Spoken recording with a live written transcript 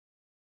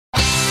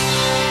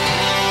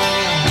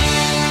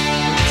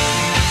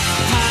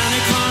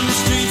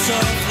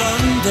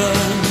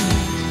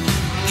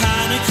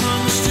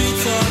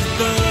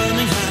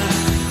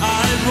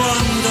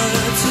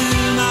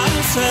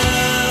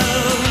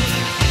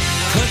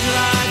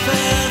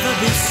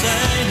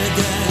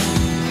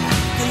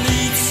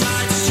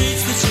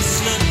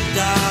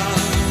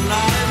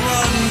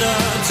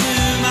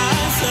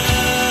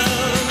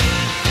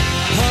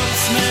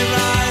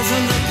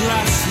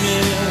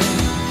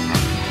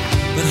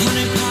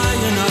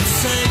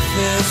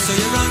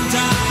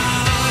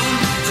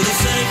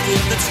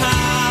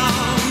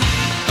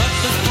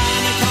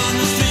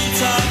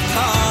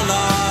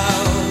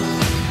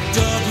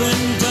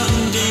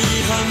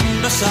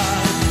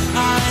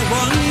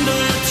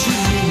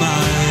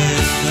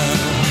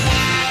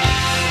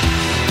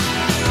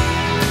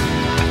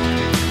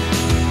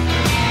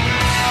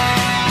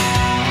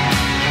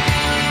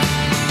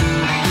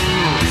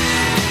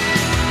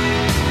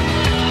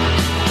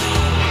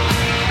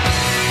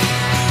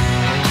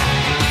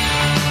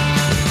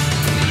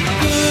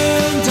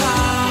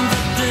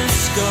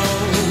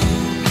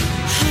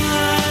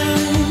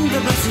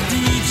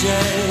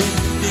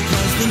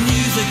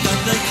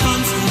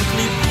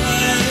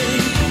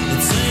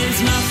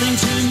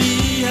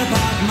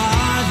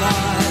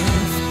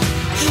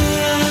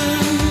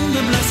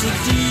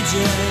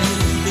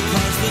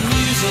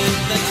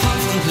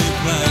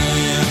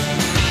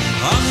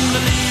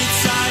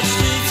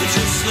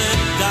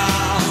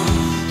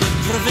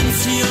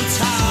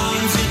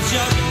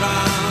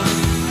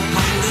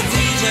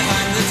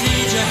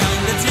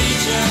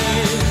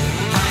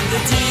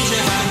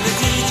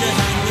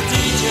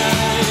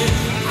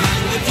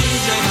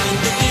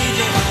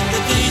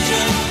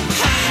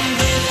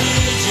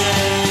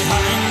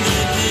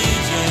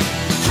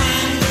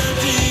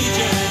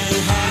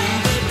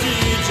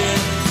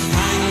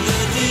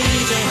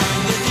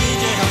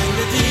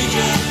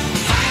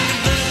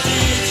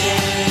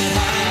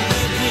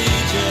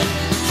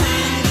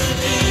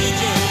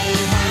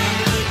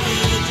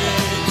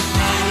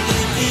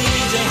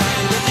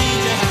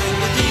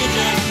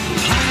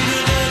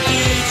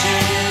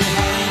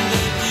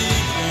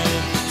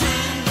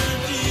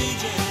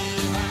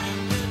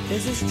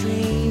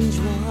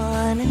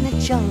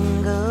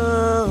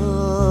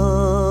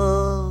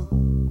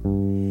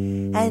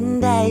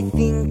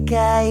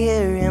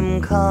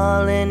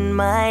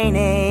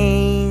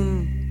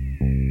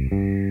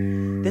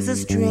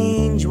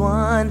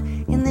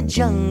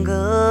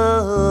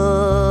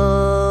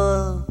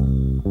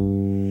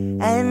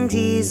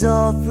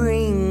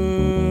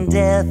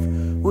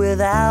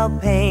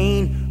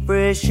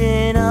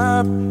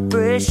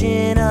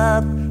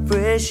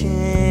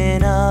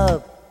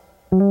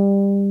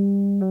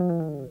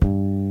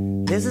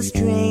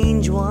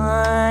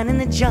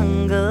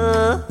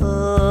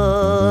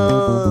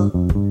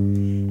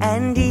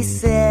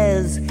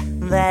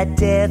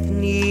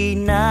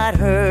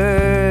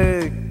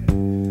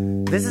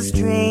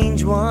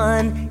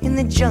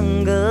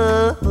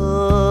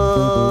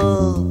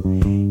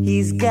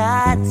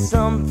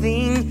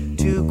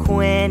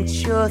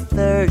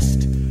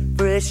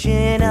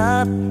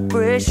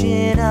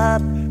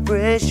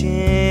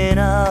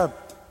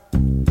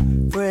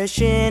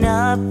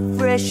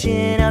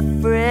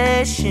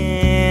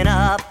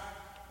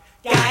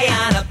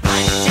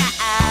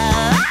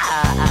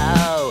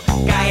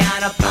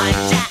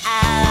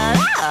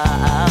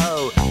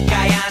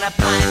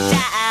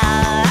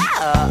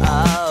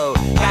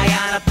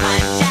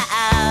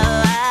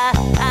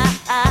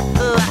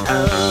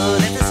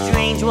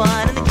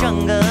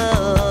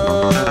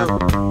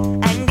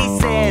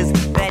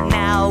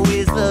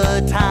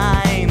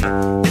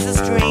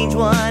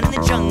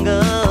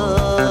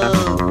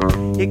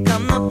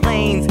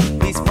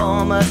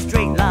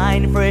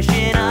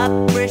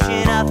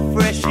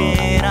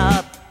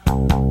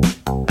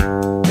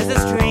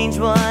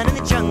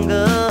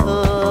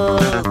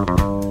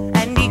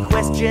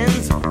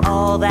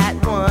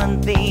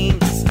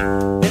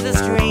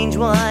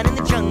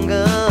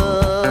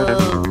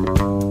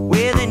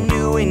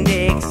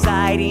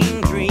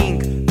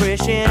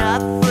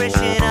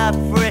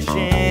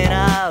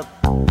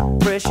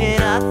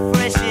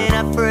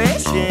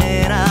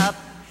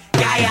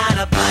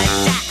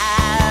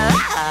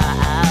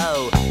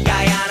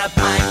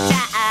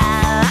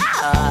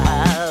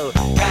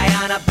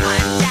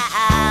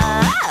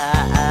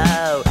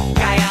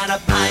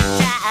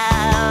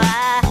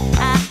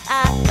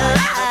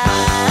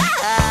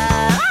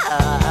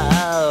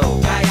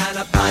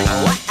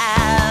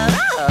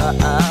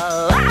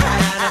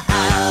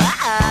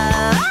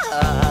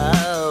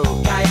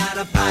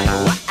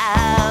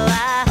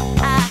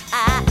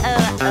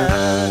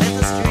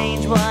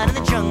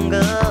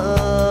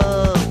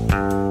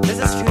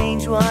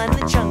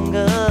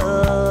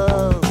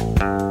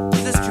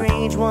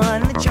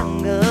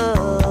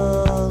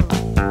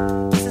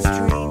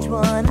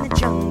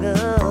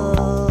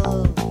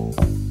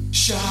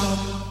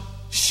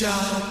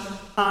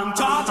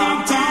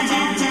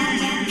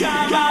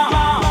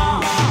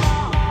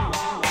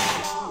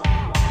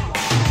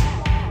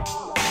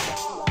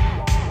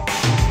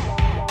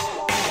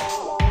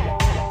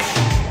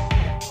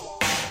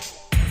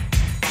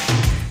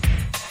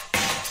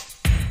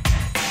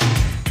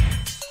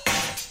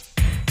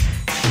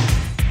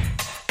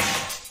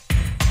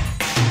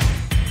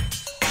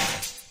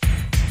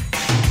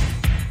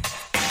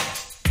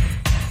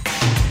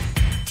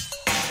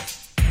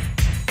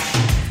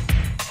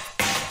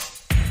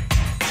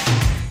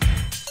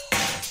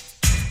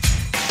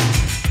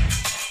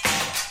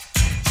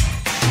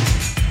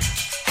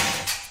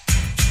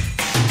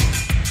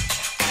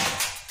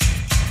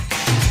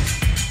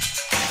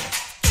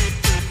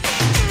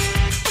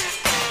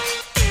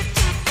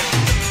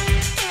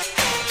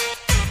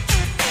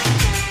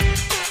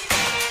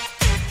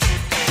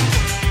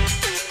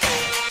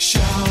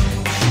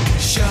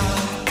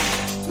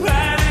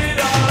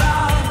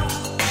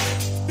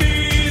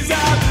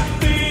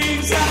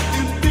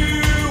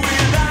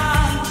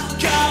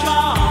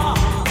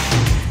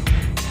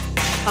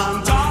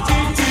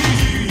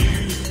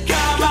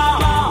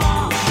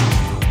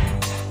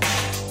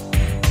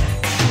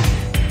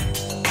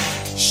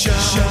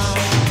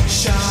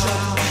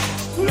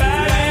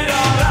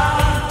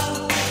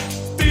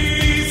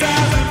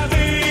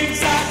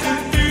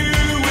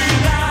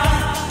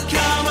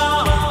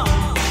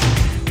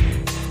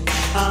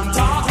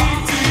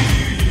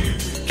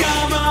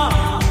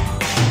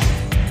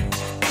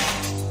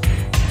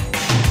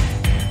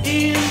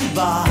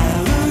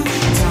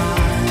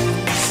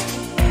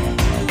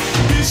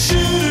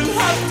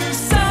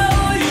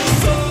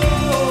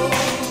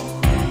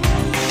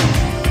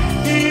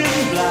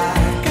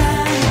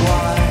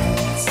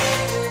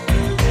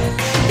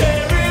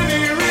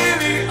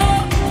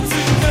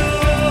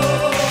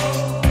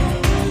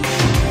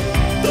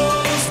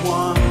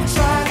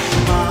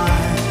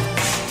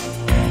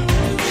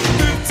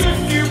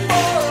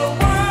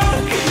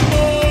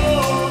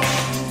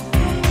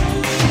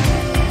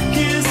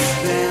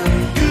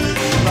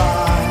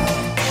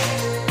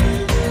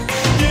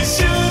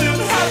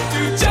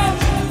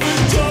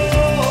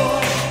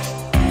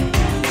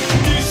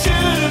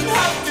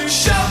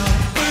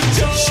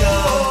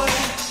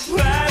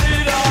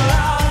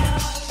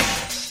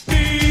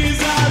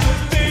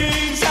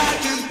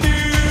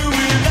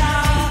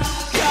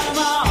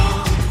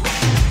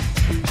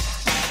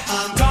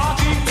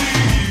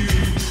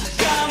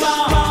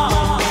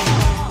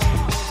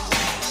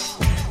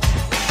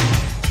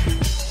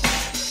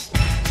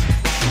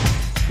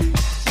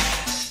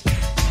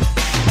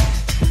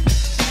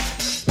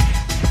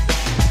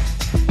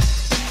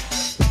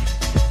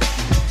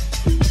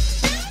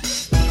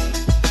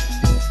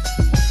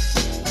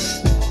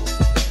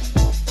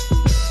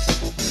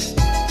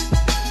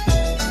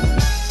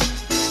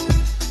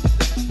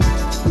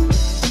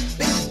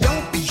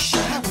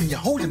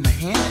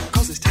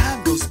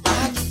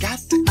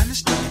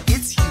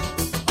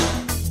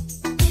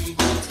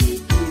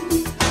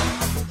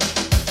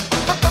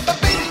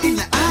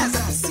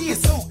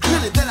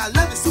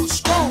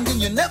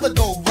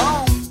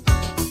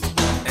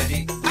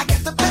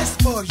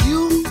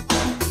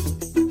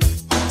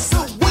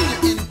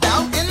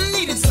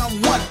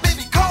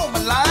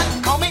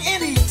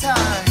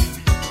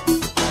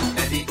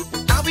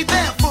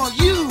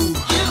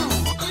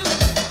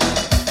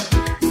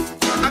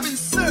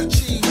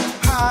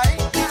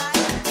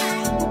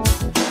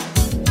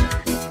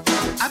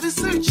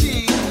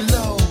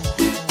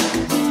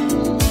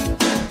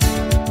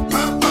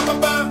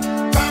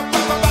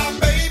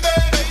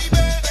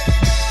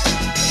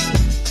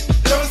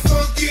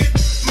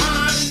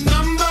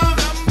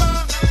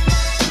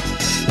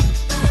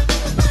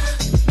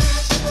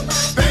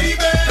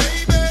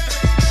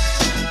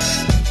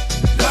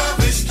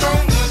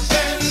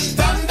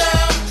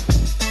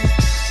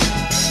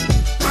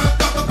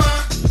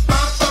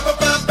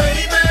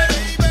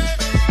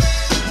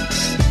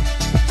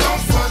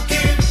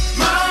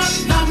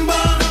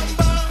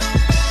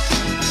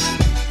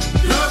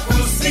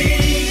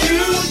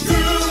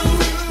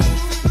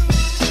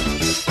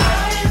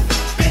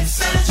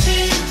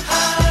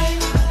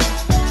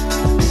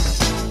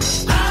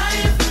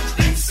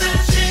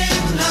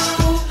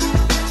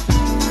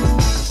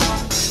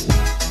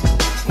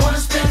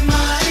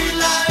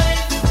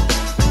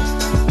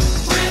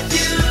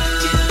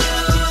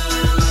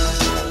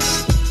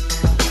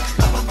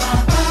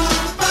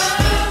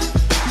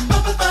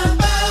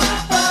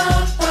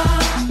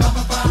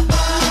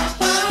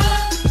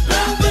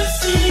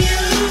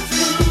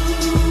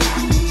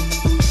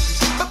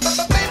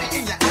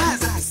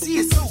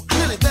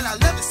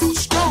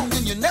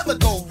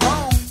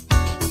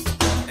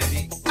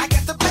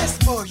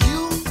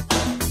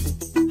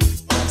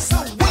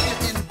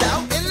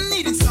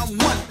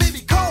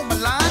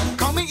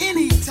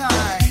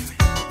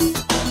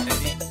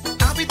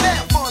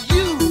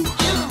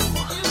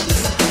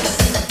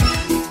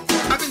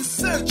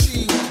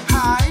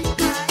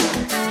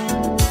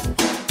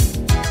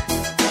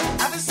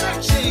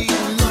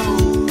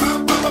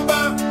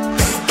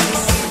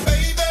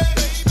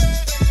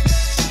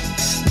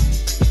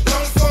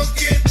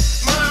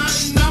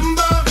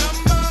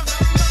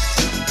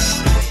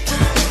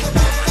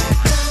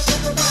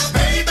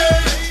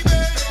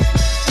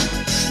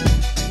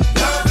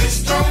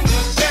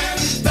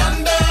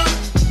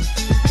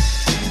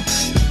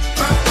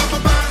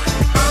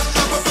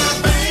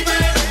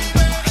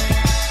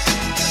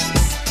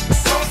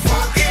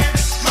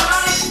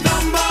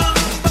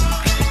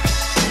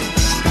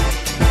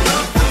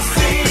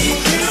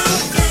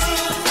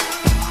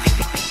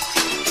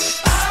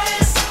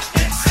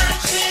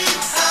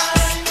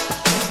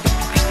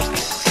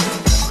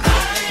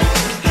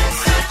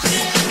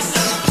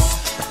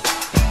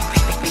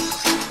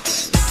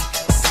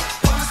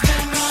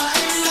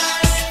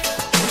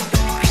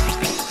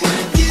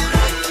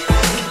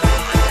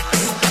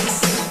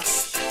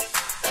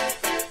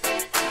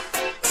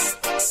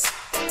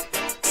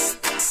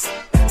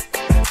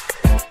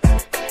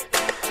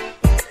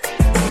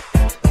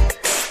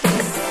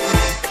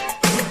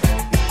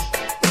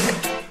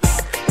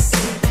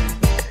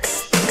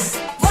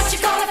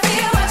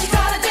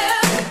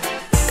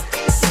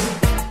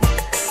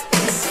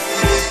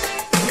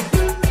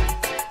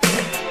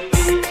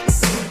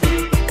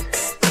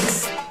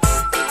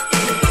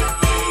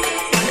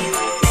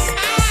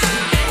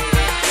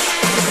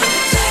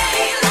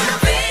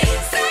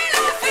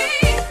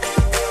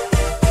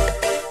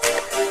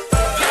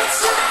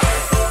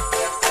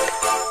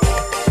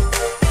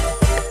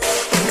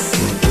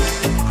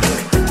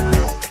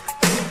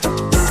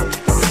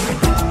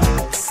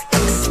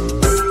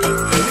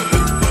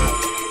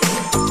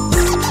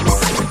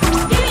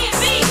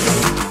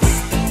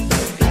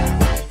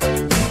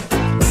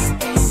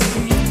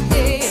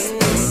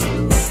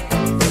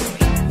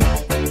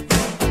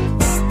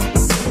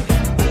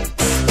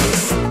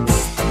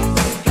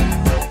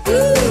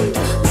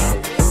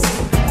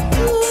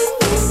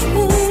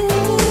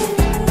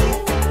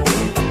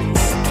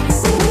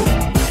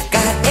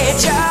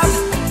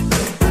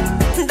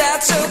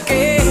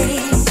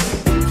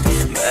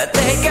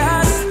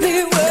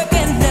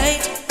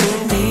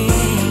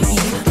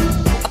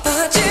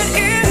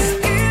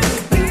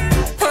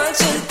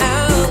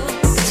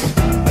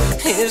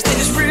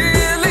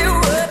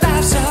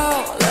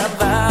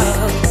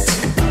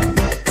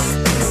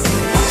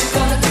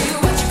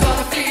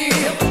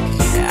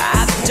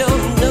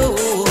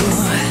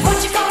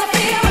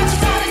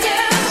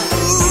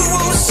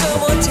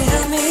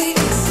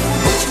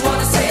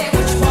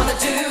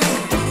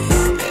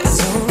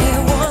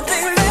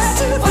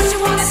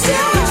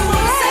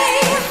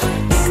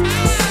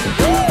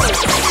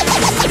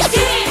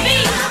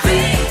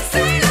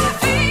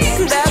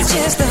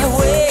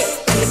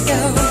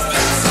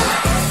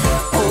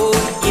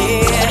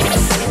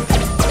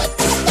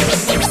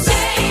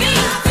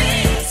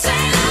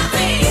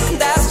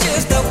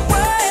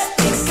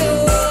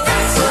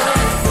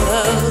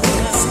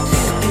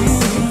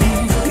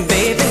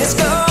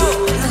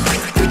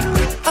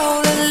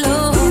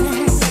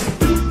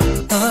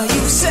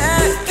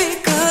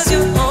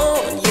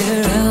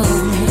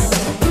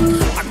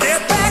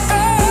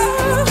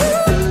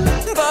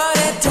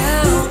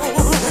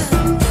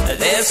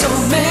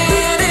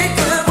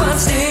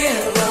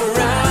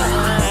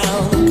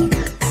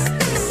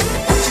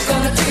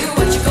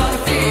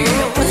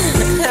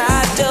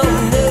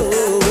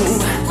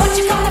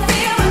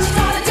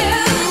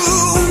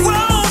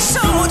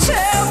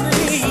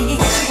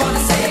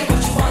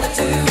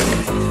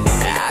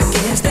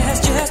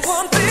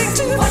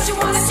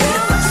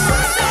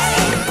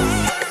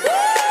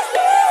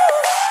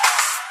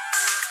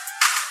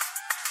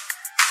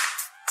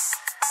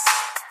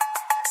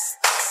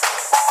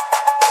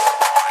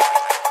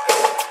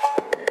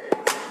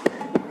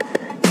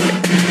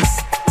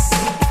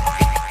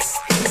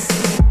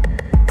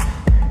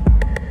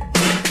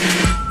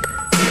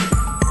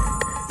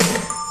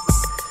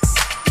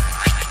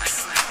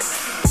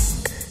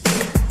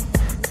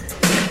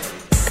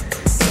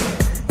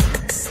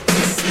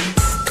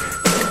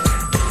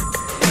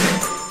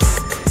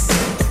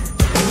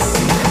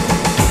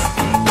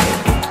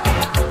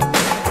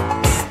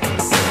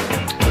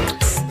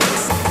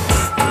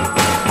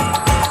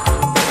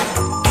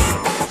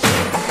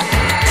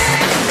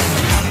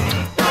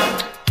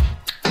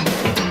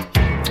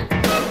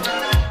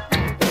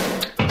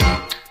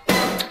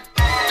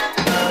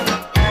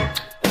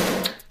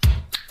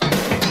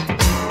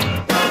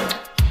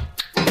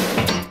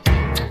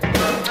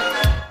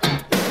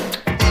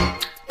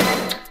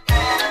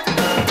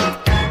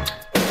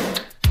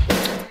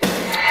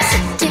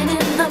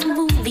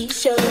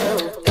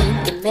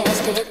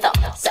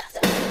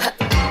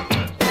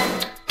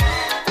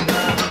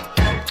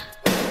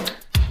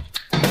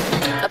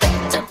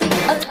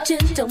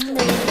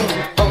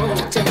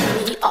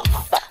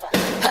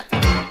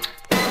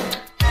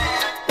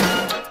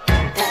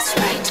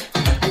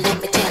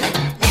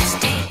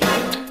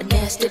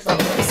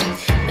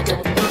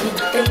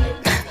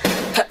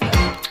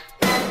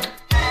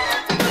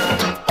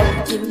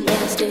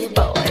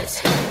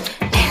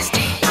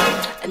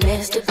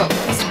nasty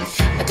boys.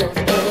 I don't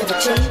ever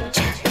change.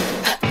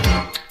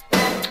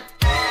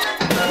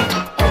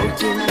 Oh,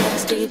 you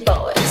nasty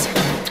boys.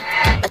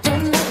 I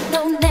don't like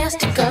no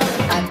nasty girl.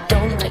 I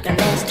don't like a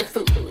nasty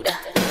food.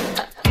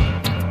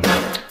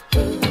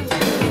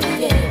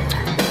 Yeah.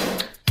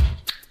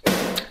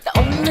 The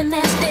only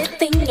nasty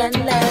thing I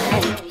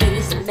like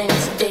is a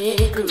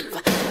nasty groove.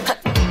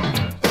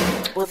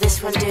 Will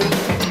this one do?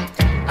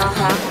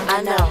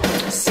 I know.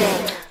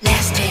 Sing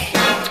nasty,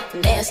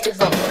 nasty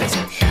boys.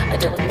 I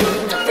don't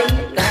mean a thing.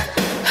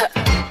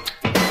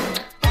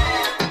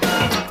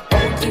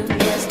 Oh, you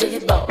nasty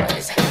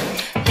boys.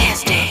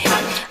 Nasty,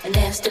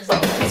 nasty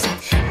boys.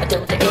 I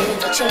don't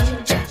ever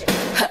change.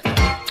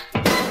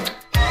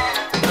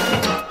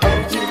 Oh,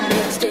 you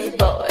nasty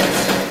boys.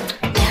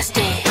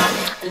 Nasty,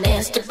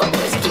 nasty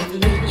boys. Give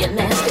me a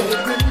nasty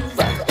groove.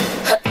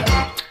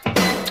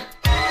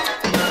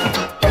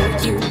 Oh,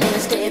 you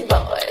nasty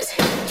boys.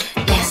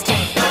 Nasty,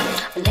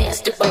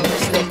 nasty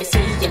boys. Let me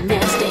see your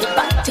nasty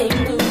body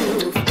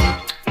move.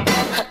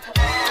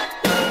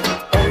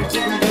 Oh,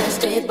 you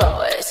nasty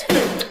boys.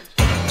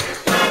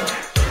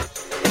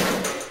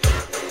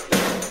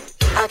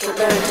 I can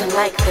learn to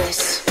like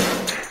this.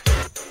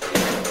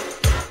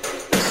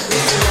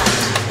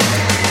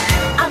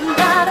 I'm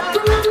not a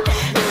prude.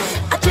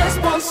 I just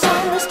want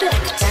some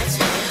respect.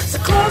 So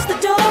close the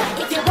door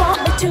if you want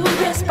me to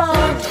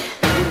respond.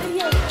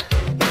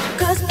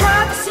 Cause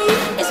privacy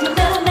is my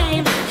middle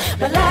name.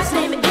 My last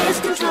name is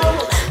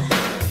Control.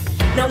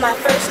 No, my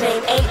first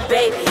name ain't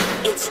Baby.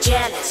 It's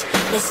Janet,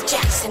 Miss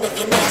Jackson if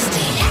you're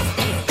nasty.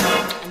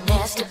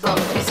 Nasty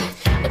boys.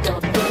 I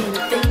don't mean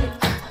a thing.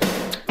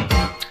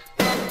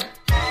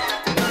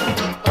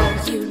 Oh,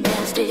 you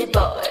nasty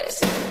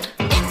boys.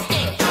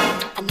 Nasty.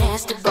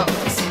 Nasty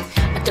boys.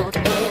 I don't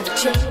ever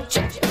change.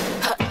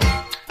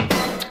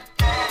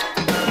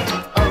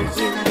 Oh,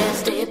 you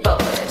nasty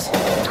boys.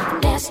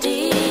 Nasty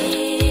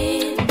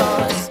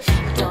boys.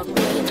 I don't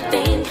mean a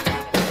thing.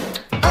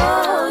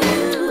 Oh,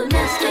 you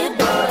nasty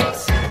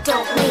boys. I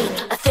don't mean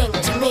a thing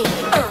to me.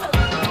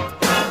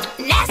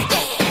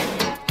 Nasty.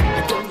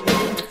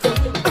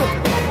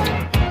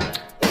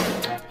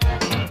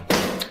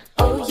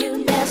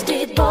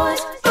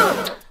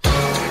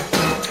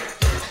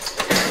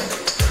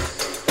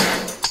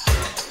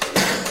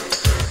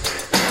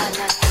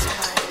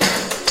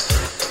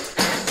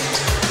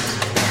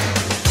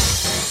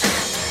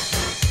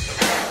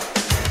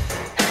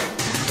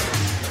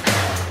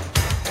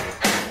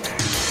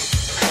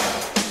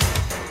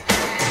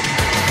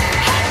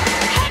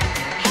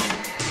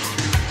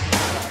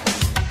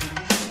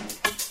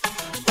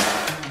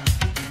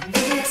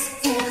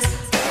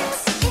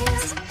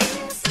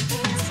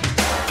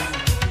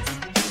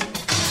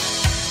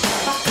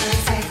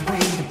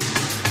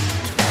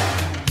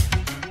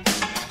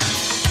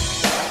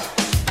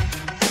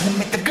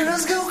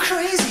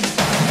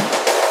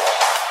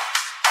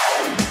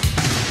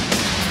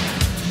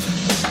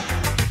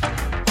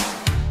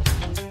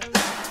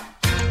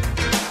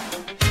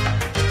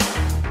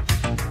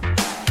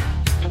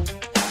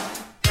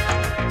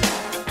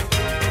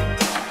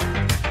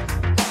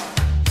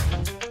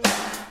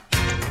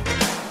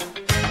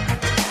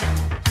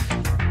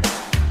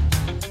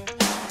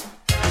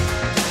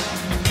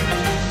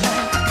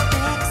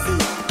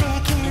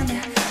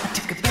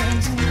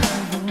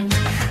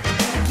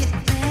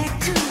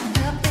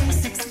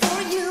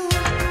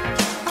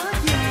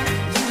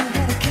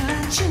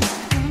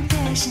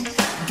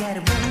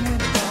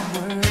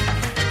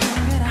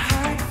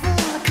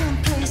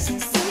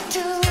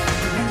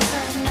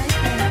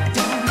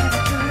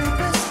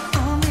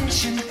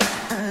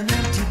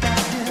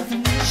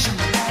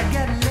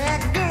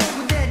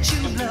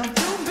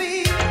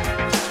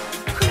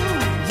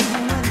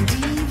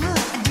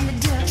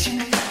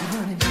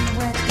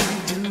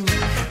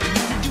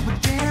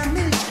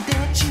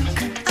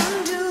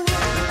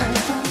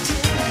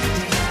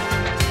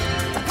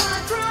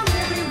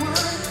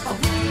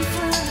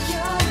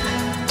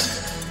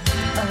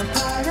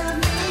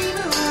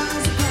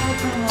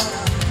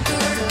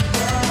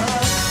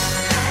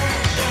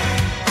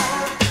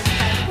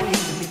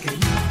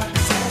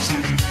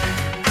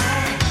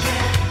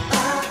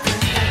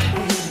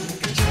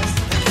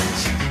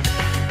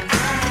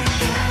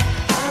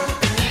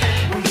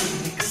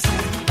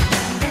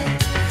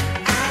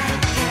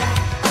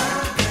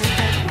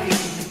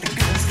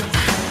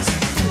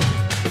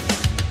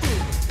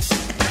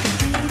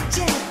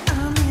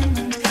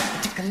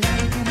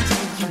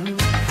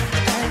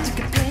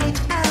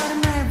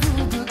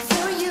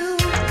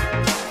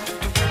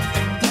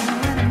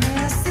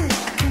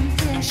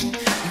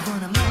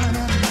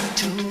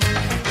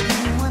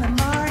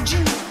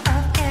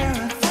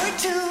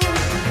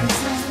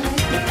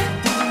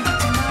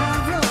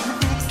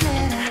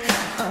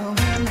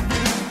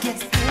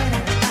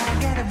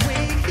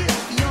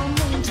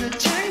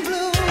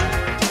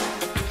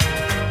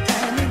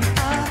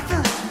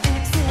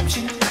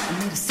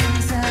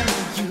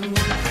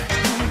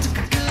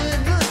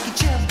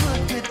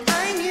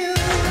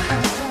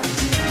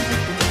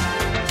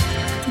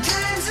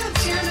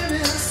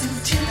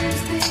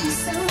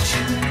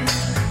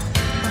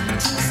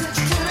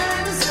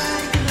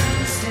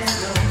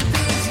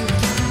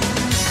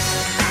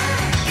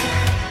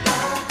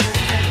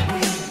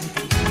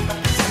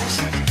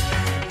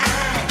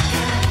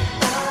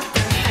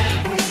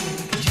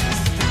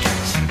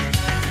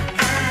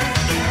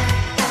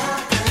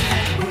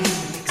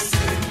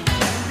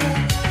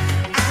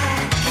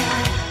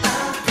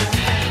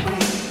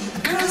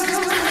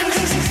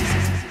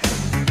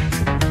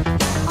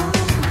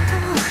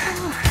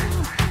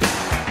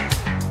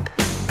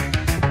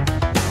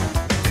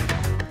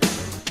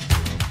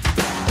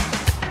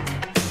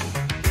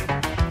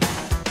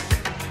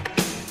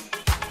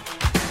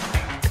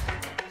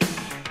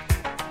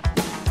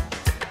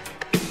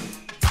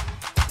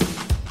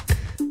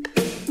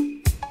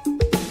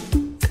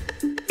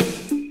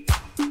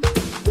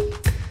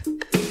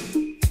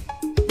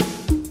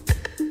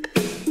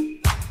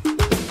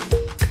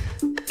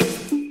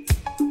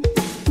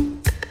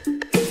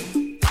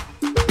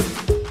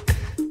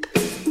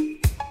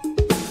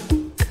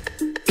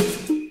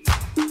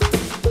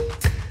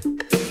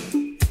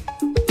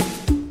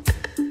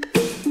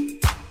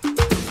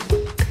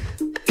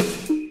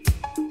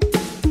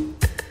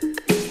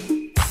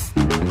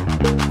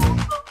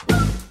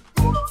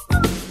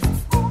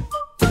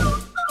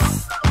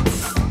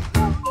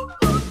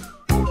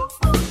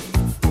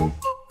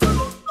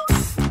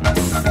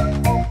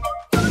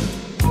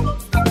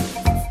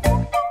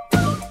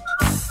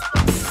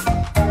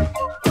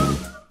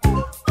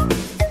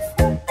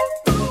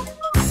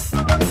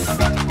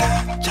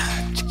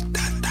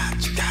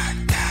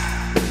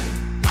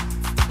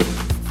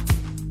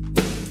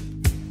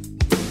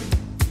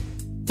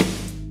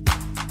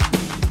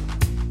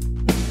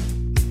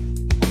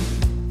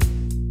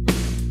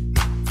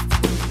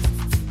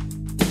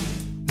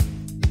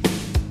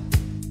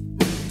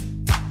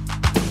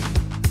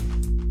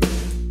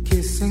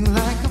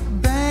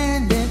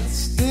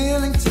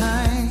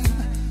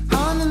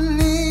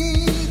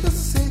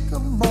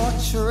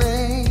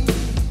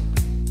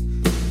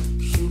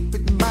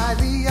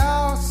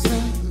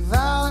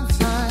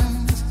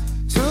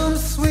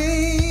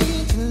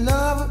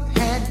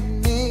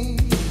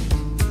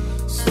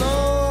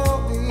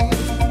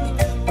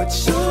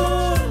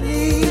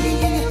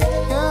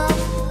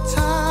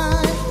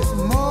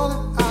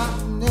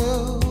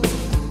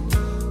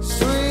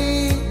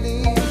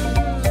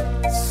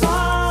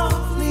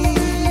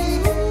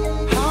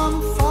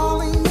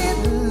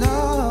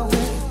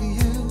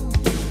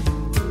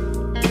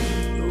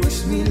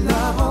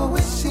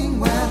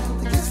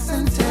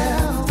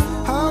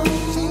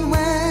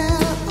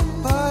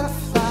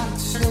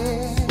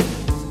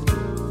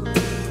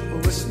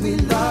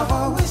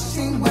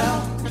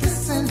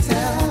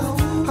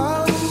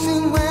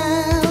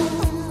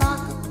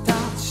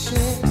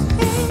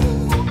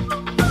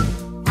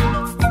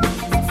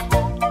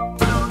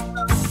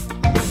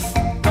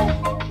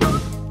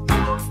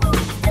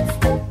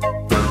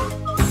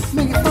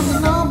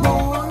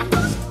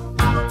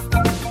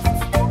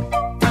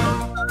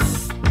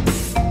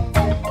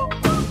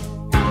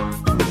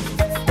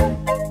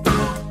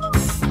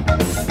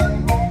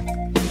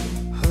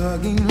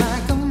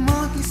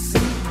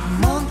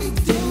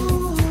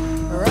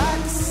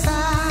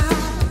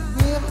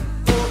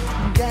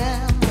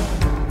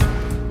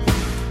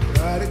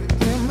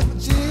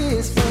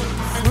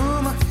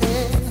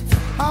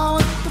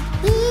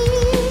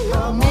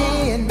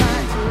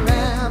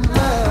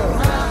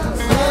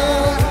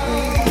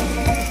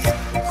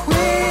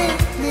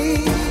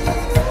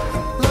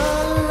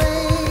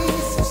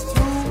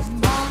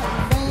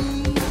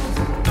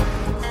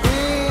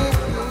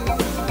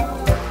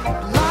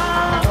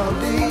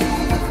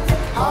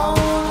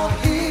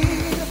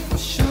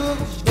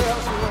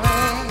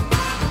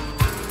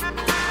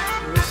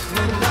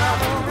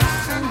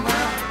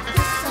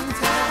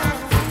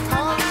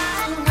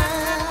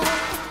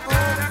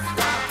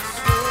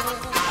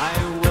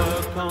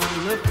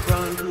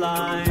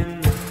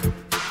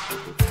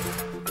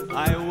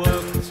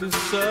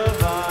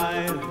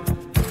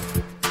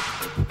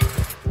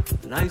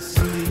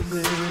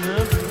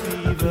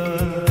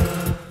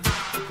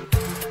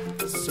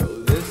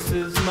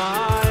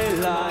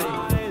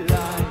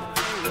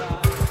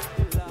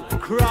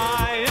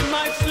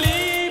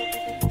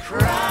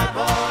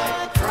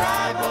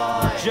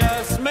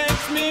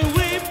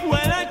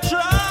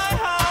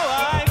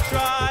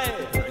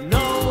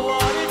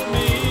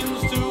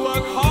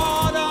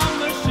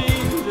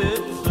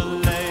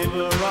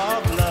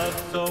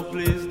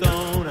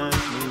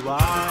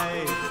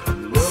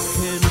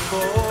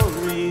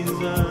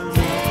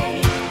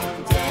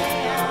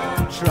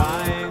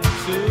 trying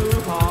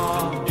too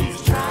hard.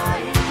 He's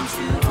trying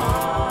too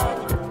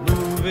hard.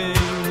 Moving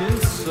in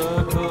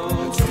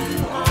circles.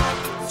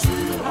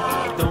 Too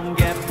hard. Don't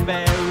get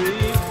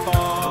very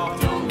far.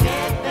 Don't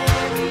get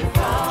very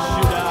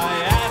far. Should I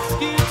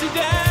ask you to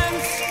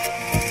dance?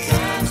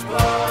 Dance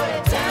boy,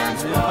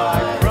 dance If I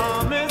boy.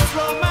 promise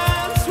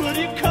romance, will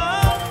you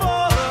come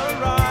for the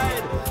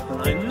ride?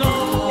 I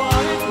know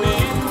what it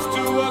means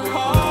to work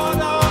hard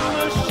on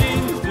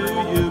machines. Do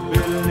you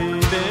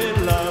believe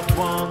in love,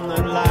 one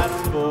that lasts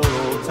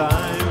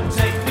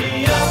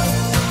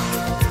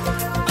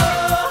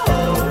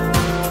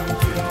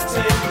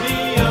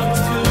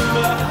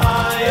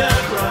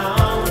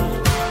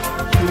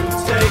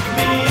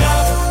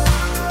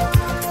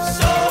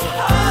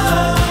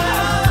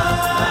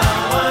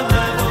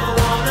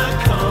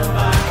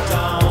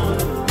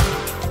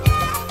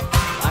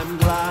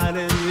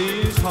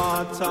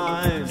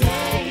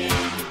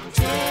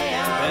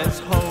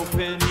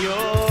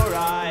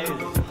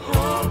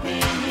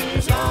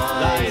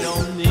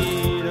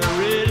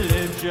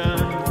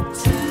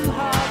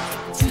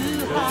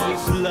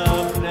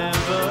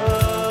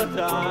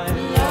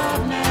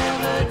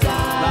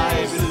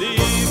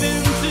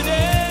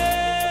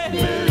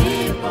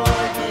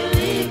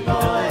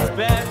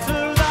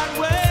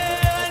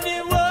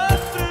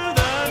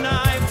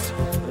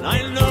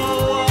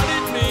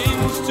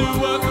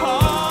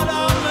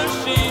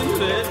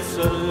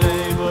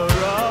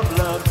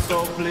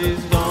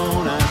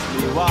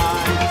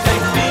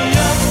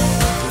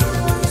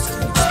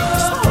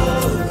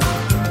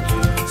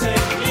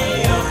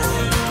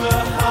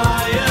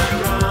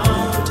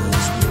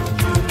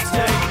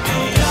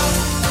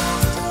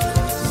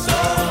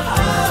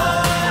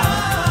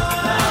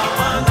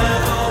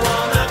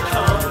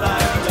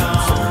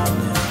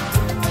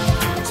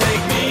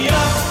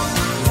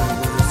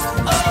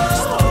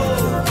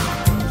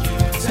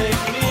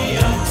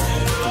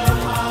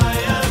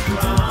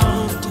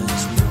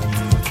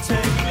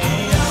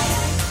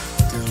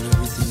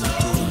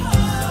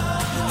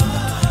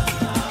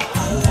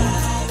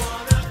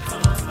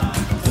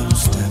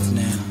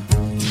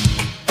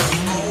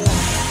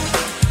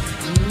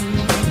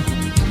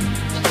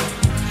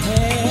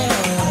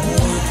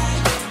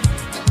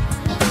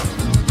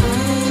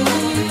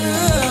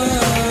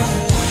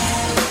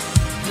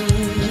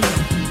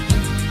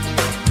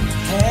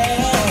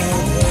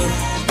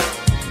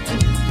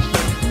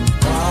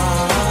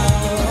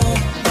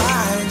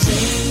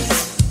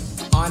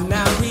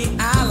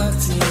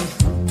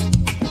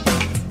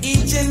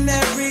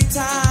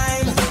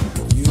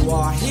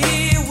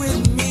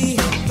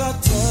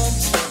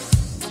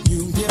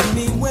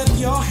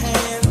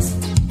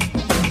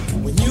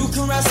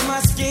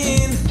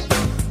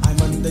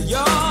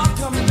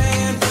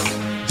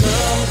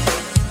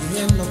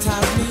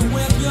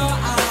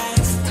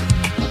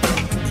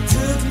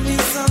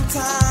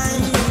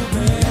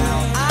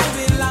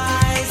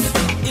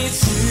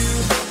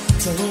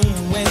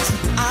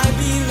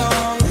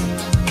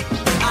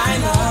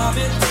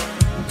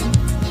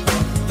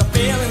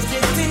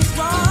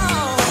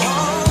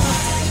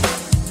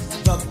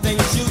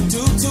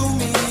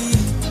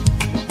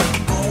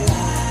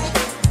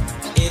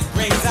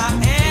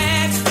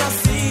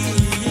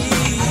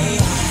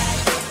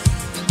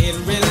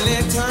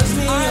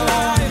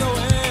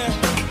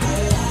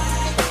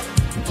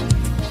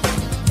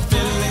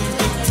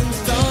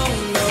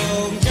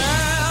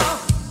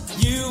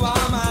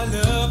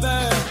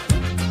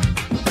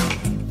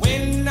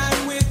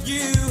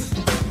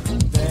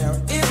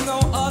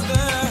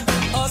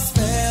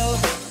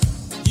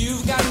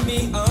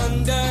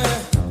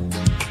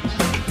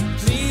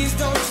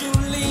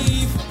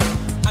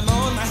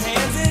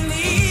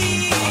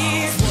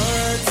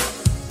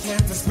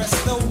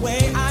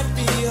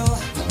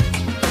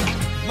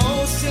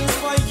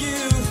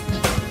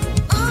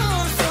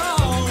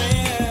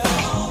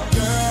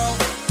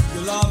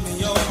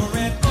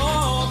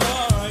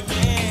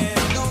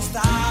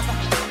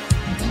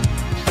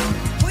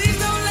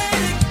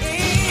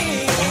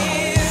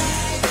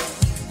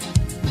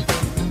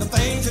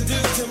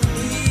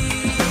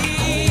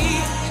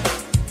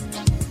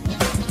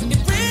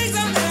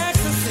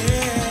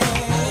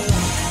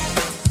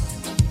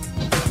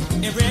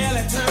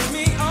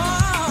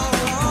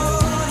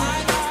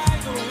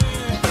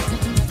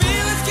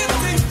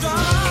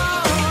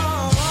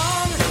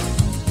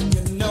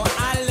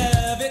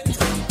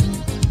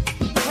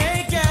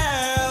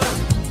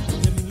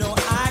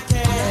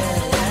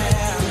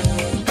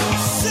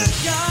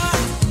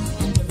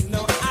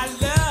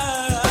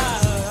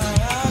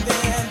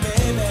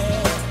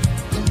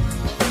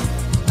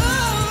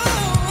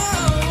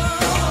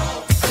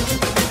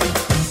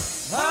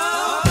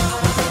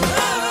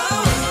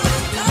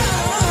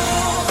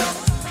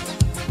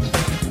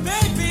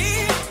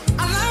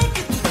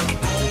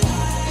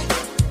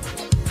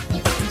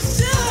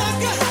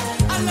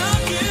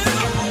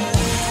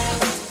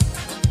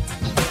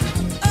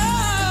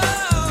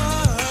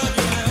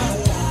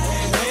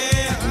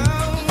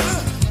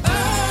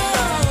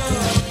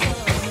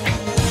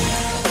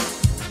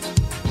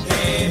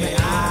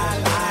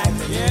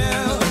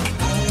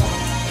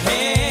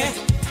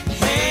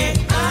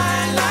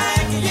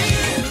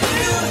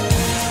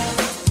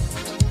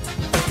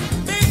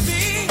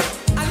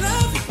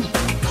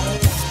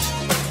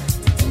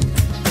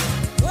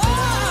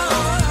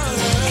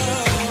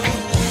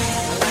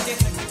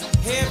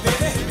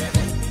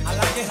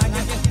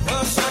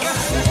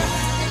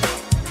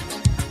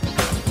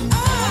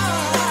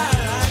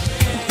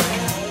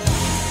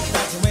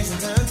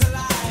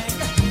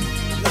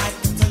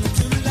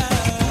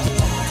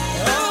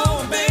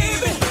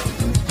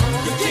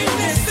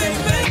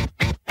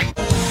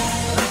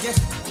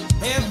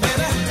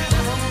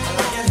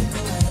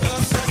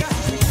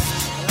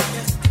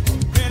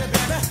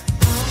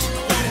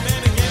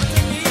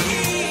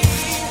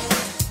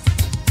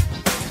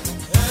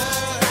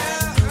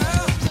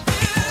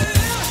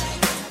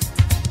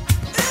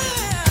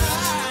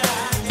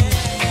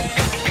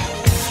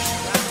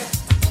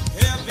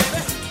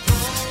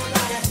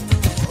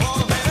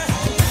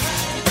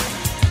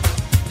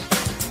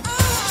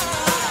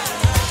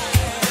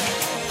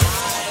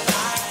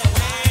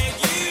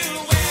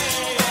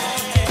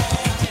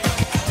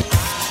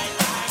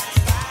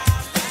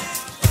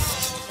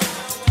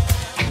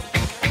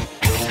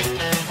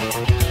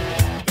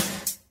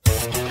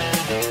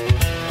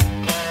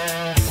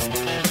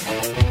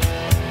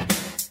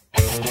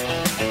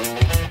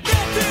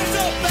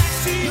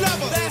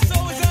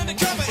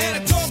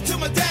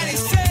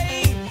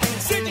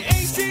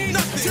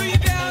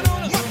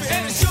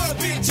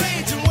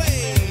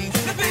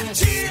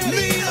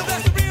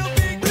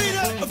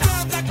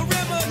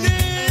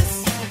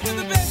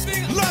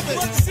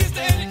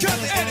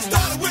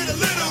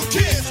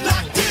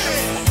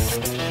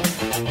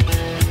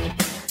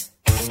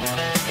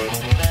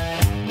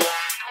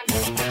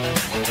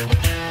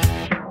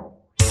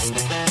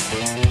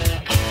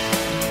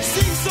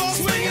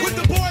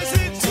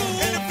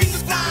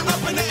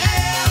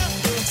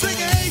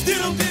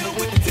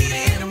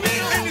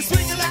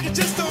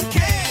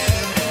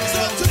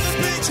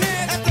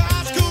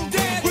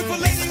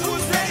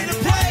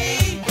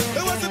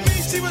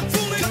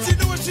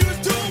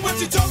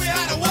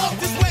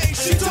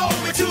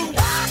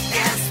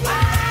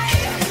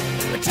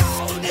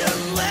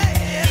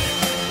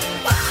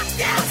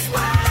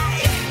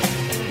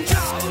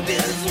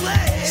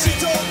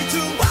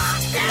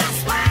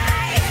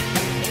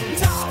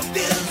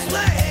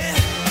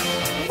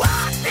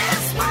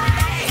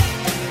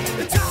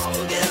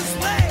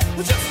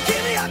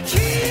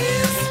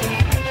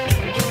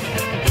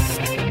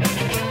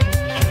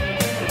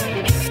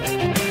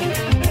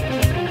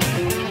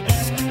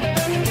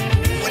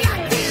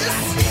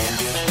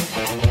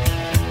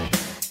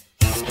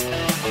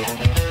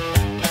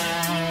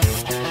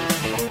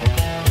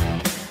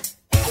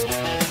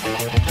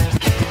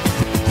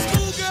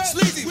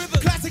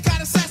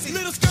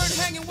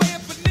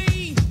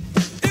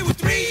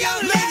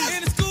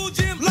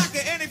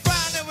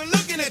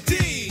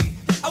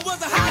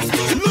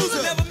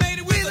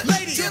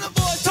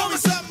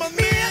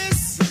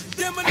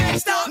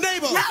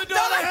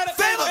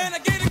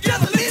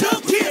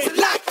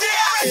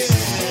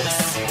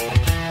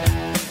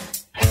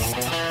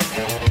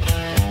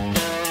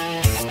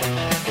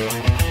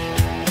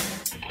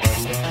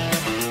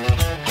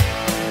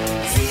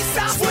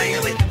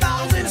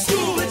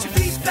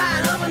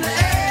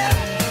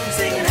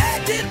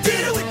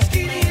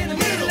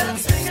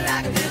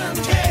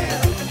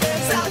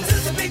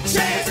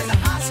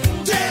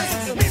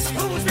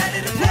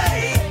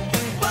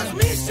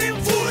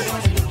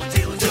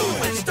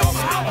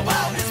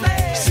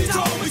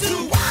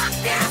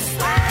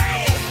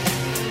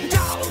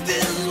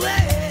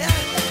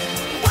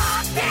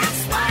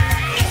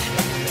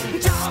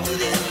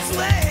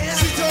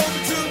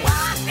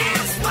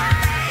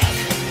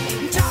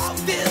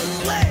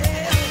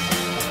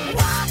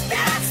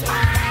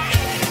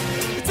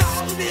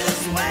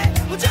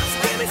Well,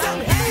 just give me some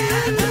head.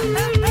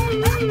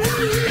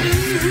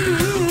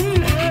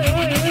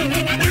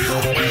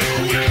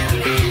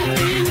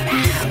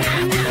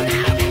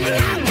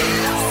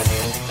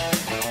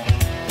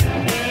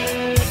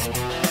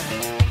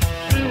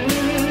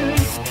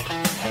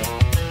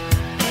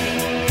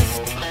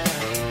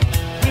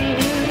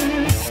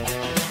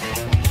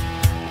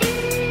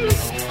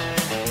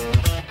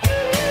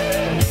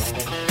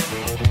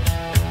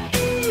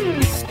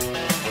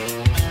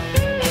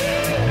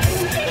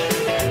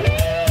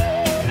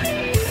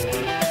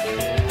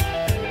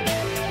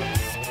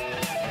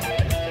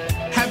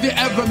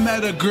 Ever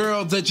met a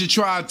girl that you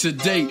tried to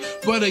date,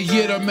 but a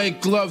year to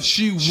make love,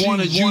 she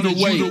wanted you to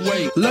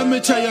wait. Let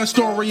me tell you a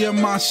story of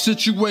my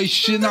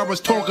situation. I was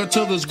talking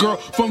to this girl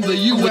from the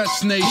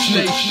U.S.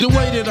 nation. The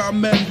way that I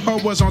met her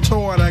was on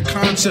tour at a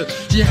concert.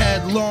 She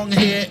had long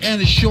hair and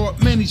a short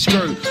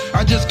miniskirt.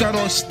 I just got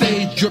on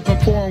stage dripping,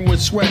 pouring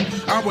with sweat.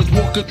 I was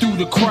walking through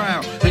the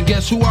crowd, and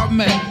guess who I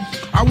met?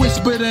 I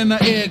whispered in her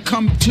ear,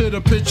 come to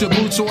the picture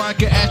booth so I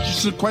can ask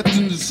you some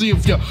questions to see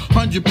if you're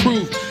 100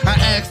 proof. I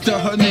asked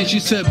her name, she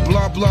said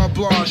blah blah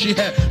blah. She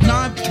had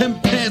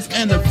 9-10 pants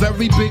and a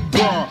very big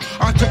bra.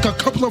 I took a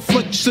couple of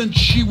flicks and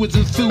she was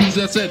enthused.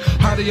 I said,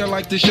 how do you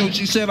like the show?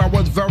 She said I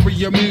was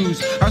very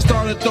amused. I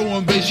started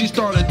throwing bass, she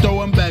started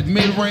throwing back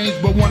mid-range.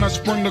 But when I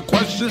sprung the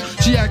question,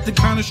 she acted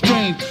kind of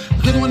strange.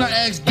 Because when I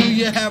asked, do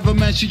you have a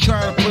man? She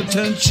tried to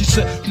pretend. She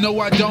said, no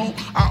I don't,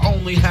 I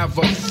only have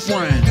a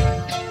friend.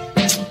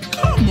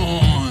 Come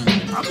on,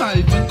 I'm not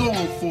even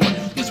going for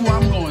it. This is what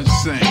I'm going to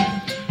sing.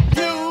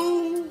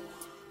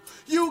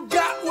 You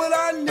got what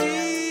I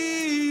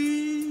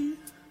need,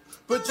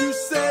 but you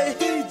say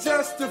he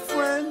just a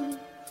friend,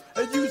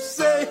 and you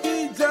say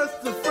he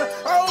just a friend.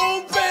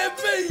 Oh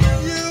baby,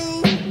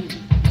 you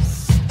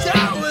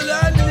got what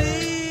I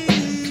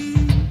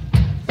need,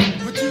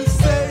 but you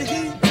say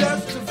he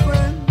just a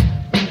friend,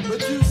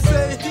 but you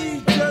say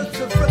he just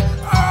a friend.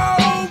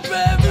 Oh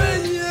baby,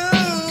 you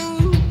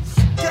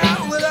got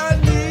what I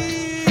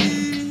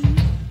need,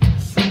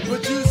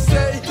 but you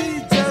say he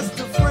just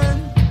a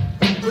friend,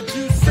 but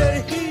you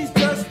say he's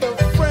just a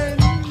friend.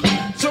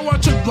 So I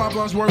took blah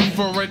blah's word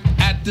for it.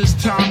 At this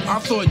time, I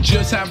thought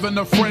just having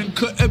a friend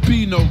couldn't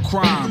be no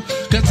crime.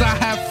 Cause I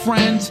have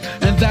friends,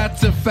 and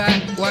that's a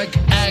fact, like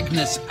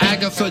Agnes,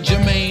 Agatha,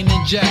 Jermaine,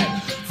 and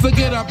Jack.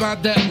 Forget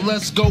about that,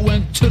 let's go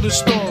into the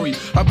story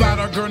about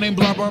a girl named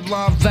blah blah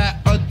blah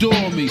that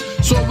adore me.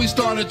 So we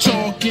started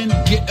talking,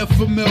 getting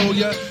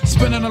familiar,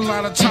 spending a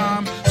lot of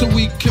time so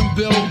we can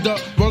build a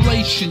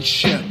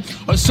relationship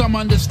or some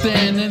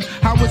understanding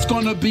how it's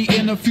gonna be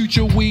in the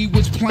future. We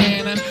was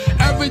planning,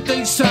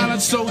 everything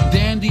sounded so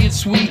dandy and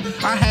sweet.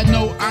 I had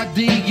no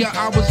idea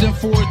I was in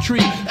for a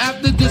treat.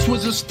 After this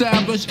was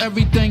established,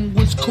 everything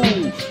was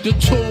cool. The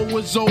tour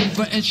was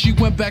over and she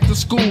went back to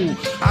school.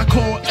 I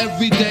called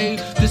every day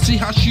to see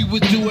how she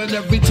was doing.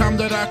 Every time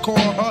that I called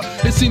her,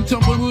 it seemed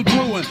something was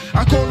brewing.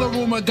 I called the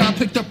room, a guy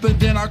picked up, and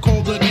then I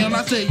called again.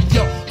 I said,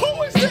 yo,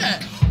 who is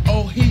that?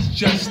 Oh, he's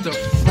just a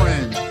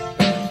friend.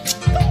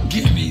 Don't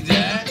give me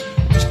that.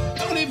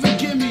 Don't even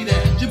give me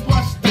that. Just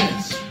bust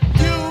this.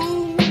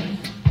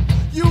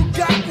 You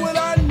got what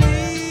I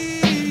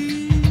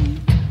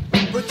need,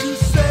 but you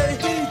say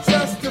he's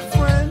just a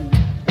friend,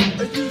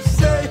 and you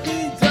say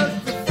he's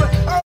just a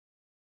friend. Oh,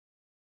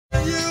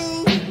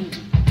 you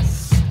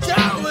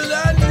got what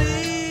I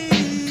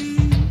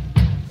need,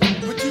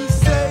 but you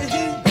say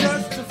he's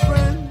just a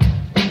friend,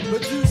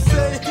 but you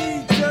say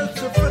he's just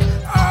a friend.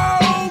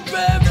 Oh,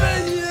 baby,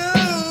 you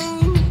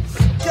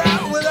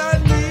got what I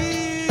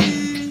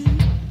need,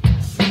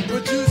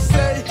 but you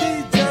say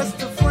he's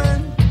just a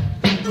friend,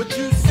 but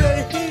you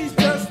say he's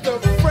just a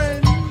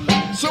friend.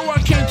 So I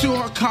came to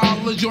her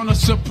college on a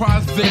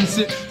surprise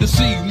visit to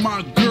see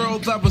my girl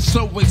that was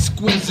so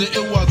exquisite.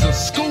 It was a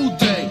school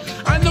day.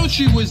 I know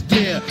she was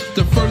there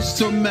the first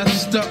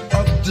semester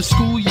of the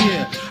school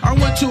year. I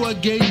went to a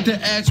gate to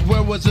ask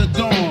where was a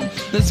dorm.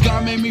 This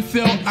guy made me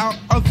fill out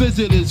a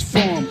visitor's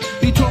form.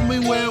 He told me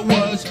where it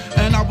was,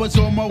 and I was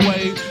on my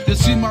way to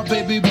see my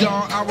baby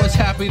doll. I was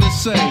happy to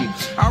say.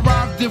 I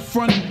arrived in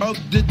front of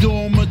the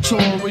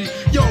dormitory.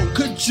 Yo,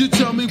 could you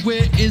tell me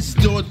where is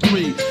door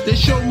 3? They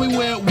showed me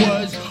where it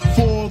was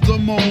for the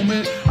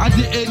moment. I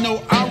didn't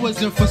know I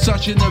was in for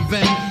such an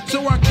event.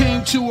 So I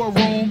came to a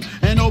room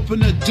and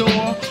opened the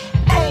door.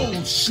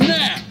 Oh,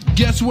 snap!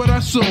 Guess what I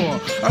saw?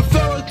 A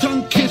fella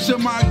tongue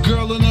kissing my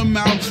girl in the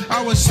mouth.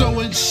 I was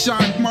so in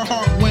shock, my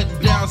heart went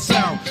down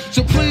south.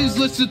 So please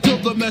listen to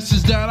the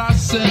message that I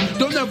sent.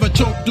 Don't ever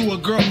talk to a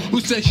girl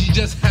who says she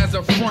just has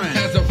a friend.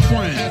 Has a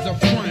friend. Has a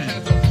friend.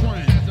 Has a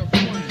friend. Has a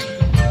friend.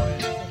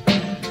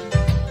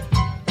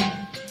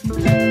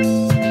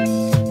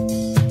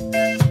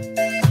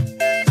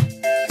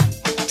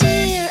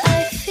 Dear,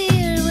 I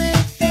fear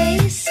we're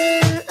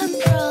facing a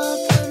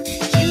problem.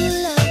 You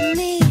love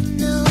me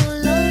no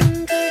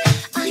longer,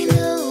 I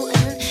know,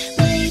 and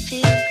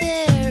maybe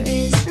there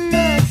is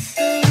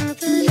nothing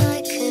that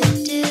I can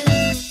do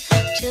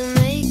to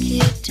make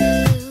you do.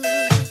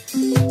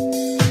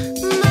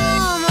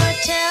 Mama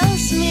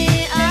tells me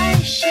I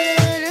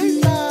shouldn't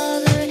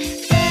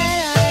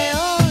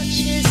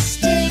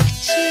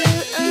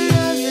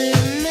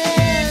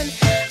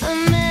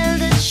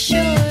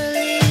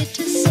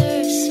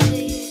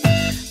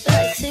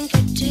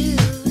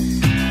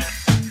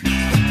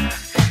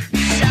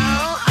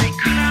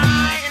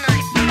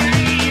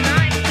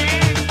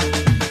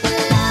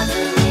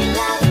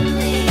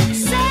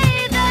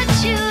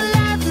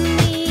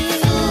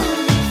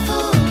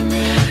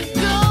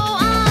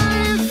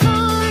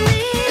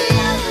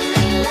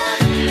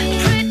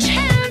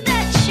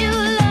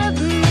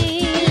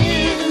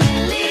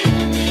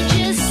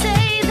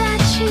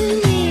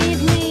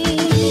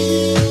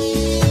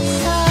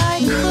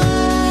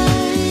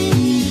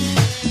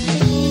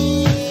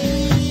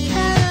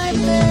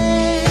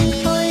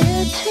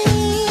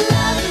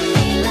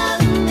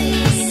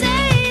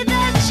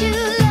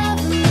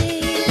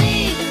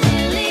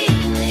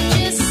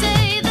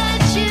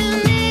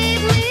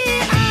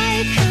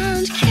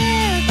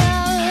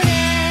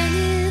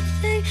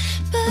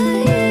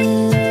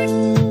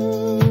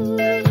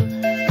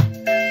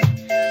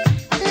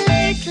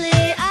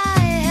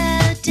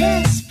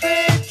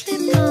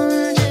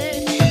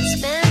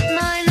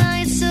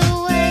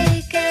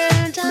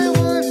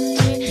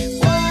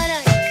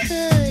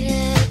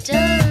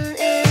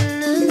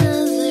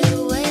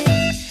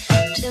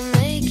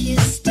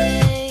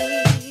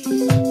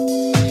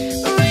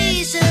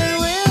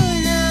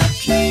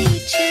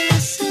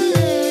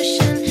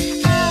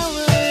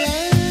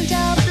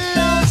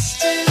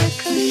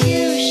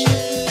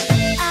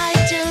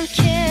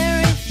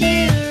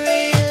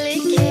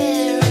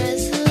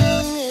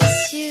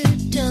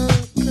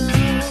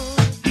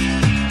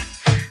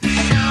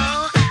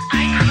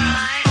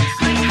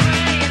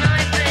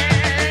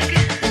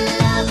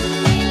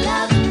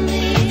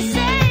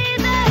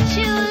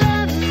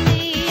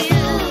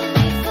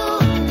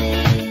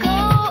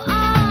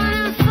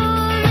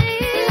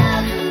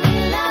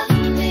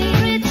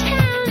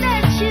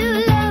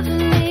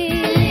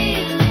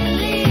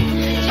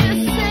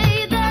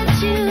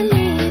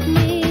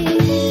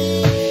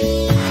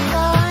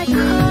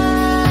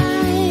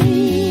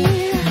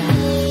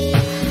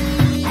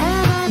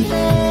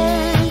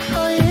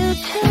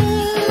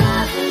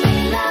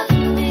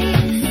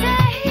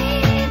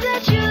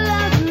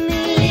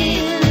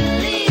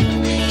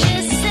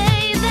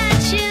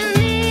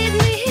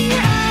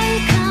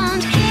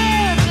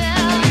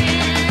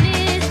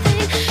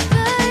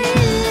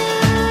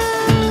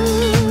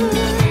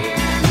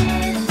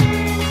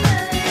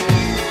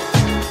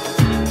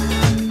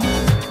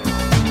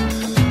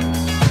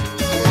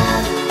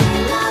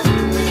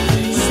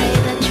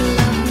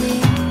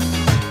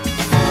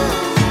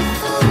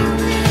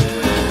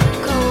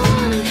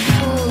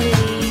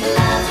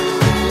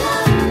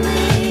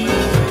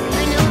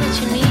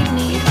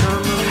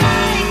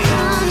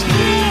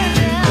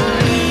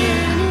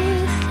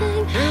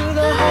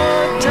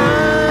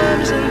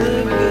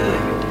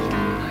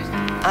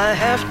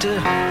to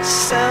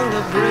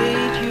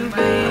celebrate you,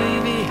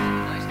 baby.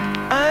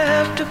 I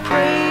have to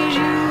praise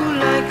you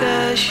like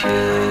I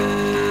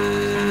should.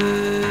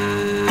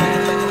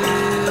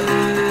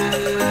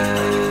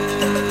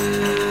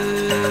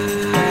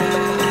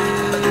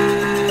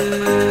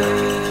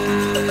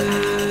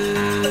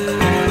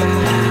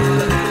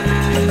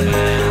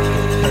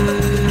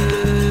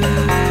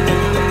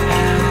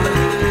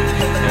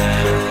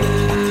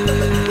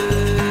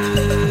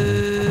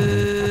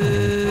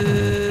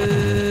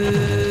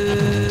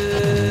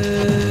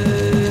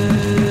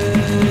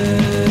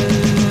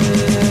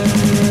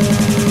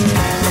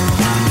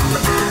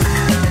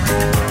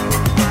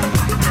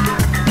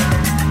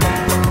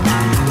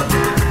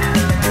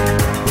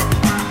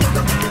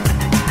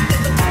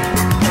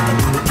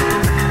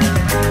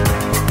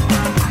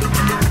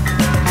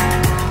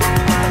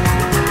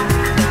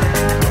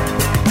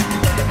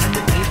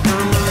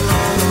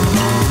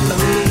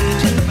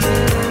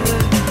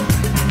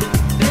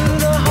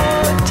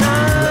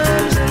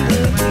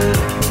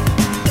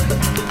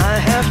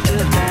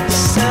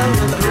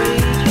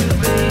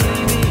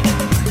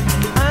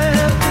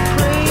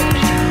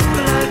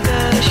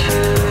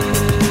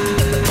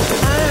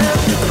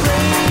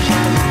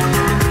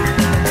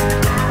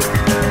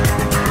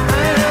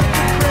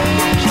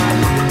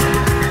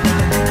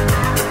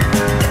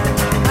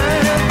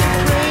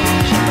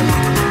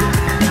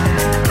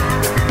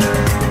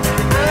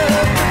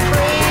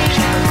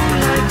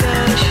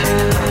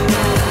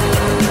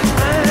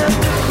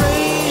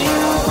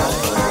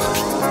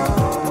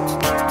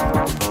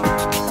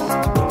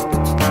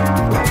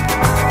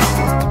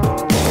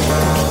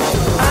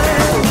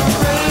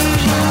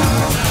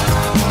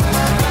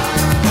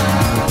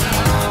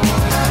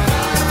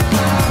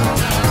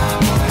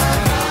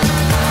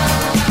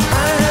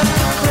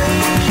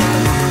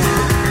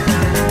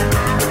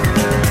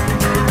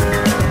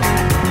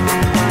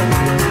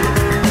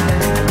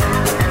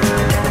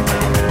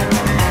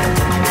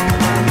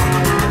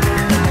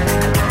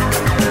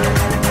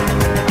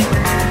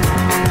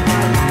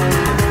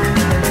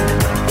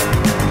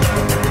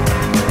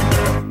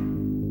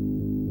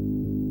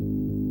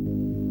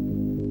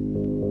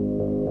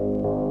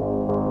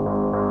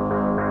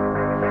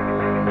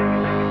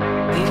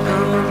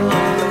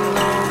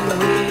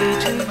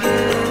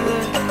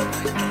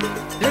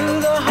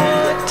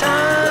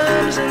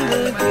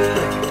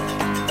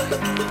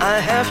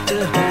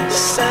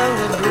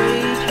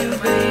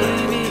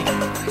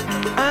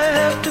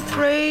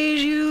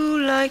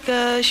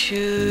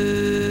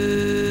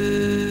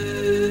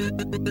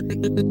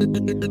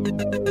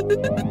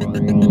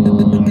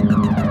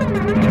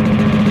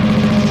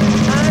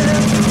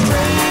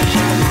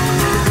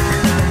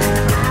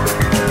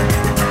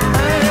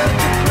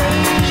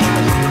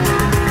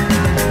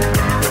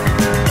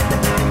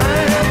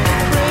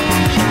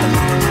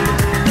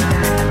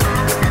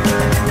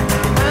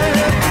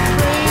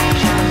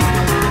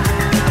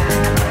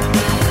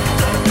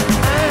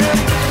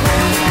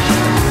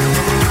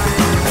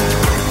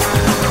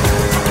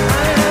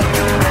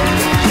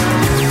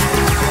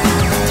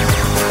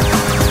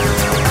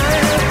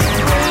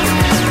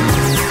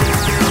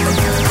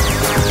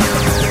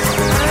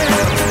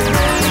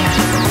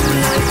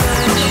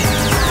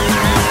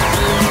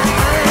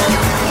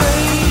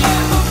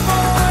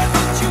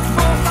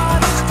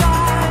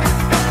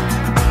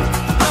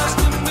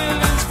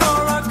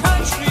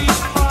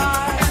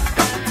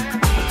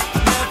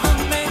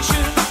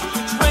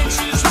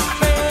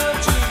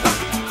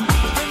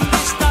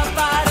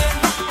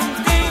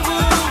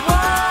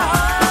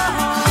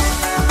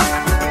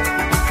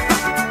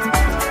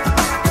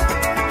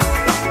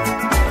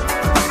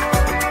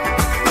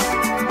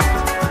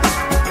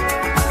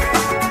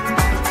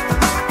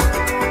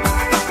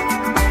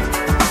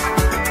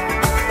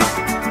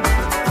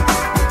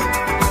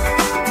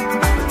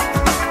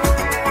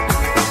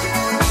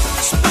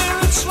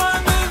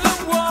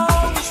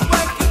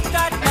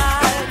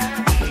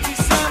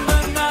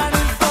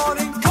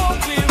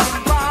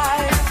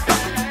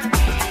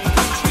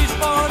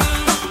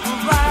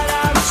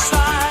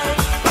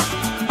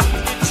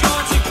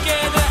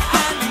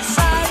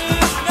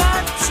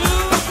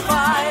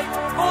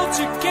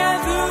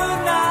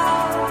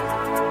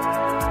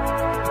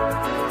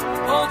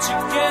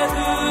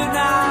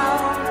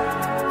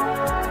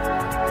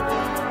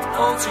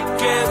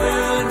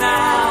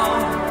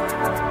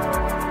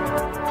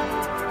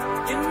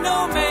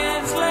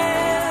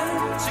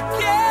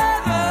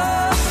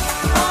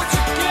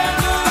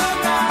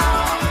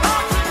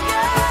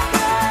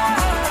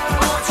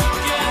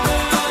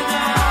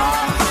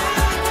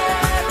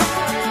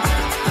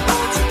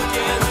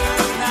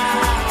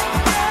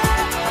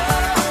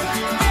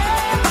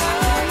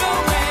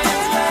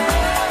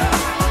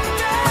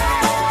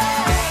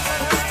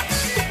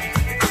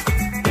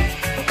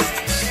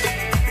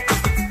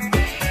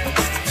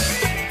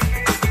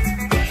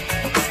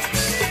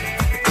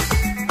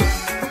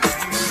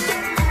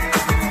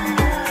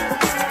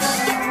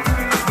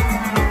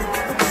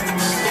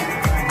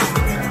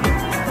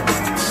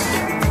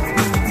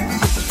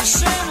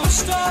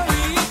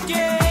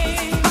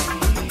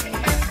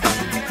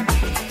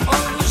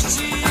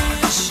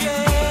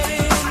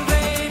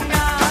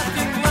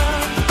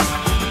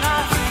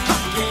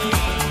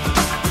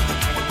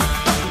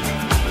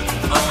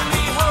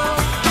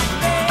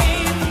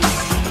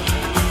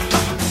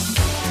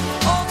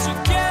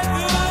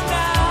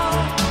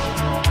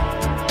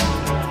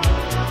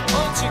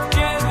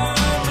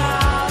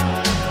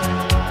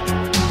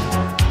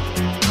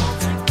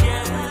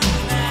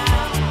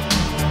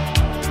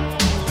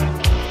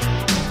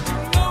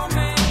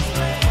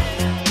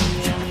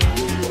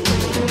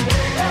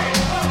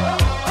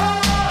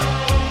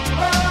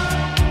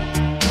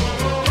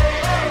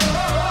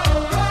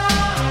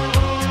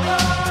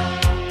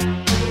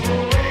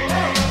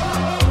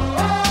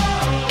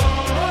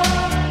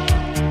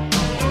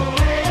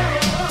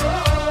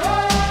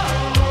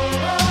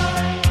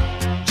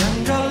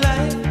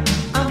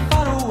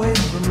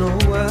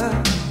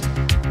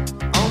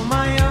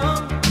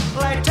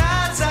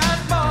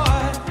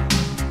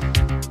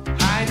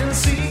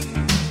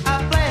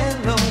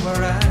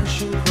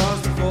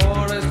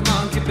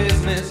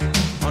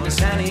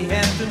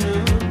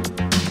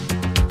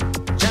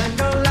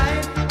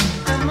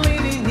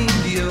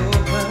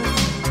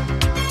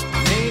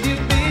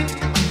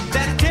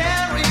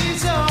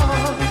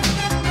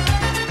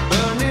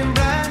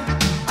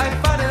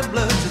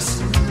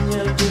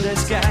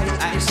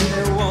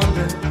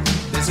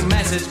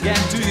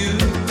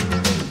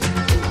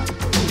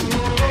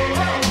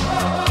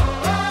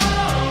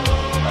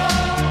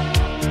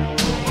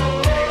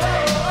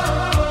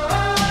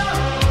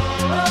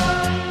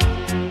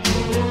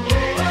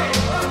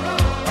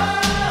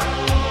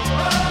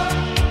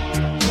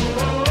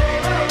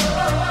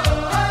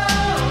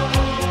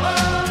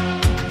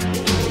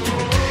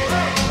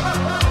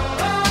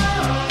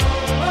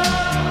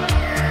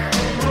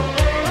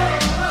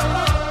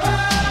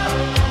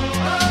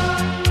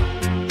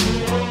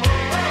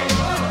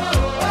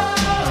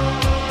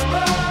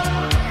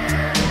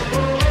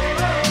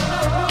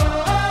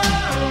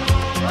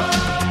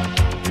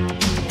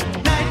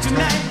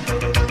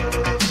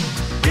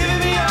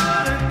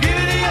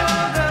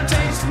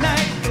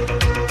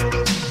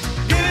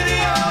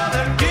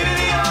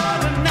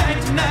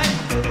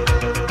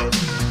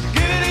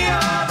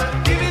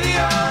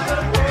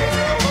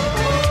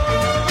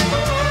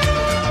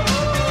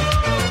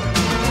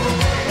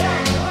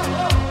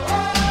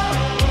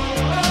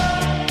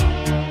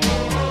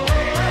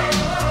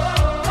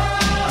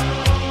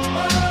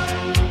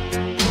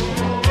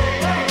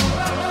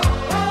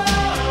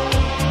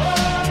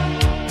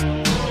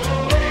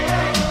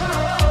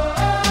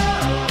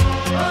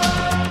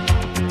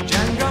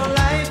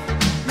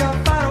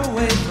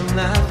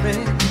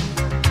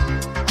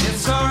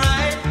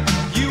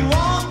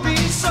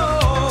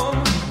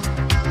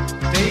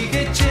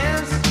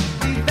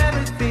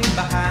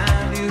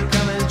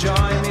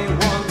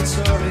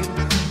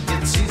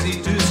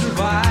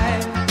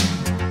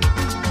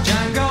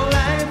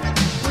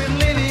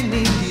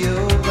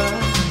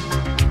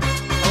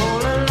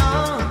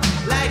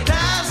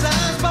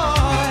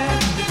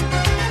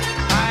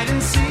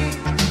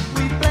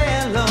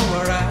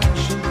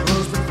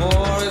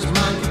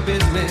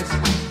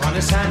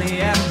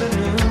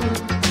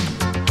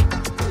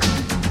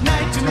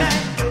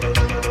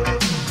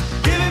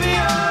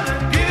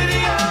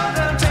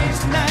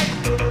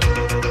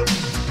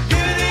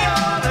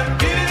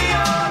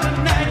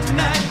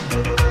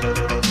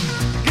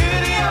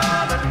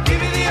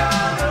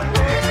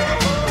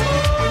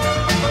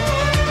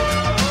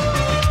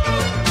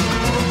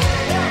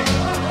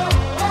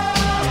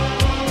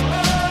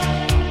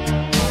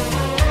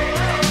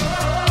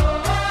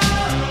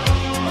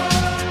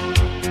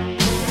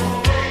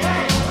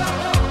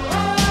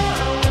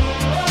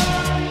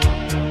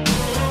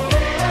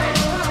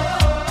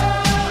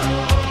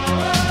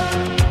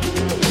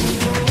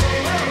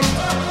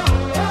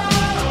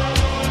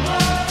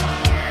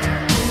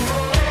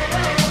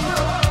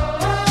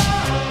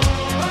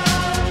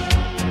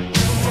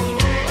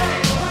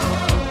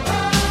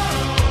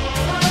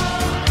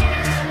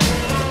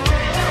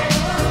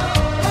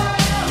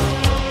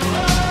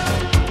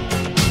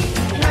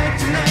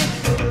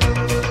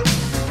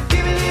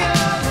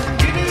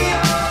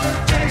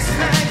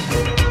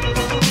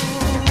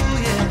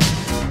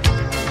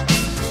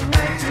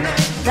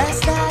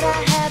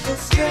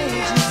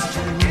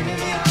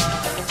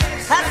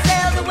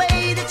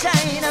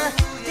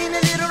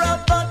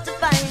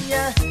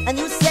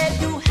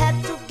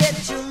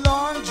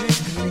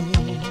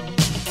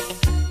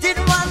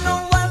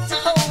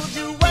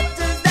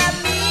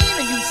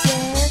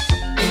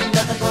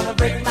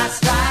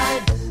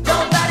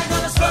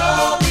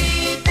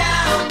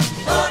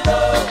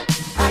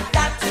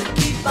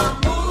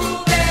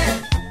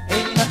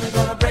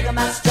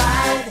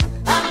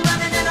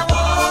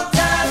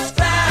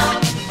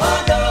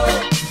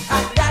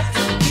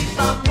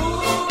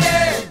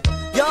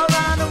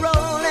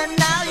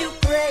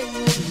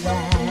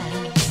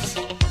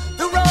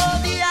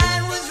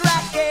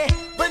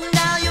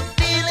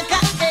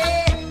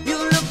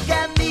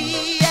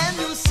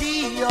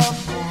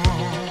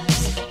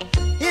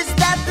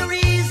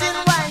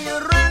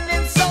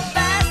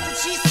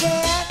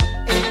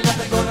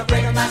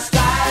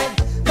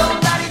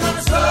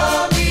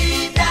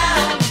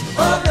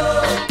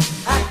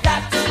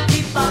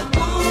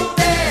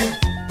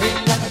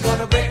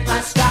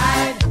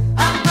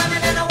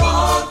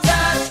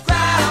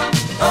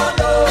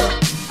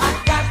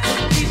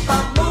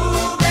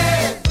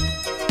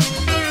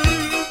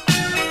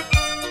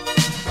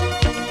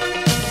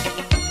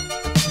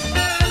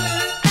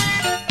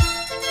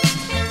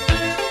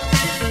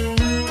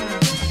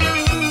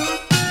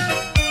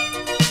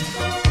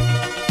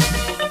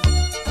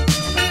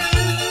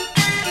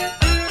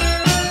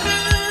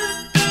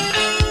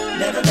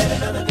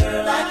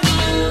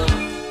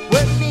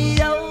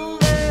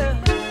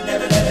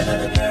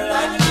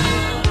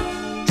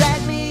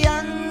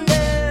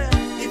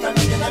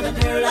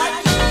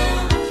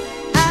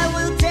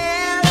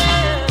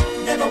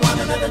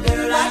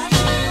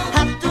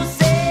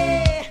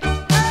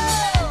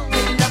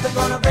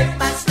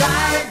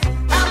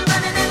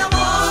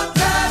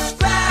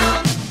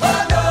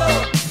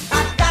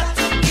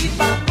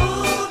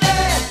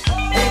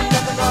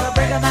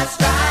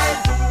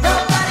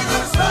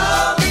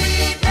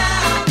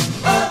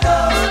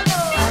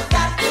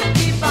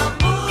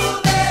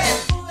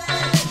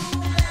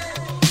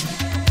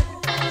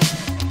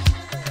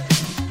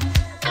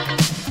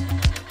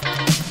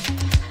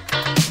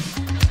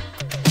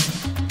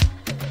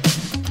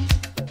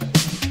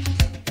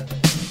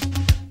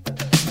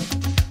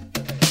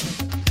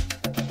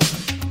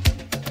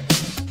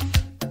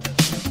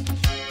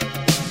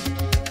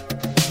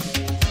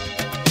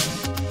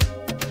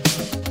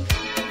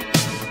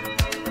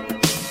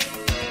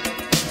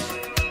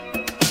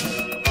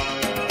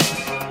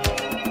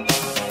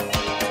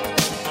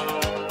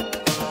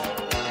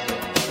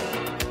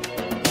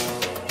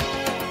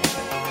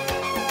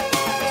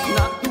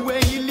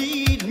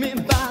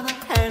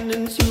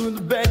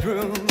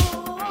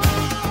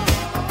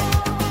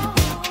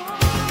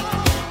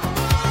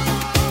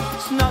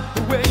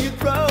 where you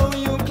throw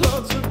your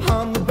clothes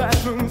upon the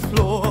bathroom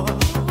floor.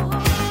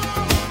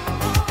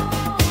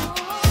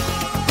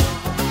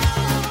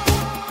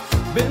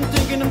 Been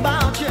thinking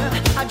about you,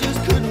 I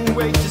just couldn't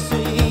wait to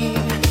see.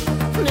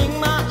 Fling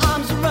my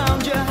arms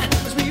around you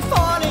as we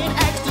fall in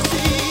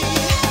ecstasy.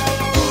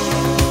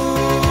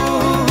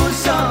 Ooh,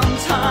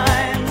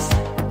 sometimes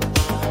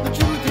the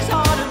truth is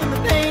harder than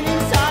the pain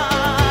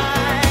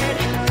inside.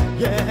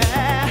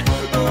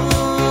 Yeah.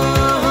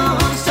 Ooh,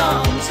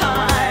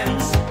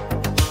 sometimes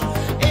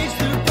it's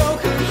the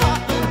broken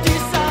heart that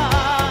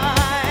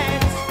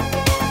decides.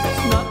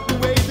 It's not the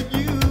way that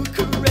you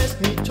caress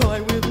me, toy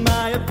with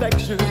my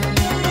affection.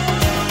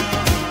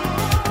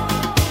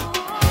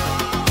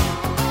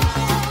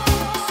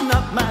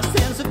 My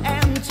sense of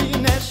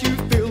emptiness you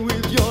fill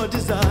with your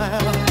desire.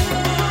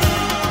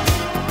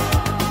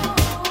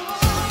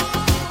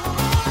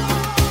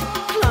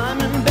 Climb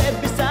in bed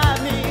beside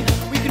me,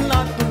 we can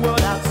lock the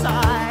world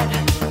outside.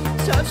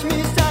 Touch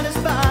me,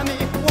 satisfy me,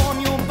 warm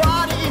your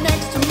body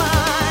next to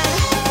mine.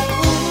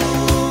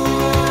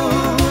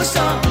 Ooh,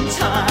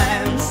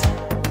 sometimes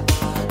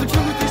the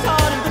truth is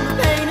harder than the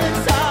pain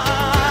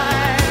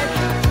inside.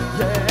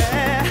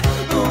 Yeah.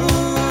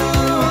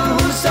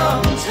 Ooh,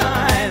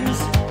 sometimes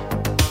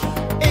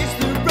it's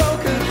the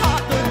broken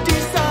heart that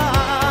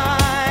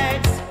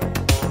decides.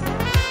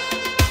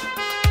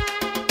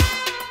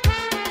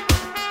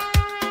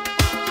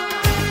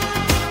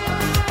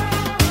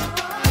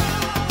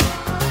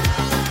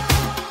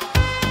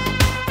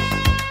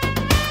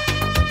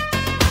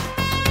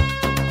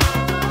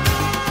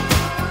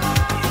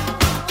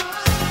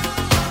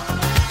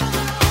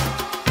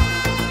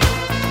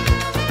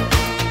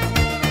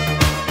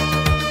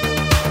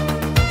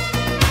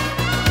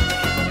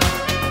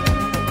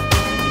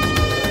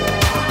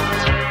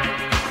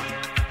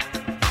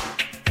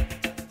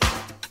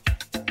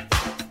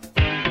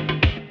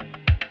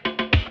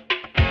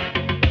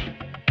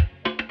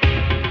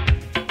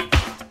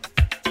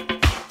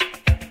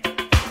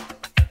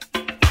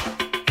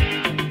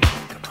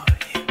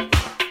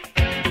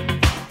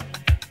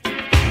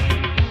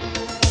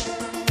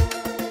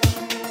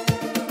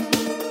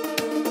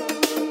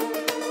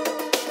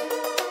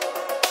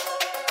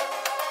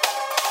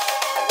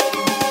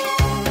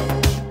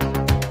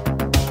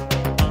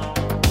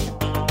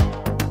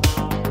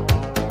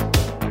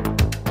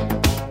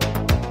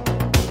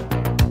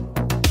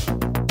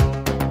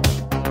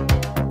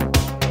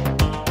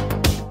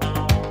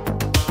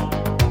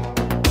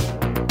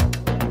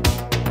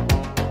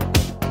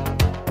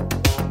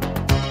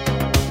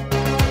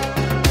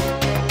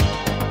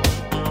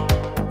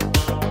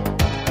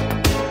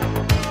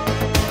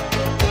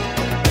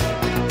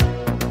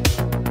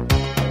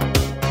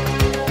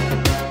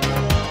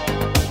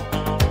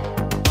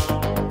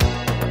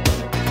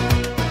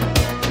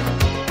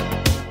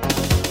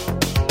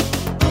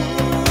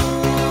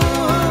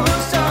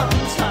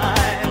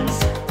 Sometimes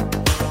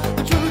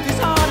the truth is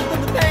harder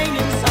than the pain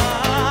inside.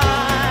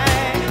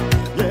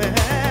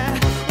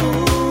 Yeah.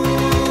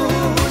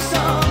 Ooh,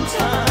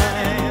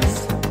 sometimes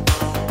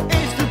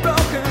it's the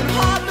broken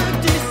heart that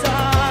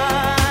decides.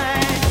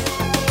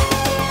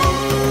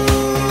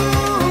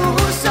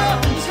 Ooh,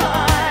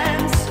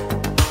 sometimes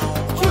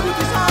the truth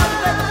is harder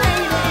than the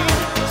pain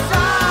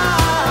inside.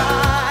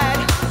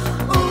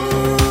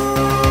 Ooh,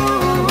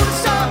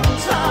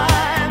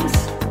 sometimes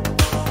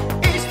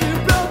it's the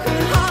broken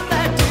heart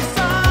that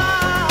decides.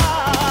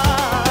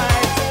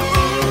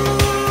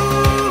 Ooh,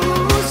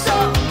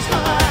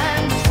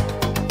 sometimes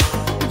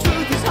the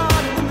truth is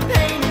harder than the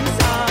pain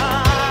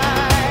inside.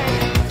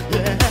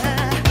 Yeah.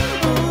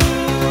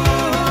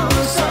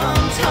 Ooh,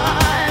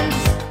 sometimes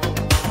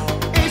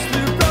it's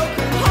the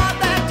broken heart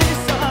that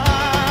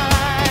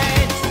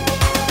decides.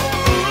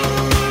 Ooh,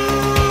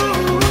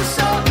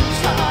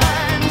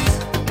 sometimes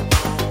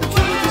the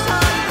truth is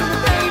harder than the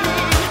pain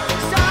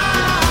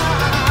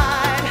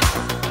inside.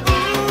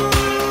 Ooh,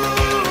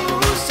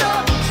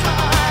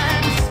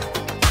 sometimes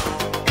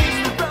it's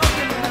the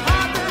broken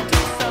heart that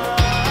decides.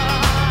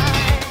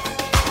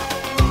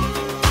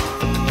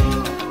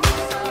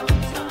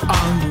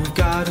 All you've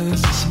got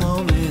is this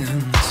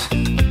moment.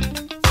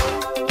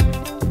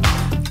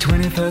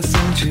 21st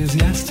century's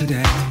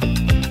yesterday.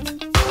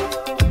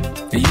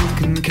 You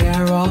can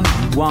care all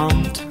you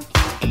want.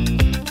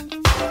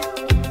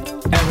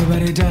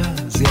 Everybody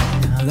does, yeah,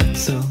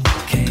 that's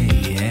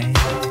okay.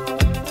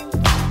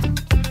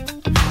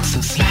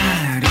 So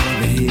slide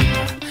over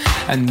here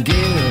and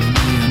give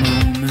me a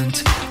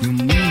moment. Your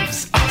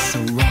moves are so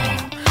raw.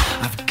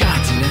 I've got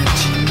to let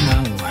you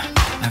know.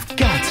 I've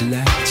got to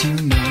let you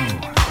know.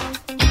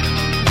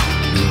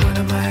 You're one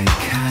of my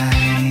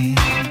kind.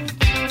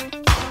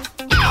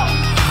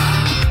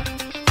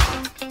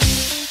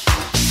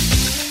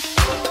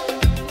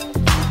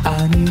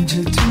 I need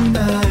you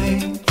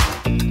tonight,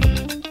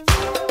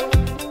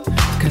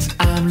 'cause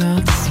I'm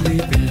not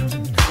sleeping.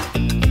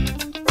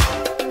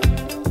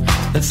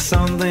 There's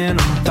something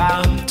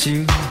about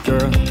you,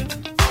 girl,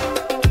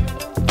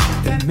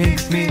 that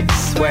makes me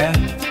sweat.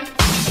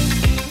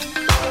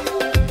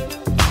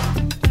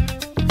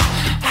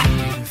 How do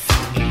you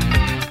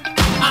feel?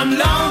 I'm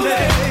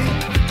lonely.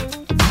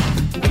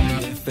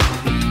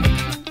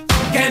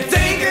 Can't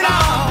take it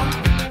all.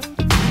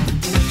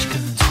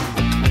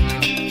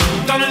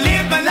 Gonna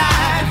live my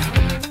life.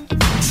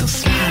 So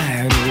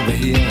slide over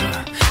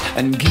here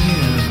and give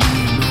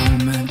me a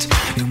moment.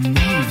 Your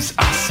moves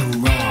are so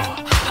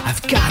raw.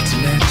 I've got to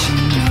let you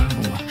know.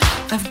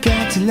 I've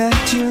got to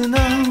let you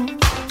know.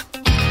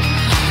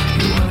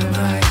 You're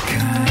my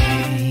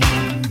kind.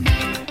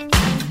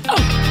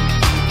 Oh.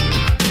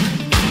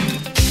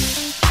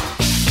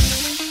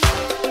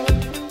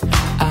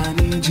 I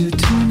need you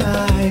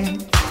tonight.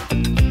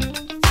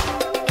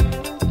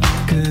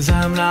 'Cause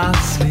I'm not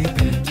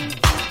sleeping.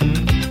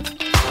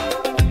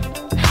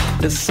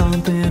 There's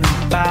something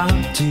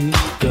about you,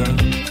 girl,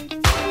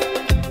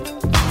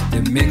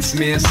 that makes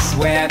me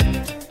sweat.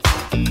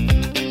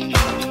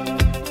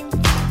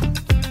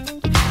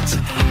 So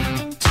how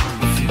do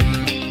you feel?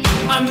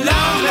 I'm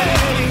lonely.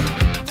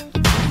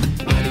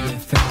 What do you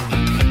think?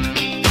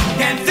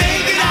 Can't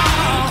take it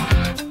all.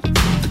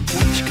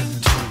 What you gonna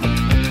do?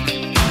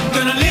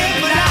 Gonna live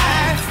my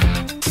life.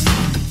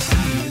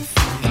 How do you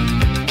feel?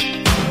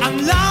 I'm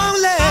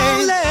lonely.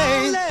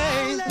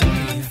 What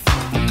do you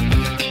feel?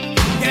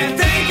 Can't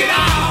take it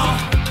all.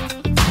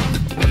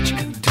 What you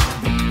gonna do?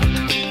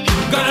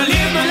 Gonna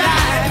live my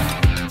life.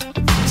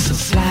 So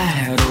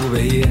slide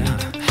over here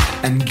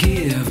and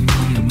give me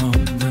a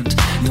moment.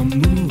 Your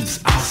moves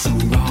are so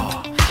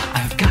raw.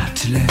 I've got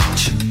to let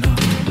you know.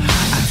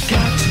 I've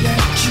got to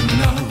let you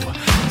know.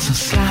 So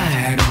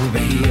slide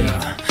over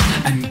here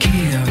and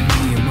give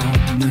me a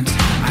moment.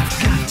 I've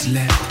got to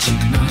let you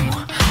know.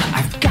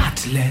 I've got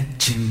to let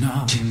you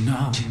know.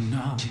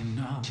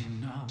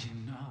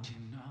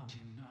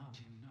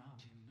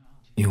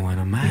 You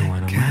wanna mind?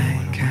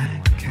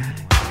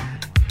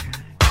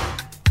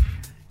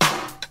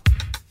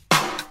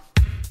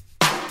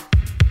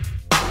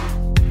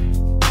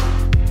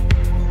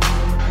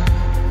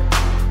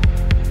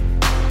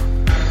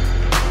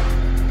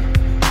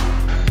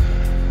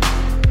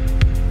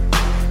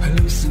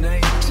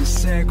 Hallucinate to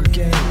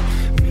segregate,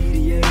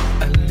 mediate,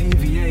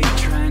 alleviate,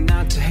 try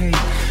not to hate.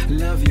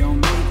 Love your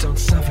mate, don't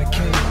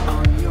suffocate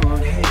on your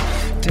own hate.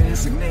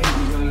 Designate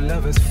your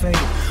lover's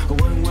fate, a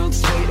one world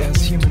state as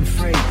human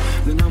freight.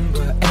 The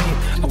number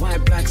 8, a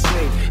white black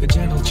state, a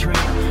gentle trait,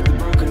 the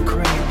broken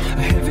crate,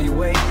 a heavy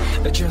weight,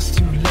 just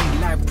too late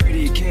like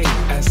pretty Kate.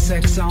 As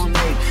sex all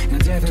night, in a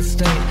desert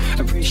state,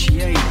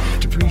 appreciate,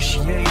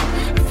 depreciate,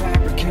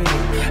 fabricate,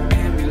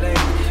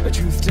 emulate, a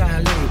truth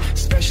dilate,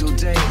 special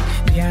day,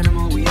 the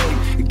animal we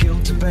ate,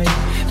 guilt debate,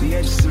 the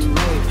edge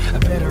serrate, a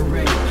better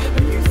rate,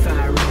 a new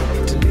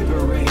thyroid, to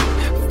liberate,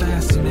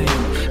 fascinate,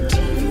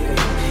 deviate,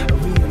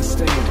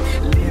 reinstate,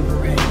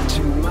 liberate,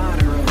 to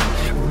moderate,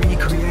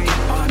 recreate,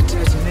 or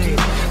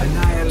detonate,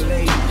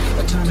 annihilate,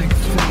 atomic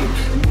fate,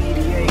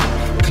 mediate,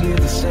 clear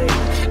the state,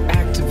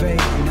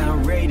 activate, now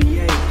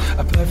radiate,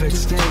 a perfect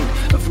state,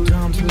 a food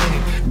on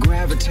plate,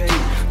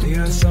 gravitate, the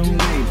earth's own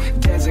mate,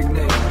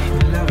 designate,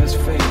 your lover's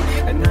fate,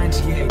 at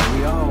 98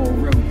 we all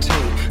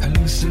rotate,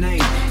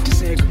 hallucinate,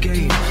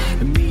 desegregate,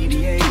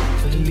 mediate,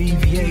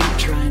 alleviate,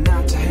 try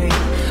not to hate,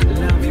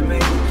 love your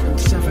mate, and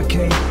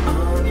suffocate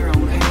on your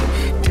own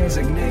hate,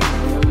 designate,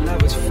 your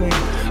lover's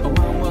fate, a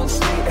one world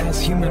state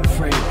as human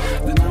freight,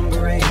 the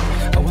number 8,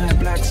 a white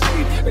black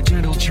state, a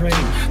gentle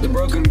trade, the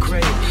broken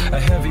crate, a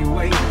heavy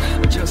weight,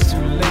 just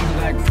too late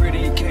like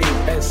pretty Kate,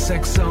 as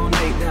sex on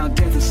 8, now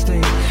death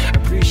estate,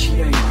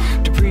 appreciate,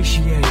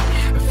 depreciate,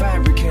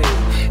 fabricate,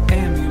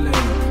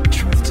 emulate,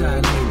 truth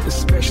dilate, a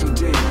special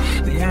day,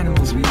 the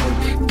animals we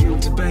ate,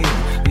 guilt debate,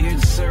 the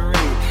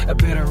inserate, a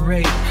better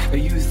rate, a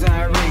youth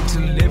irate to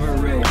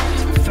liberate,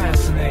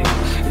 fascinate,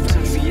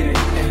 deviate,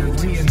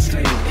 and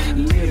reinstate,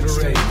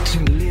 liberate, to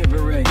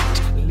liberate,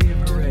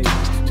 liberate.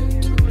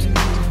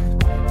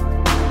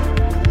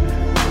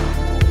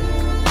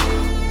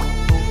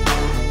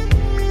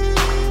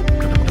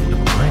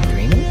 Am I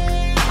dreaming?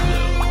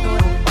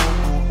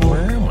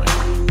 Where am I?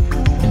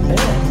 In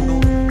bed?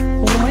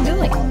 What am I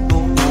doing?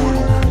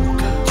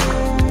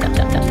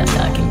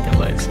 Talking to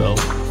myself.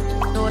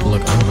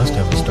 Look, I must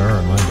have a star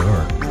on my door.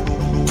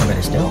 I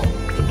better still.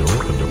 The door.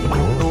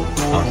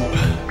 Oh,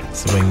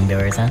 swing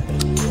doors, huh?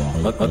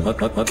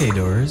 Okay,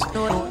 doors.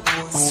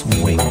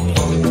 Swing.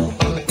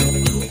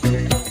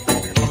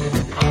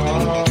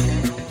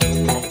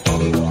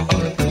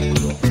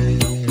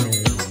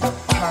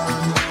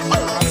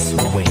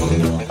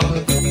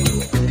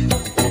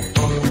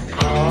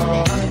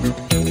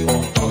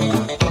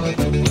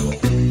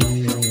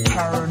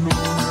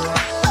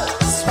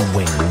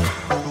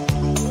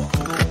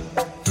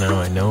 Now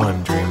I know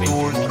I'm dreaming.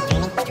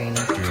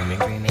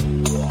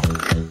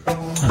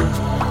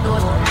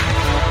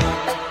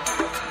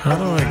 How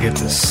do I get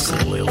to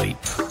sleep?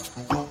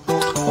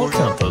 I'll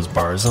count those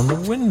bars on the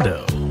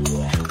window.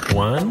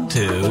 1,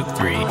 2,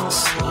 3,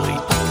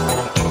 sleep.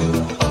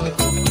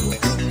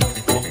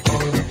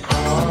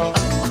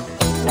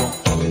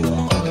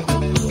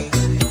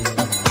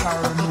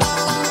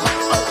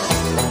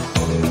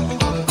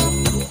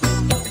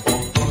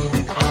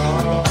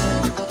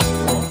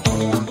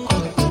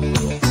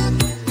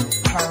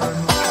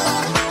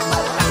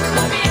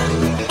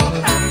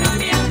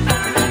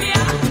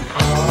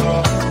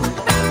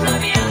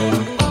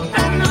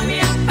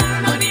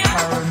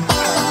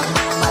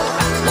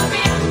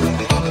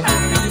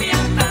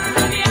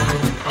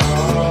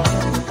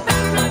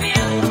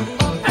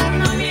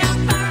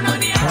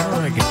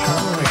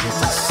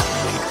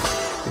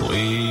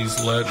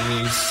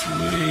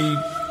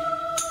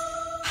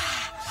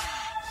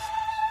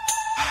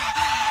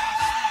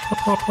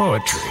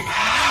 Poetry.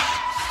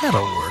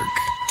 That'll work.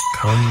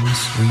 Come,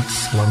 sweet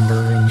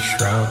slumber, and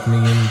shroud me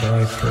in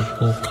thy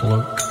purple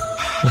cloak.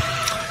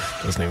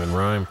 Doesn't even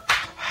rhyme.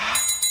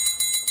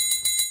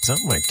 Is that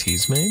what my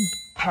tea's made?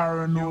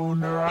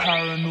 Paranoid.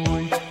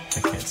 I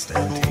can't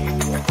stand tea.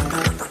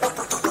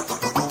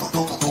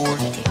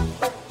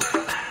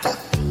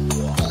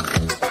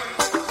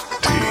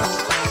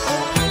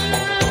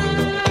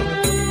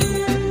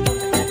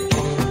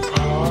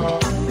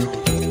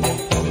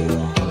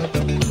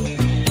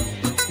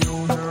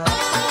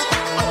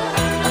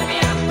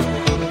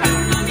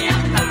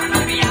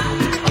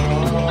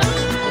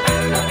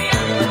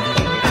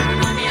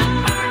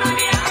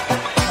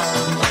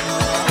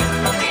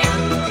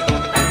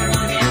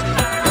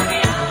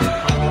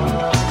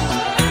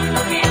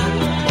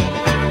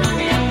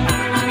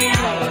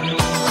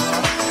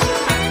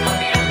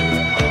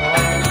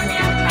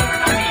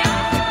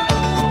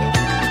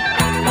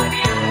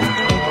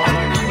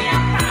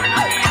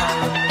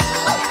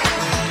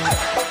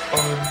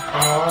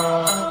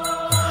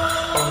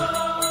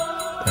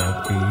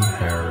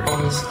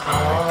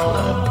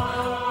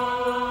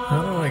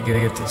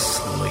 Get to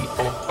sleep.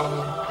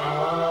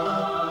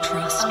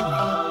 Trust me.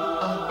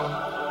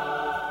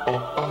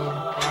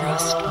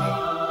 Trust me.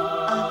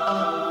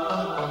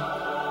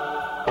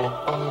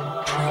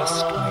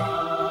 Trust me.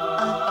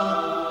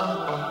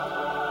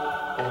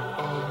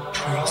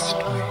 Trust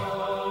me.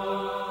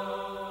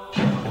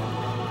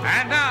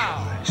 And now,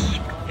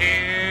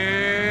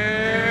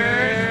 here's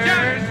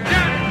Johnny.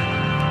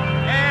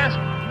 Ask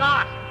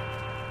not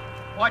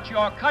what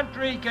your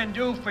country can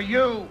do for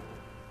you.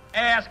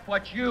 Ask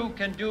what you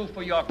can do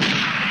for your country.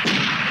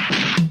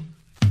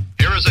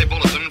 Here is a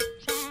bulletin.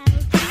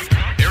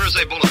 Here is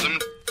a bulletin.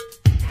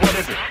 What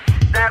is it?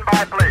 Stand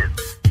by, please.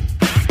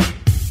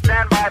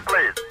 Stand by,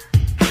 please.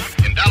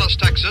 In Dallas,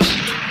 Texas,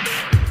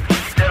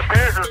 it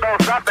appears as though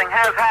something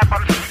has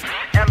happened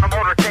in the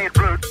motorcade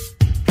route.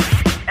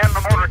 In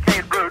the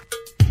motorcade route.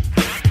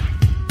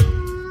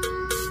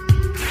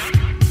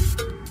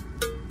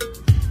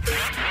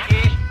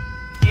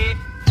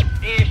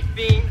 Ich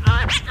bin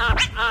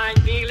ein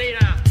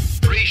Berliner.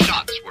 3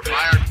 shots were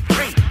fired.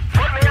 3.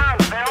 Put me on,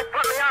 Bill.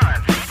 Put me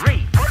on.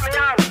 3. Put me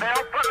on,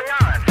 Bill. Put me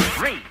on.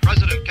 3.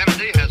 President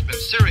Kennedy has been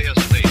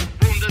seriously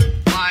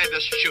wounded by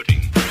this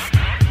shooting.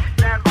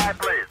 Stand by,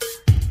 please.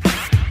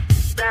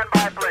 Stand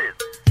by, please.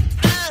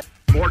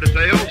 More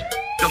details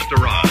just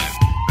arrived.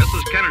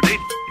 Mrs. Kennedy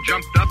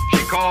jumped up.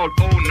 She called,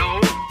 "Oh no.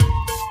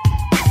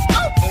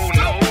 Oh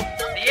no.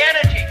 The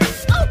energy.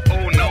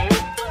 Oh no.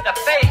 The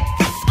faith.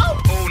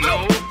 Oh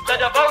no. The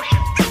devotion.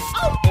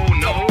 Oh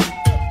no.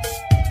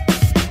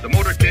 The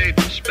motorcade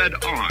sped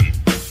on.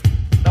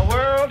 The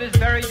world is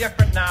very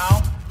different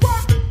now.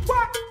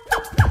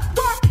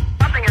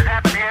 Something has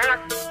happened here.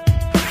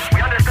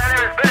 We understand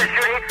there has been a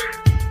shooting.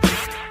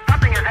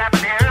 Something has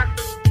happened here.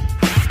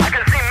 I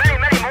can see many,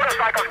 many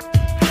motorcycles.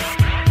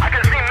 I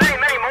can see many,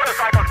 many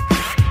motorcycles.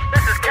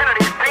 This is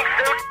Kennedy's pink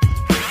suit.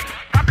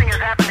 Something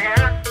has happened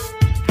here.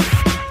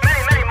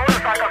 Many, many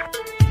motorcycles.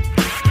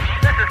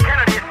 This is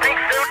Kennedy's pink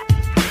suit.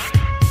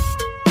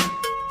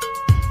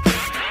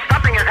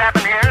 Something has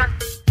happened here.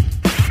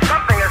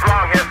 Something is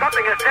wrong here.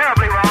 Something is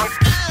terribly wrong.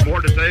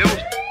 More details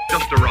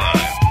just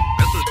arrived.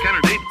 Mrs.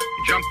 Kennedy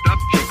jumped up.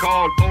 She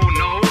called, "Oh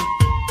no.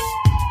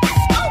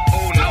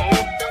 Oh no.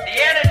 The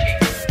energy.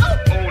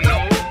 Oh no.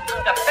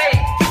 The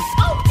faith.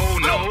 Oh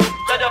no.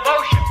 The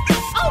devotion.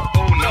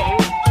 Oh no.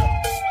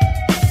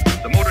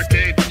 The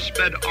motorcade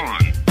sped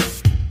on.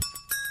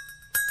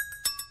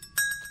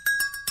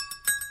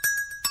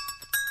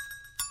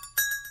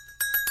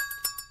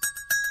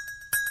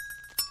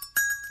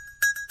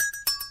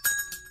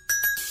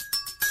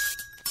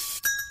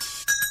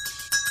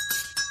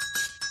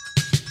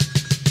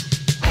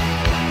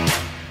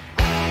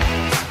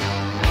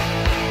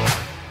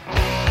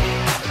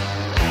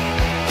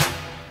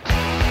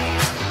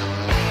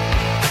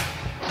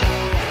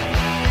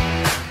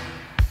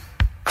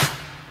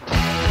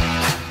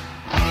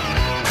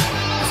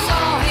 I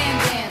saw him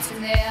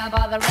dancing there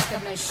by the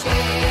record machine.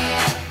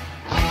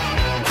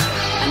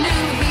 I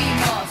knew he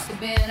must have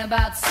been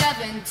about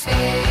 17.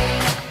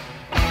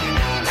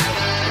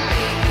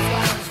 He was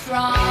going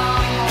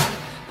strong,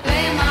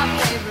 playing my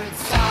favorite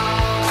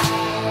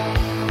song.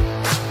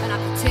 And I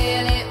could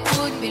tell it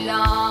wouldn't be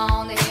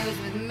long that he was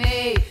with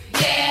me,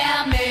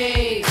 yeah,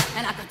 me.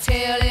 And I could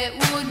tell it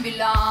wouldn't be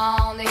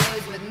long that he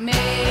was with me,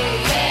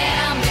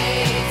 yeah,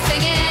 me.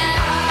 Singing,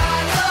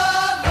 I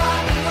love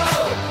rock and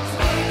roll.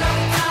 Swing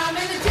every time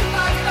in the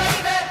jukebox,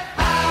 baby.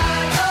 I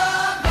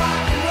love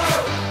rock and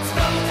roll.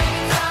 So take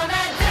your time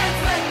and dance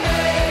with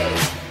me.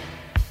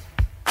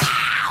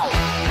 Ow!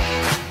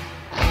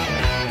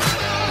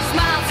 He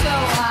smiled so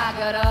I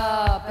got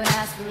up and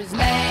asked for his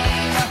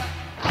name.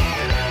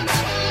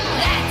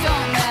 That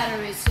don't matter,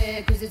 he said,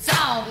 'cause it's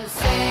all the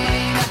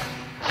same.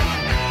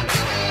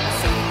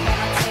 So can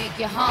I take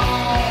you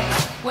home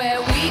where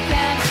we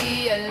can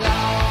be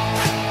alone?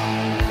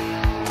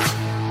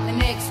 The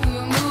next we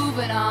were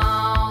moving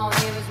on,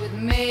 he was with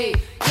me,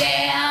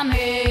 yeah,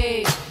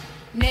 me.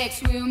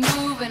 Next we were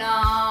moving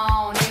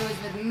on,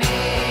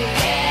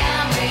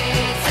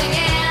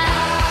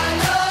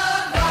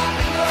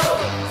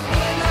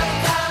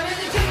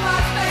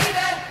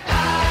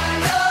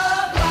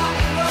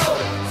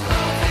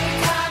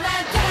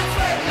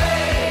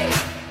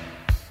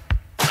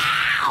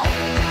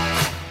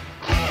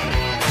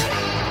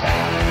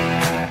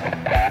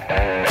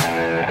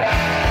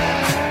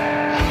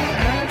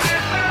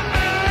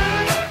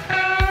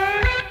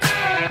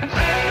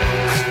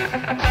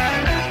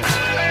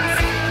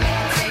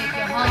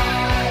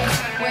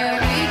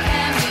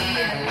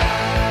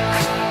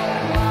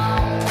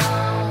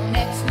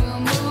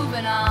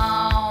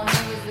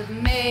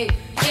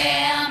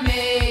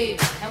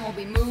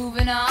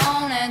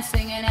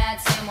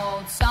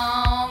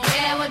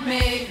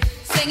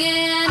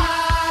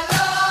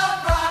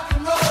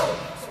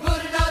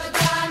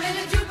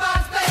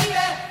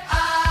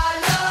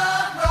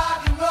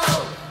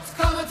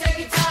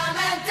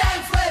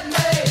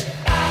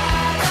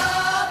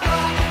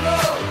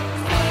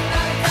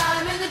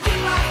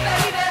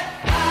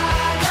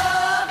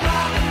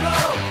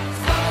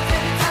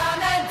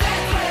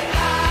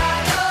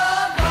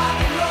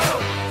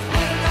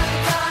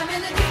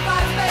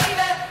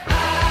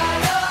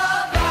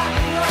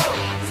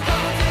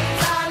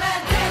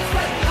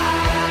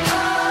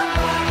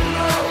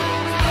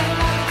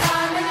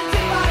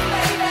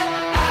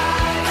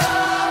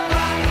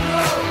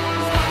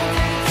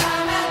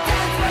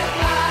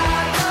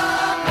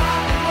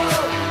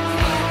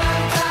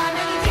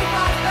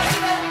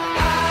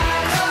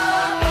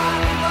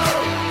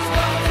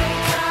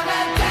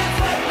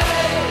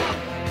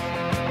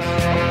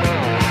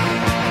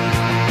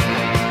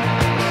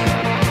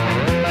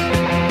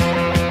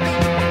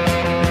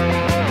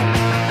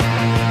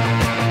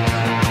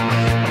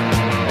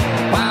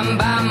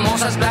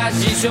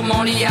 sur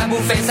mon lit à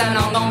bouffer sa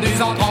langue en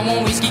buvant trop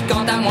mon whisky.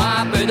 Quant à moi,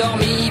 peu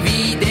dormi,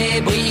 vie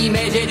débris,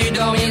 mais j'ai dû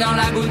dormir dans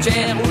la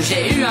gouttière où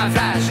j'ai eu un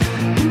flash.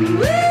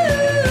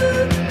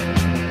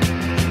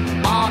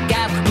 En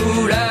 4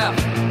 couleurs.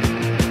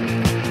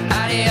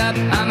 Allez hop,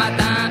 un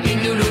matin,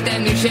 une louloute est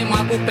venue chez moi,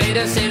 poupée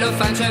de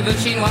cellophane, cheveux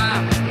chinois,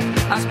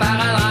 un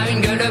sparadrap,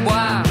 une gueule de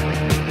bois,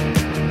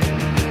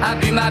 a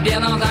bu ma bière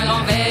dans un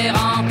grand verre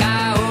en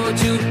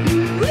caoutchouc,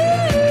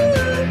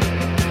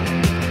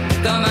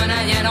 comme un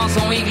indien dans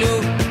son igloo.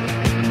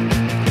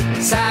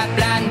 Ça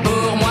plane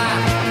pour moi,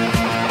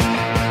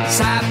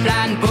 ça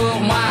plane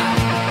pour moi,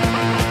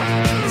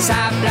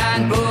 ça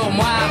plane pour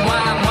moi,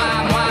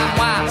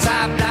 moi, ça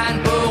plane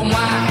pour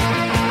moi.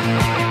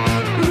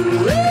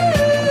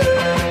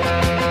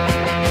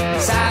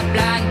 Ça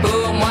plane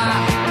pour moi.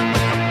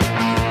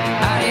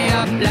 Allez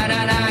hop, la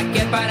nana,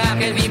 quelle panard,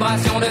 quelle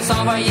vibration de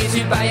s'envoyer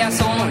sur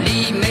paillasson.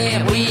 Lit,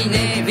 mais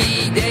ruiné,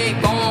 vidé,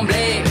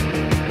 comblé.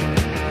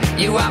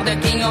 You are the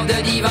king of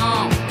the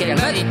divan, qu'elle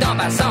me dit en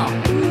passant.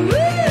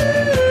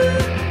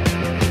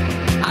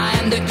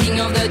 I am the king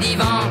of the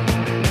divan.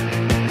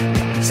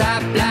 Ça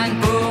plane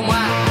pour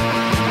moi.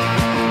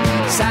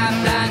 Ça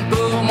plane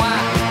pour moi.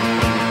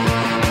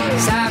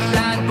 Ça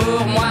plane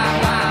pour moi.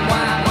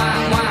 Moi.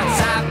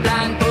 Ça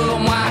plane pour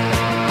moi.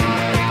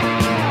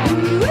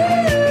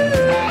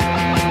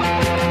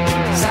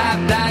 Ça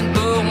plane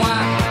pour moi.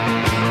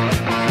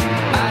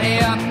 Allez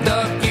hop,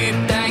 t'occupe,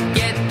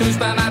 t'inquiète, touche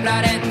pas ma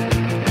planète.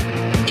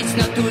 It's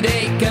not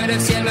today que le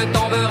ciel me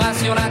tombera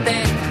sur la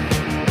tête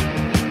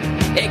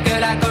et que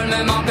la colle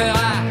me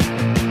manquera.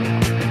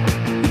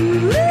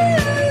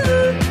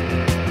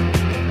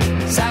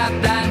 Ça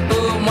plane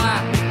pour moi.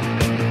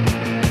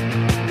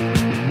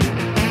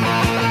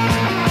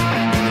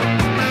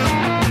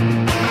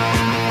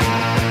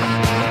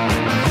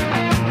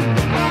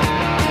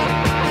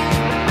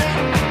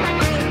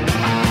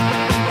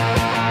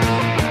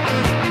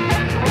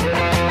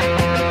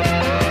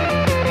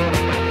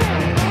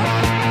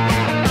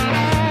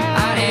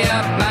 Allez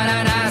hop,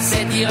 banana,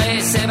 c'est tiré,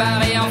 c'est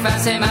barré, enfin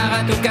c'est marre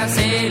à tout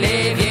casser.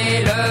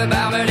 L'évier, le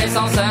bar me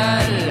laissant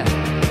seul,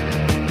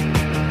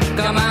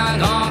 comme un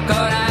grand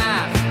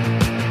connard.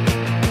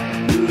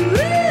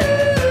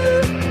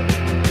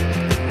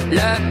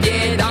 Le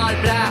pied dans le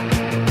plat.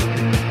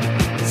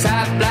 Ça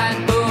plane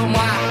pour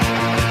moi.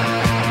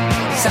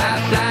 Ça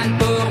plane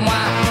pour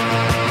moi.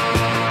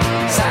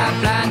 Ça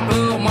plane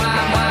pour moi.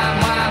 Moi.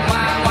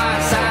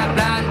 Ça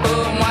plane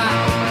pour moi.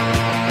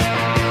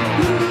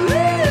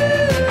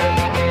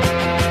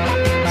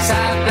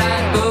 Ça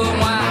plane pour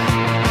moi.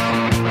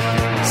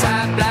 Ça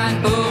plane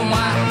pour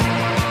moi.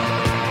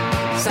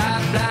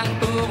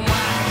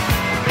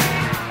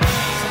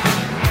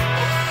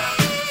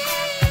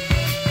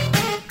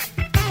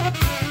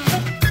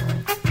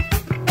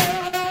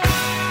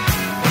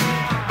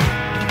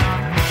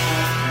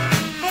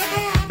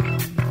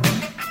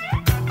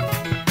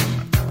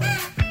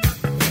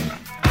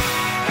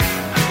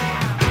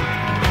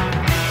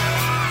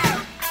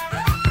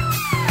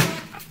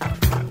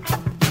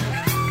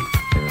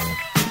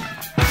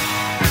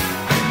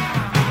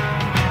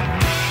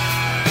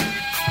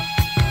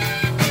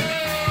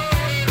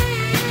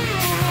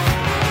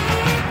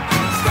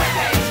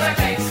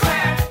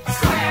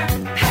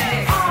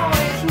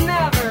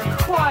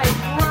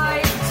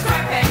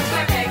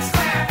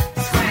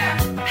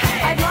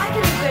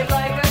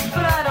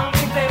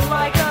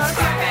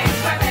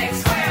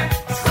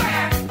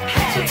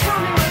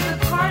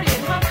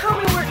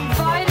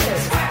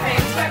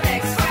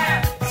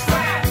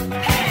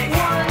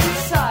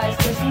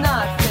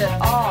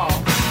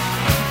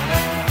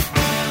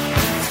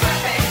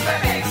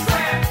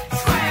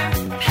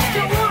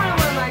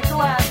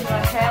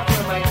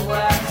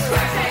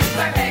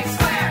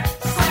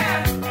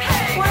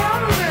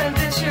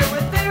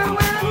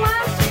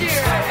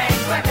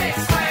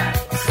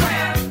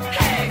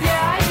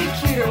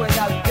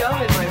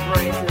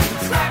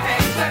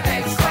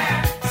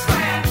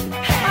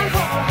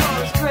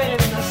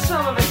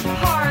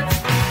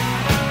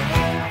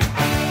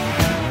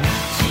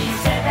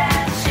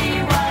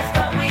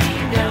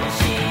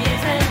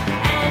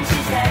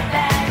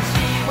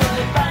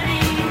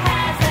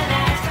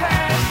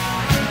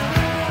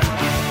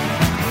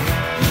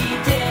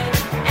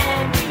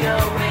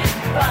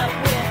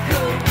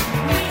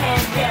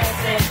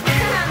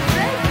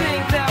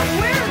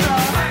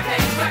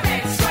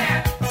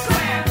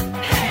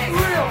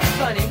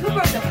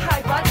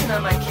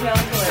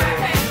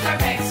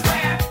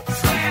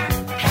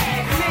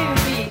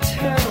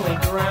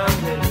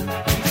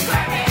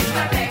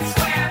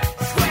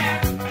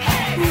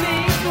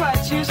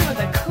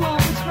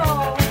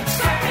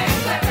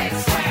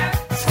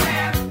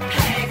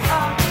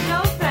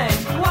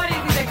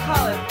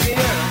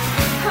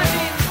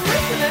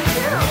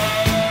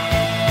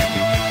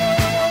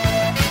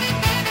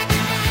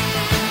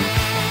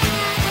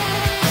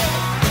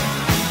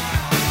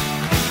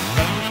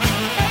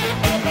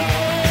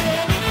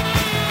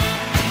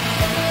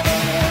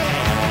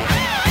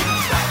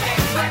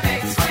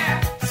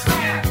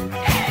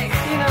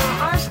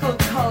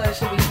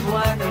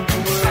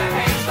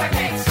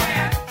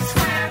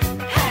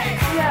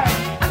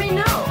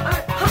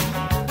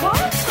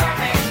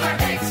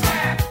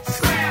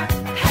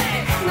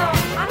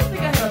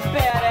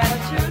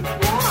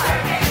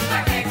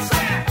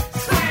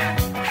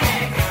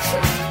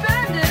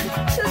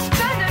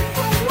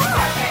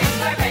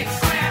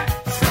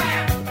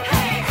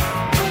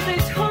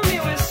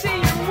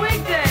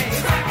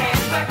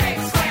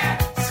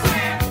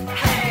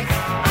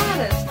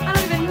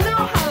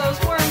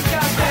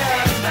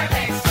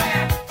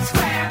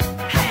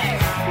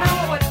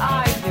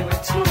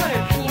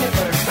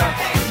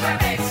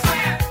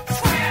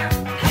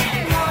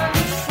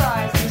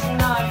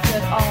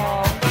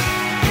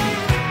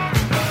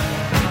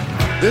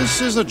 This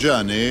is a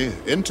journey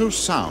into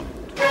sound.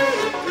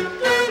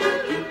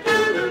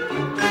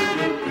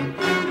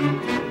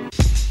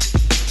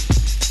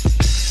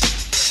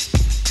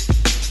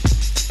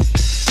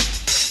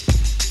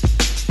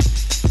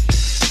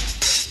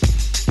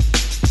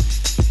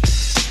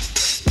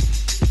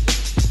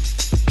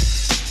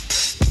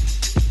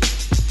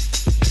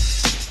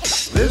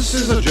 This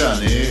is a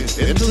journey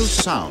into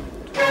sound.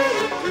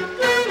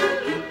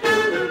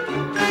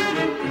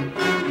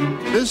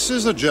 This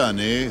is a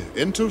journey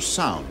into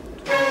sound.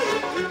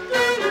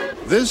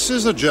 This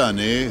is a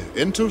journey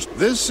into,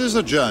 this is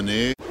a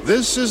journey,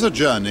 this is a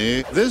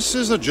journey, this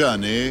is a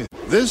journey,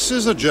 this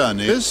is a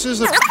journey, this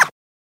is a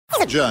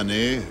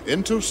journey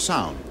into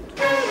sound.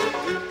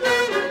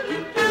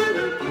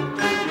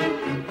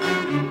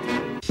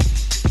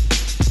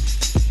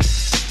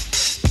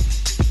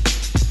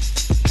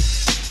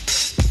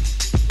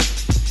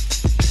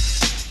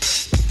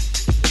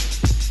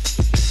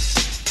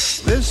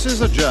 This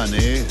is a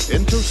journey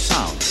into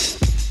sound.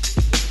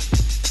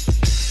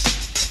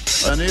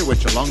 Journey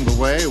which along the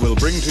way will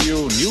bring to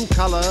you new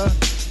color,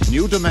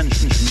 new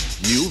dimension,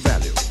 new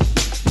value.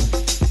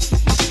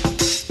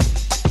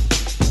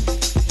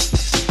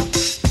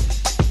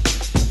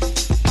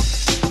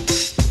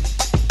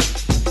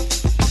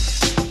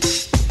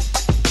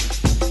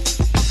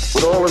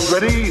 When all is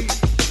ready,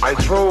 I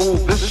throw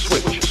this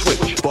switch.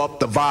 Pump up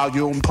the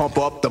volume, pump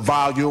up the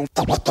volume.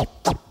 Pump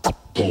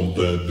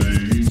that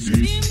bass.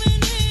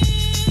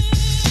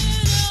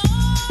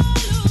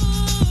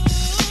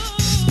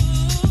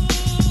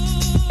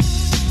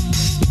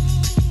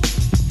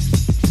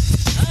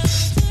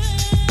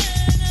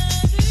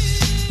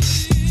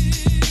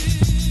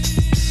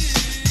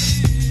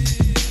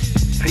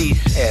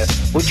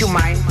 Would you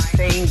mind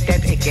saying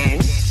that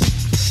again?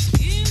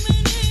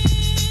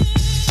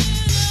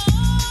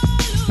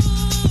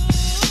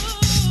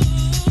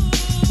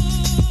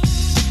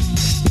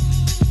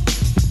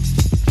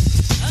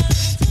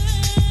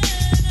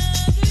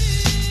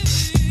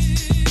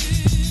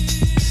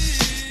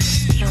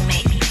 You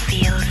make me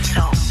feel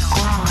so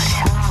good.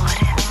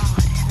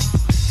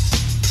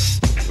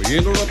 We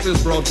interrupt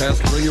this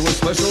broadcast to bring you a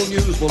special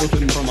news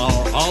bulletin from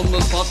our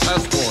on-the-spot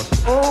task force.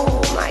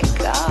 Oh my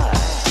gosh.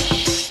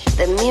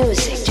 The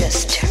music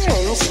just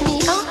turns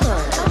me on.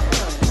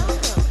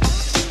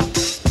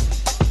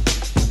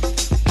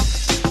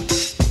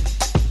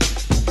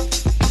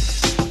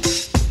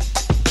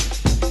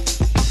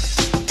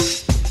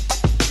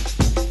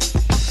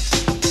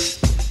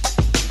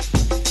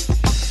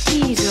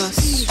 He's a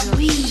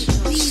sweet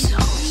soul.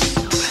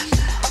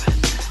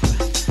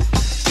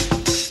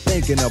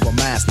 Thinking of a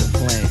master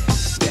plan.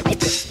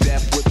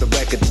 Death with the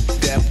record.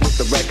 Death with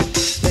the record.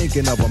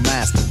 Thinking of a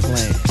master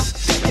plan.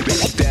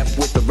 Death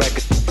with the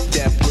record.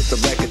 Death with the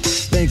record.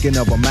 Thinking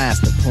of a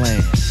master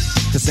plan.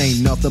 Cause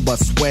ain't nothing but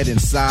sweat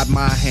inside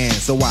my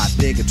hands. So I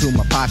dig into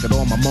my pocket,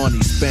 all my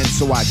money spent.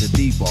 So I get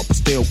deeper, but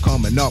still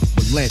coming up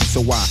with lint.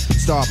 So I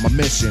start my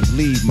mission,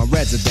 leave my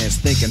residence.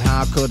 Thinking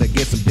how could I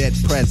get some dead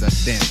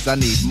presidents? I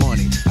need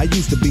money. I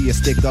used to be a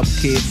stick-up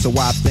kid, so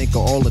I think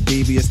of all the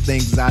devious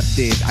things I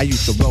did. I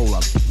used to roll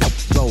up,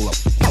 roll up,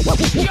 roll up.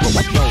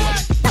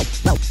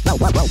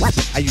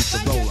 I used to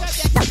roll up,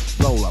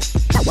 roll up.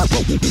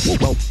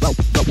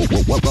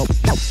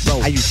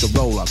 I used to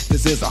roll up.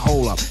 This is a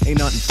hole up. Ain't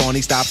nothing funny.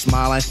 Stop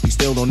smiling. You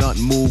still don't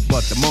nothing move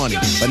but the money.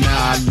 But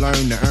now I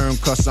learn to earn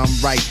cause I'm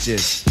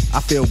righteous. I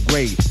feel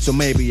great, so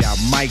maybe I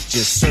might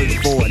just search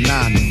for a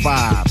 9 to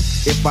 5.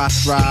 If I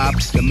strive,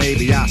 then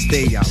maybe I'll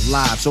stay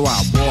alive. So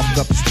I walk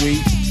up the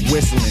street,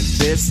 whistling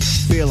this,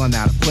 feeling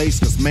out of place,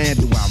 cause man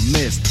do I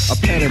miss a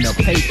pen and a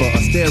paper,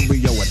 a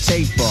stereo, a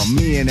taper.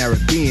 Me and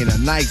Eric being a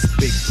nice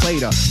big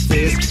plate of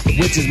fish,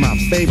 which is my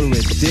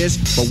favorite dish.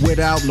 But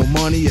without no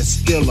money, it's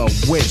still a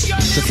wish.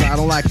 Cause I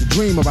don't like to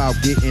dream about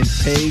getting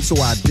paid,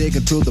 so I dig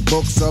into the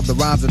books of the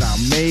rhymes that I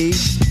made.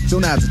 So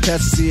now to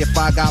test to see if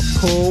I got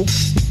pulled,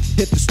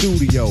 hit the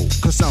studio,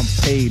 cause I'm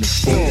paid in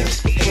full.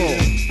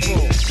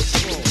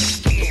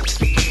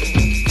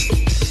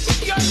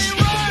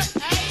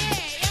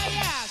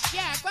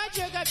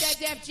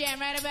 Def Jam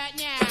right about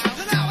now.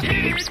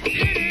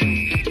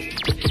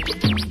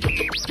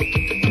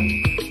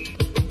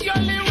 Yo,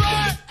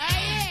 Leroy!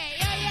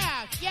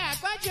 Yeah,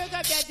 go jerk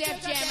up that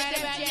Def Jam right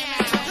about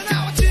now. So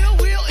now I chill,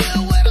 real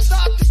ill, when I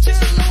start to chill,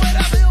 when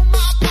I fill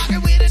my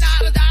pocket with an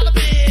 $1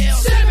 bill.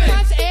 7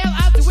 months L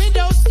out the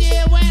window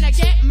still, when I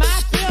get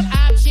my fill,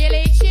 I'm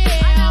chilly chill.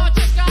 I know I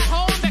just got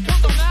home, that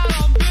comes on out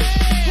on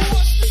bill.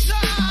 What's the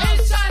time?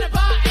 Inside a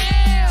bar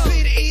L.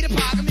 Be to eat a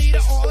pocket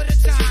meter all of the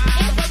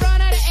time. If I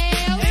run out of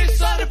L,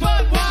 inside a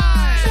bud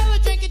wine. Still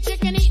drinking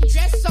chicken, eating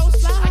dress so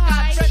sly. I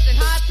got dressed in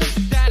hot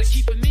pieces that are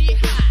keeping me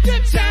high.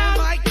 Good time,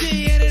 Mike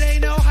D, and it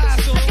ain't no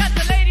hassle. I got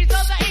the ladies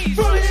of the East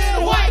from here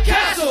to White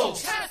Castle.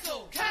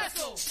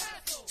 Castle.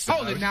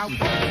 Hold it now.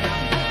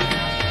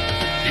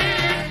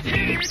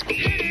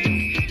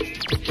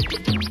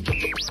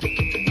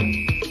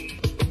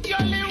 Yo,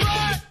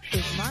 Leroy.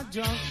 It's my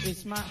junk,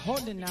 it's my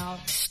holding out.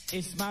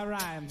 It's my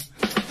rhyme.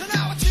 So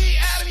now I see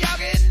Adam Young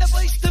in the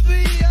place to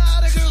be.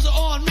 The girls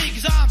are on me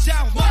cause I'm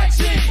down with Mike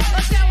G.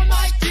 I'm down with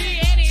Mike G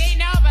and he ain't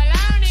no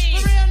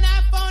baloney. For real,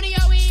 not phony,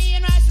 OE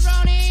and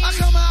Rice-A-Roni. I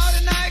come out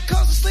at night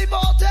cause I sleep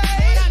all day.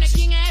 But I'm the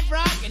king at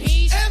rock and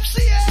he's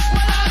MCA.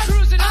 Well, I'm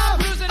cruising,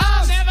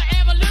 I'm never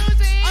ever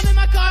losing. I'm in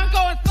my car, I'm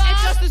going fast.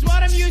 It's just as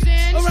what I'm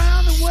using.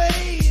 Around the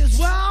way is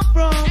where I'm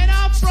from. And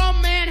I'm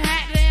from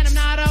Manhattan and I'm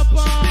not a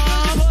bum.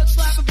 Because your butt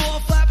slapping, ball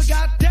flapping,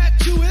 got that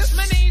Jewish.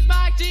 My name's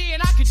Mike D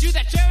and I can do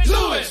that Jerry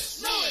Lewis.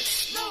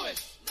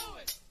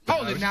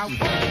 Hold it now. Yo,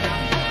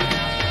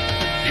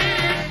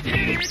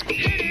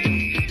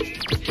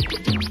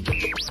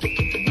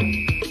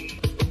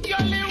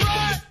 Leroy.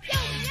 Yo,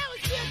 that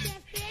was good,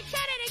 that man.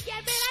 Try that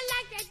again, man. I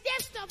like that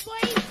death stuff,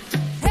 boy.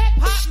 Hip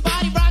hop and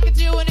body rocket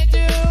doing it,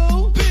 do.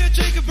 Beer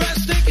drinking, breast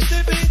stinking,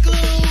 sipping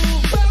glue.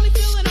 Barely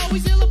feeling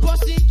always ill, a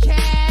busted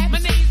cab. My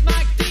name's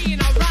Mike D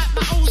and I write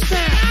my own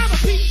sound. I'm a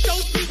peep show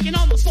speaking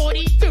on the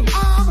 42.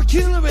 I'm a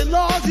killer at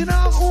large and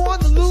I'm on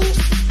the loose.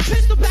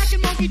 Pistol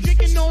packing, monkey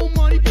drinking, no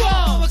money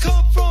bomb. I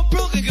come from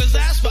Brooklyn cause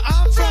that's where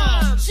I'm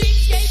from.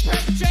 Cheapskate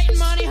perpetrating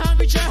money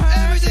hungry to her.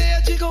 Every day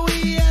I jiggle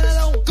weed and I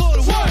don't go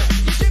to work.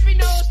 You trippy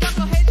nose,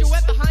 knucklehead, you're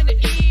wet behind the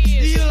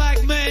ears. You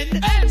like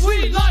men And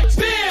we like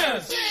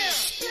beers.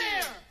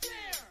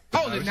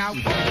 Hold it now.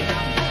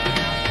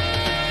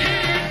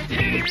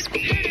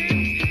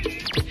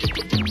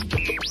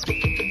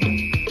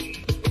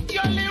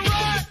 Yo,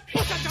 Leroy.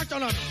 What's that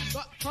going on?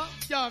 Huh?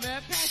 Yo,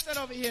 man, pass that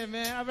over here,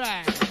 man. All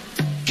right.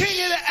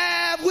 King of the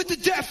Ab with the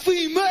deaf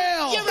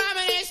female. You're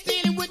rhyming and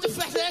stealing with the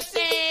fast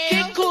sale.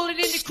 Get cooling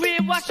in the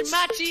crib watching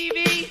my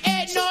TV.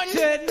 Ed Norton.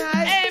 Ted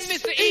Knight. And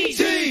Mr.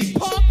 Easy. T.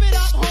 Pump it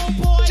up,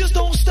 homeboy. Just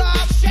don't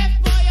stop. Chef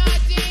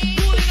Boyardee.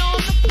 Pulling on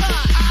the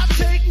block. I'll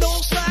take no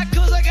slack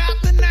cause I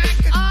got the knack.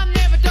 I'm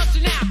never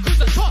dusting out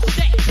cause I toss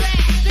that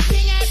back. The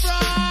king at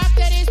rock,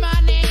 that is my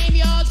name.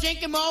 Y'all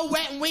drinking more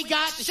wet and we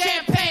got the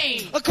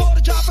champagne. A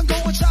quarter drop and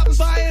going shopping,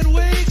 buying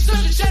wigs.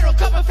 Surgeon General,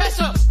 Cup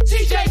Professor,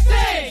 TJ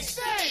Sings.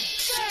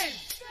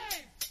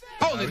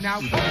 Hold it now.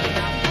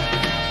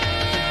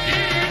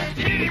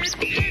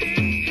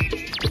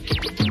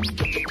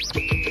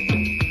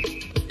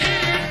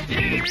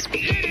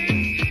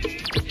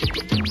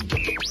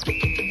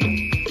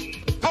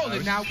 Hold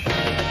it now.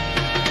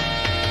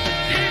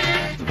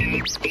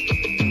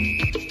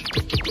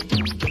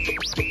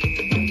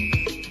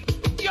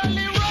 Yo,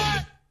 Leroy.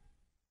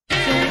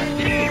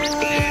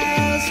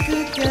 Ask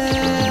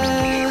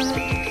again,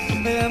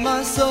 am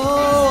I so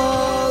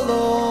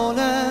alone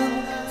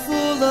and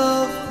full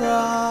of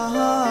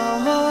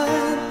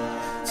pride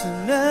to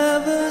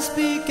never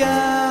speak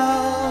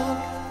out?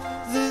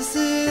 This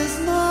is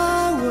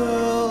my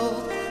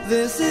world,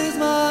 this is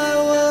my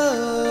world.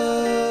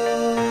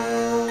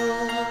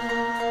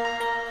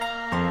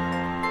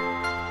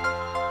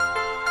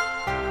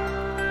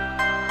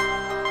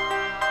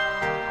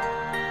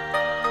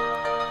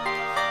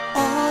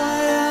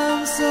 I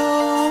am so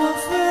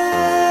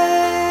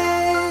afraid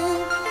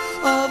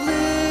of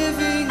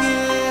living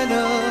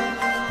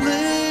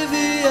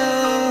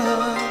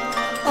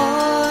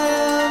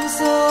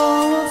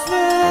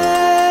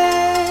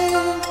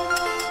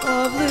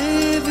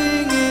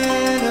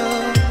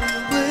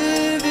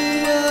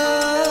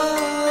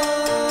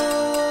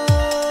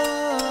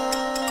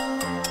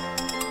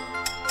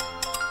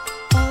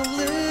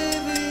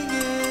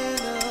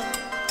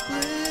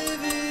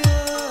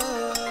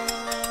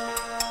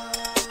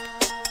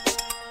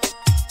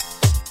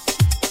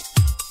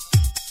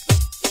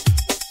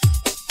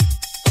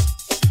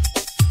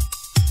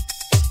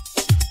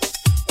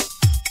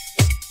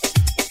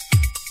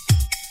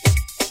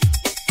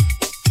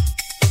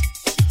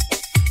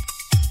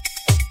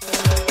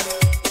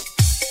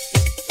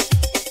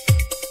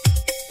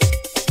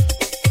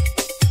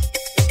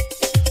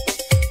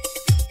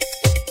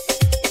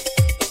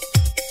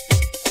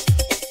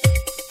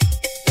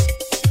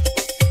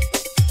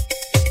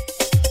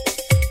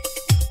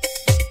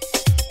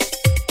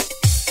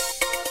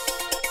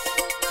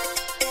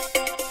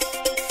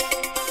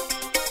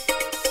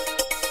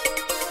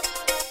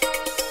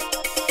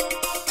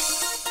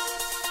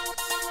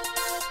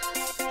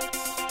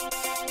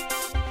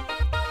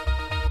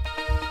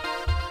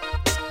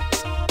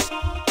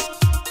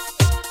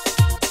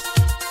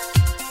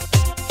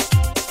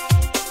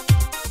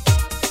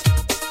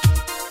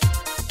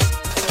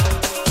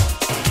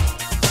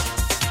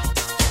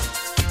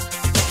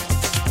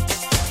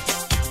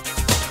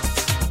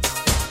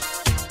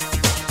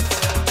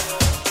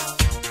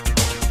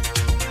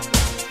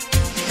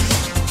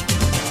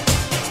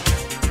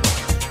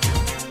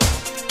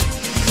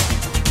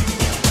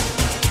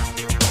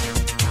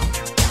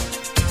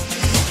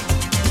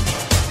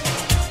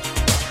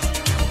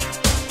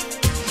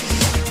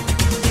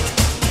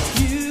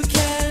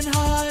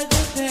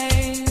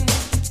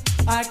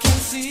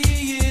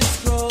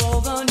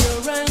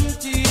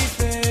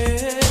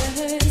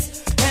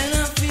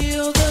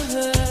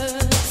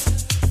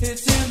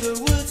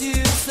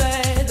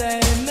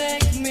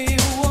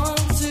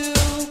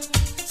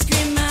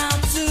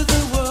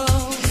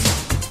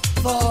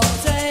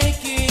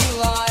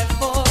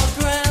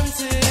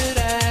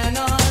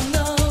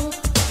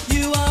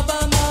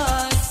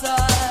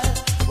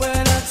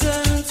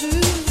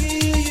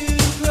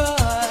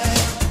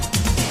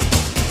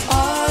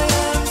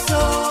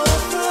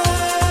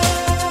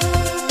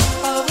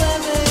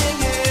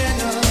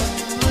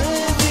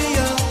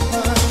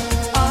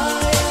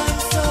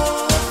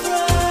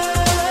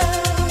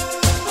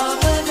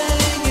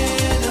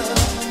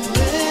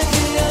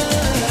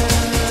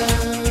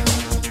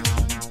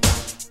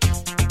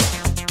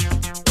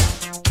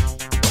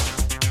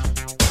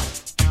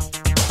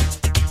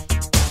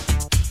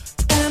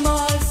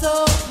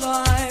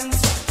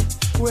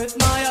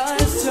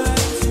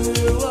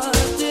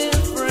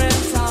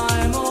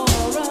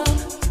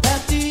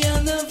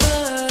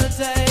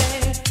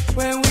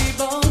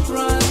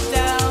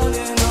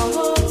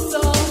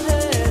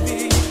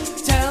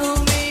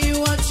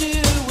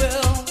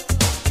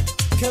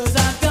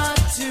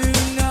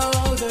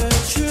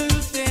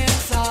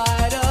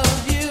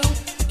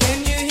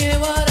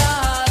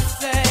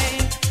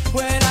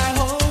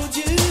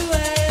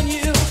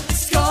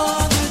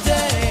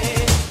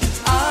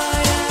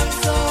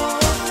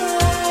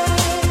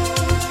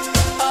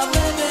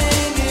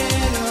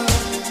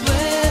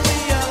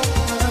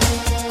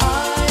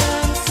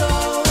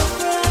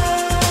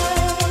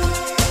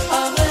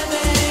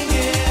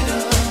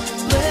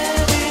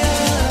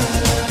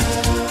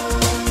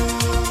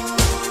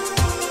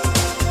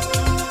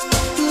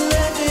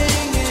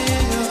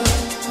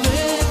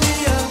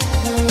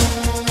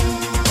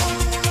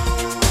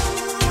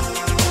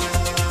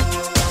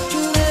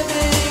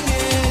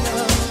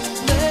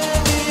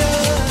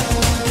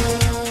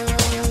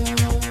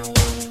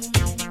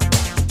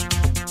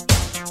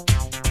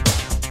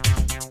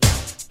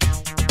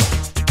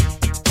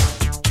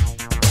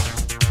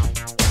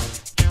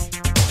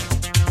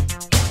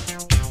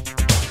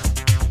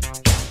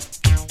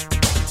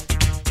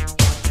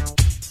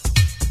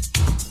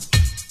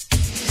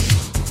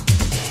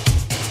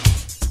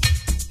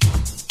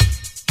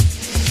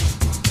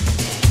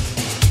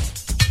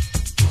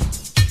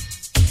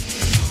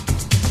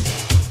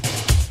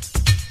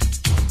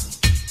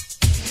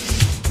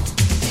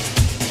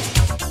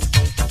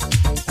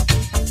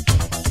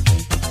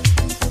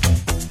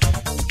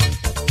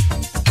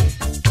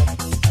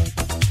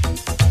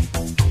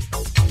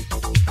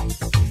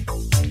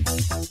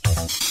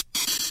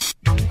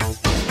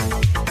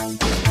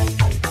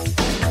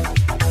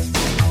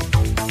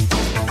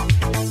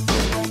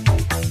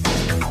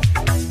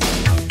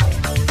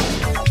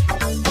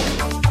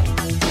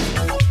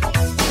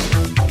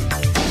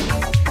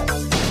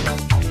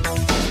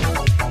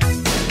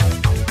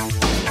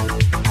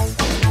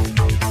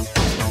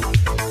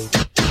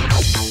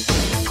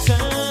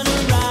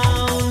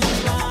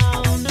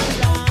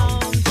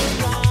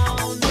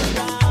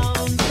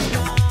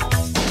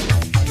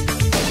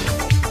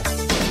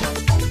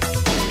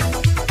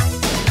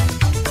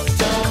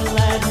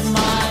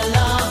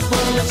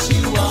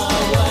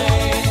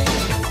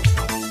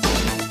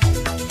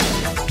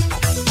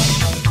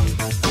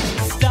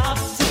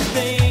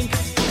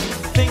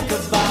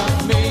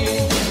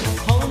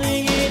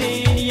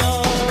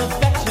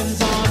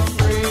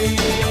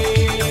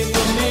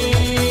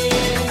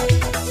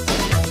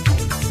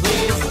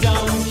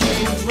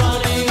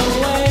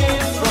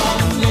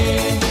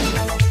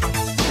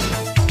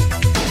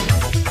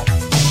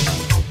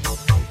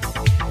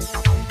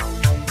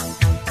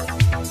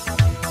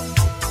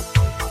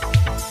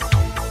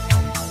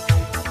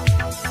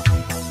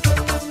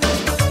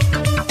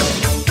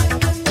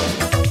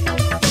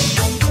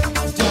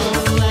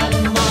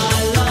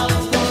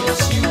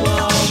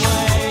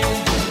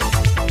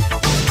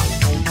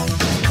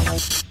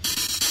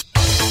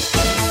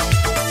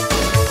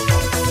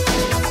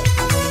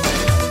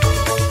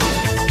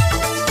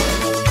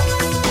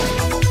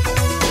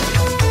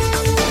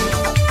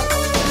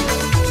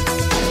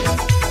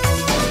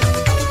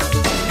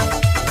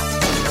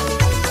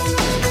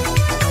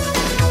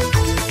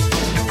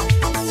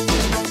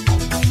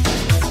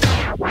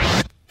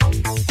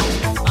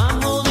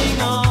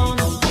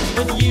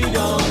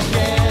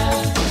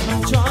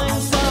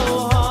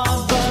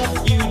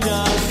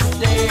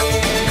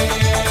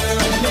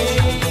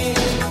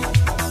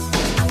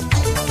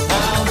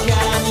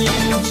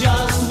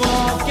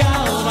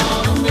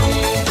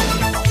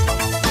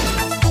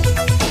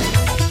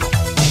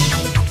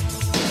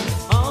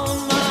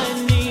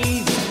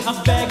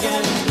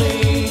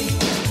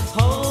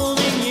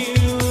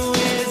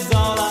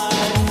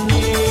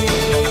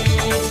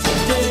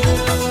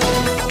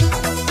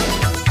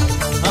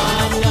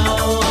I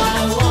know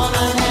I want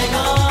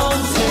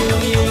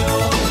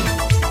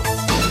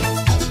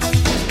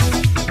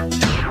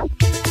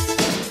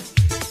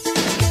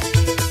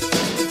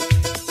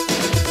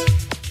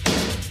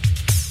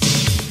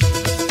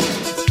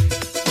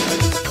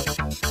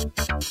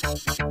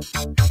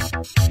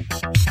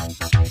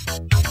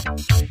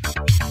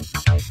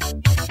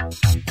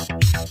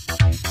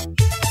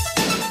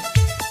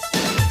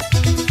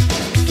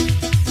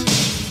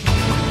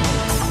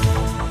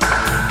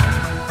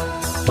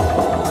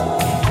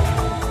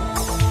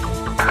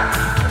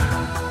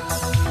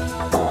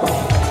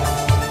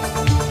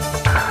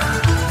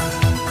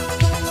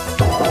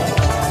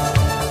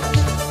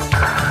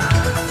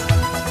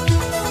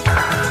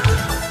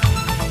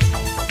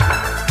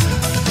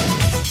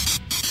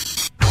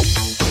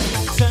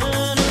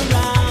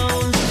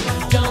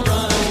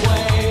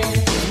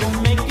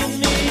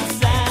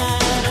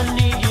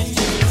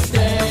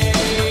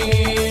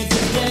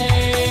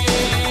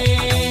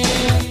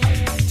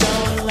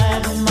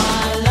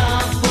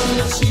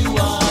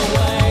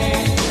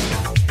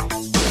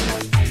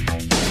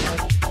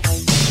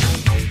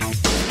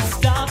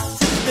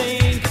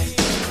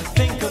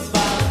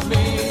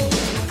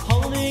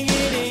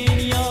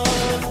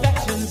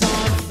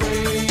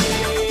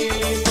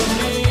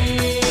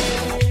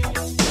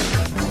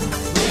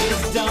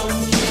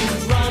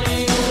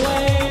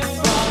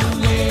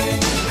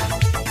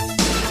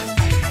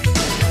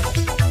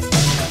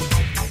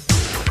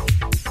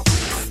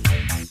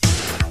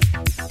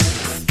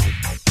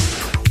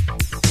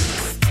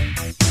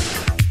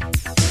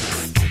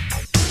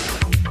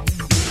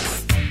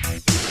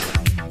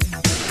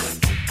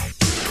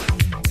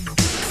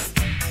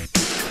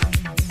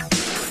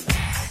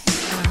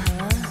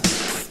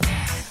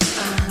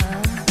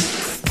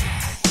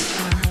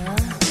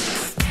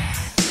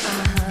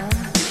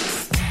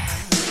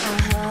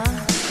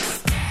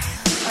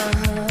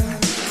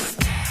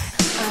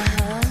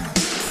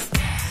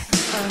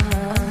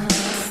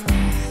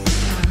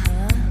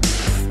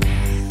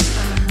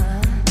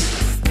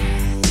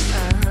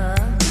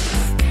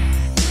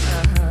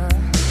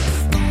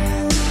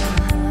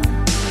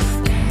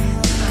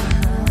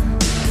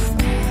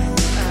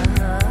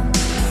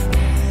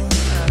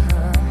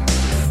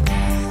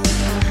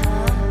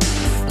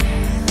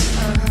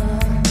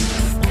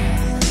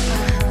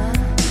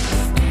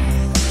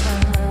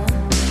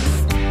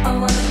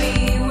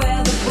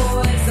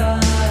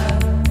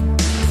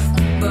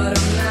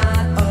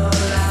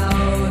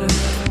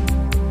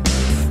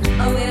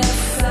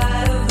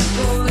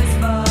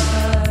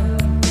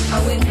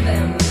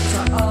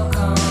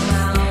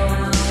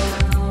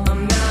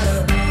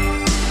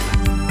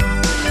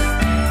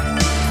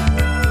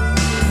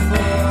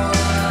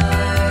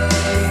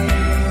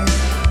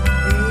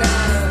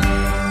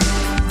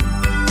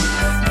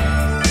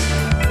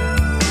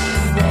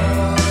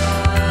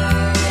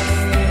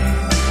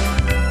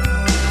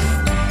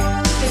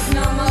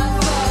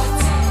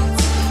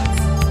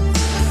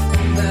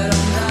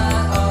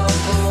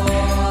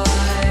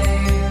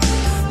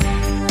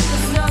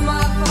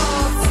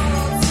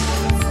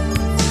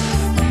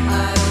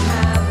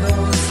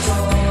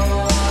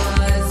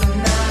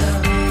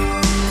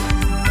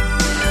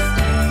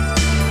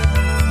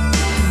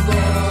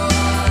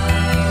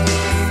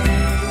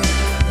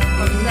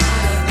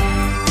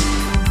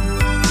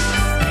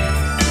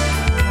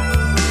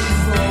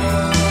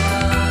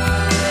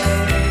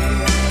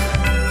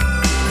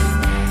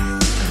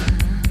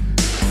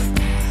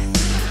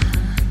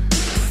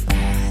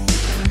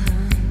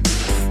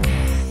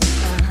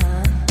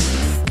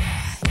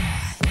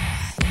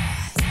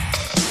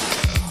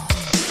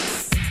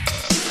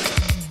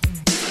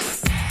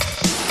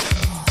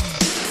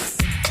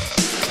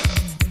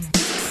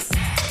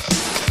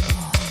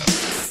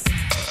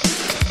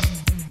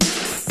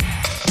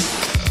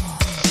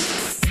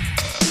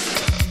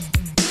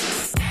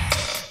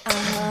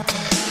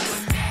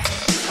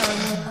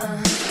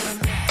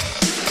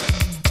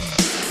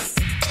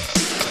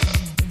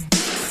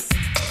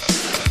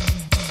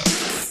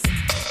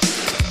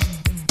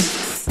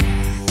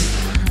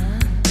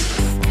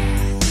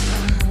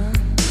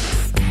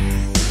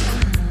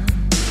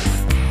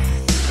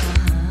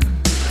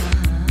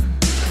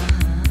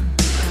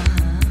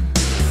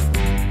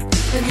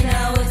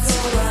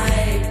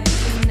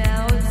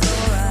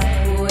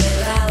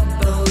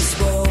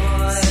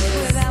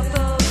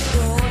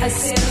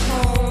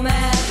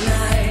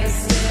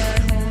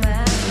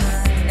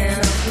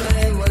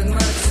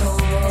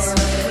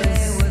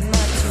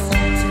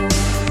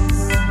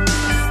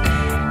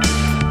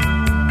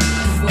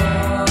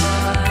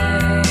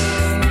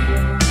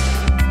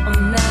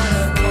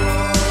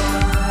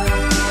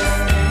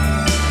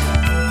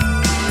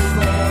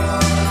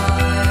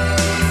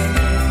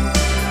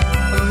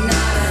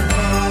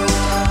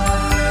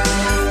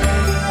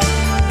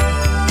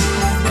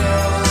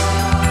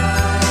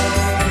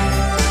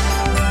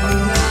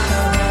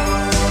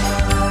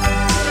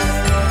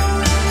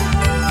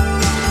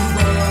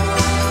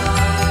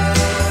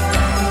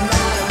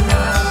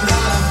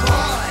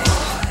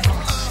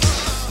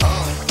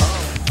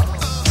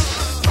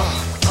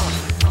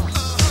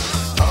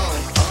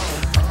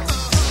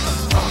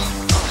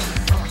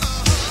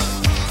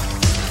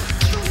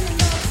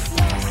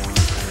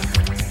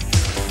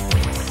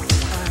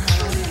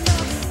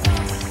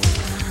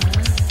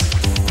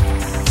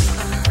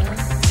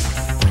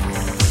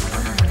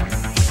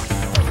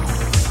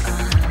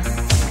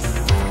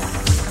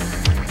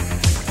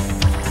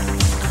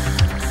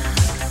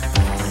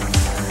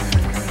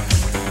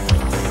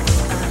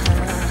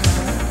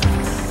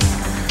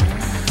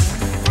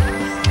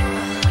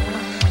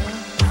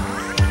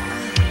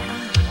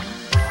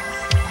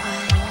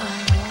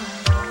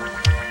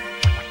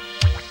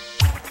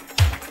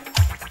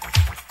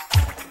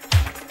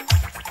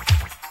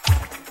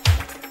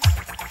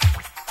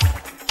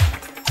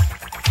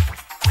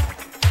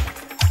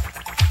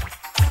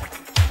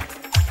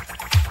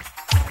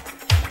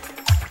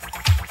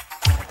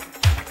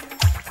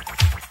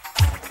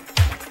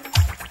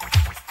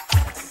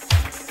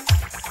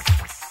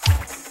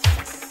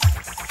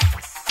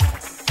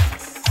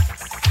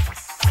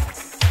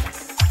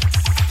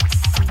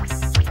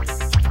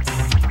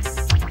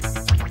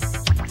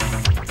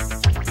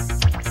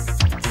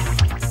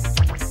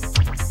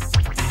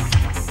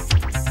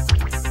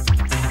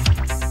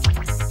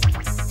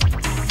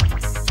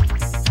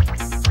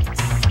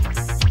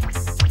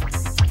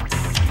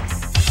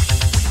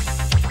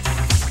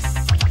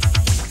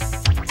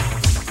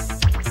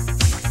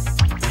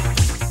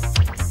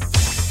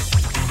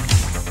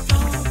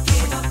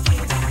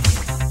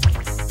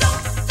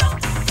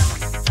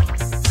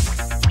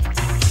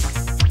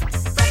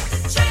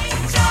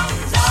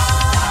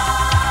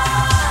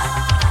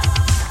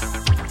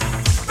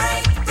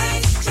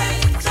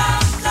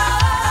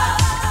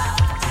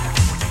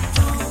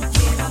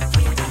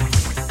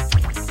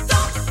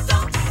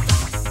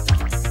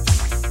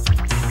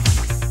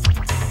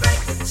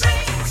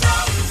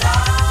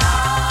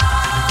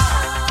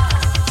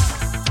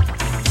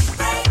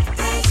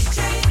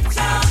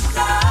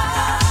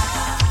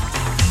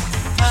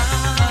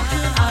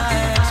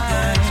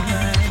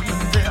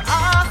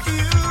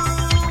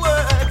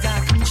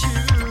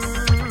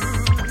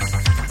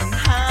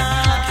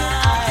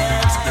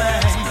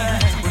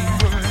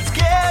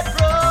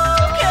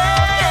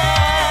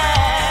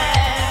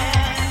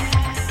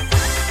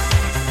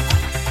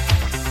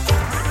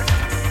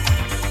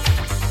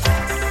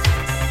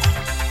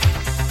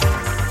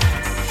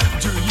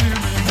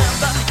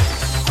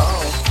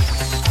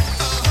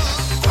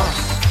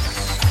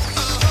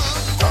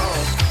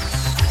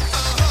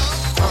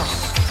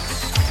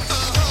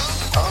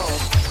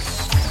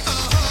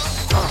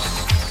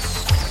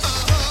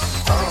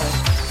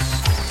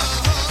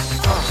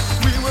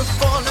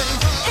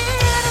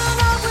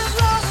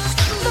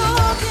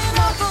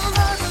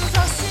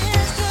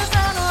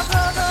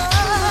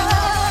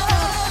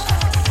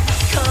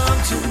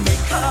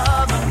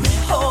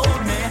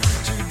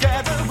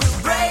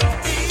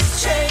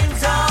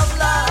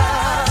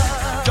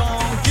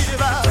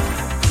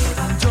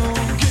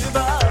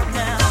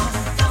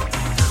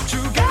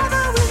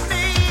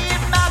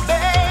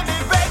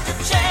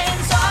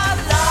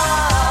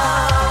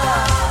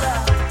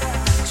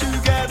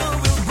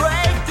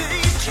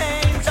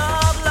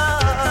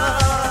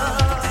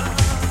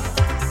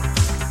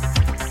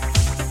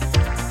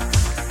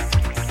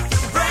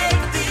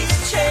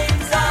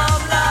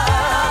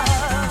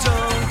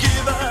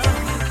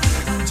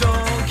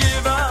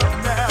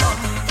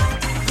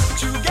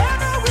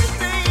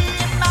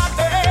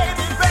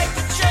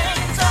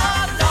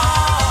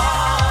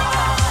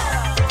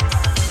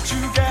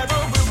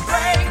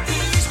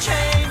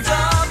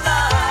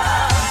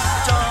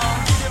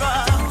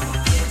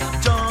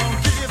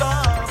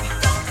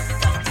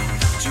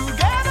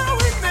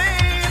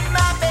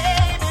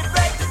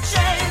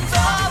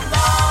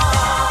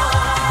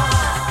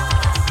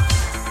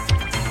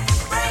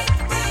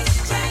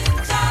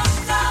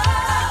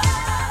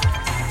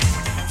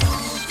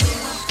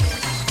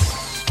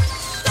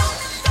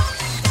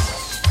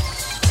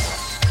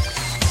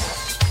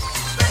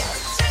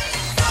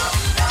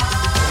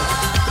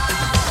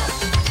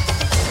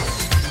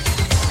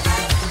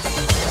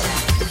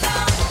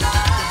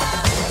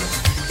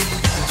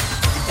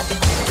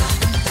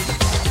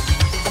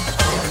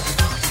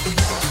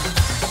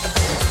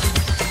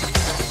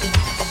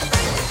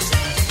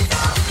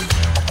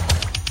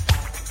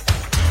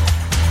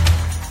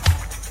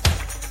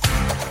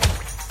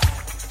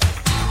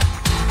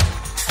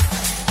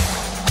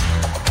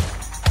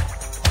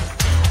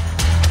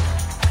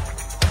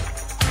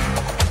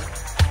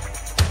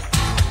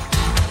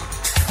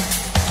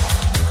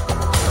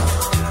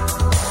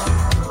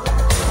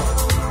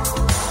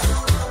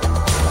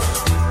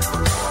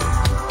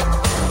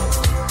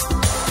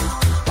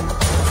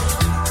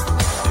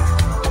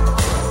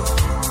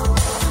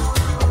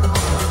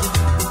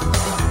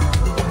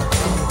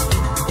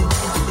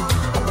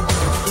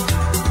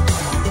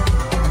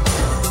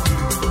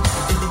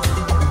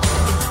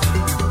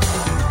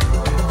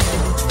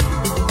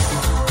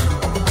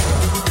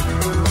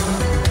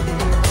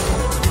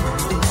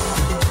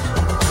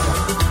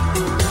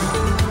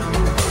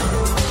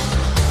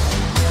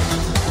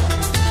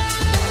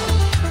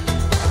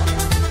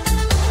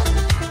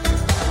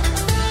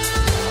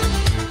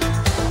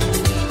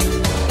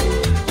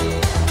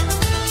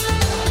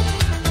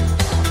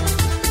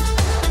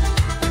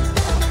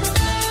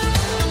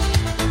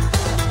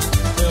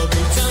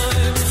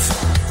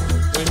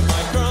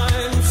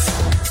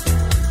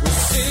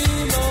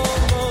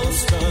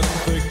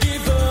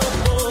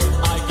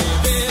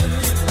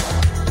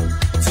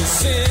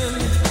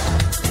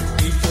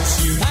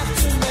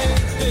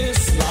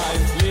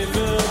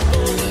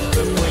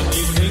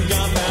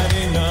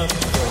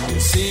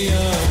sea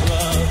of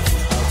love.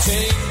 I'll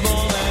take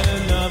more than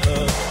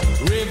another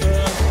river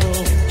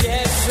full.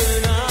 Yes,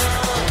 and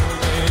I'll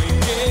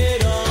make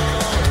it all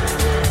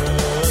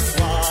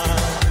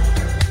worthwhile.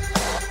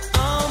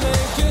 I'll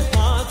make your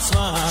heart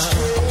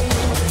smile.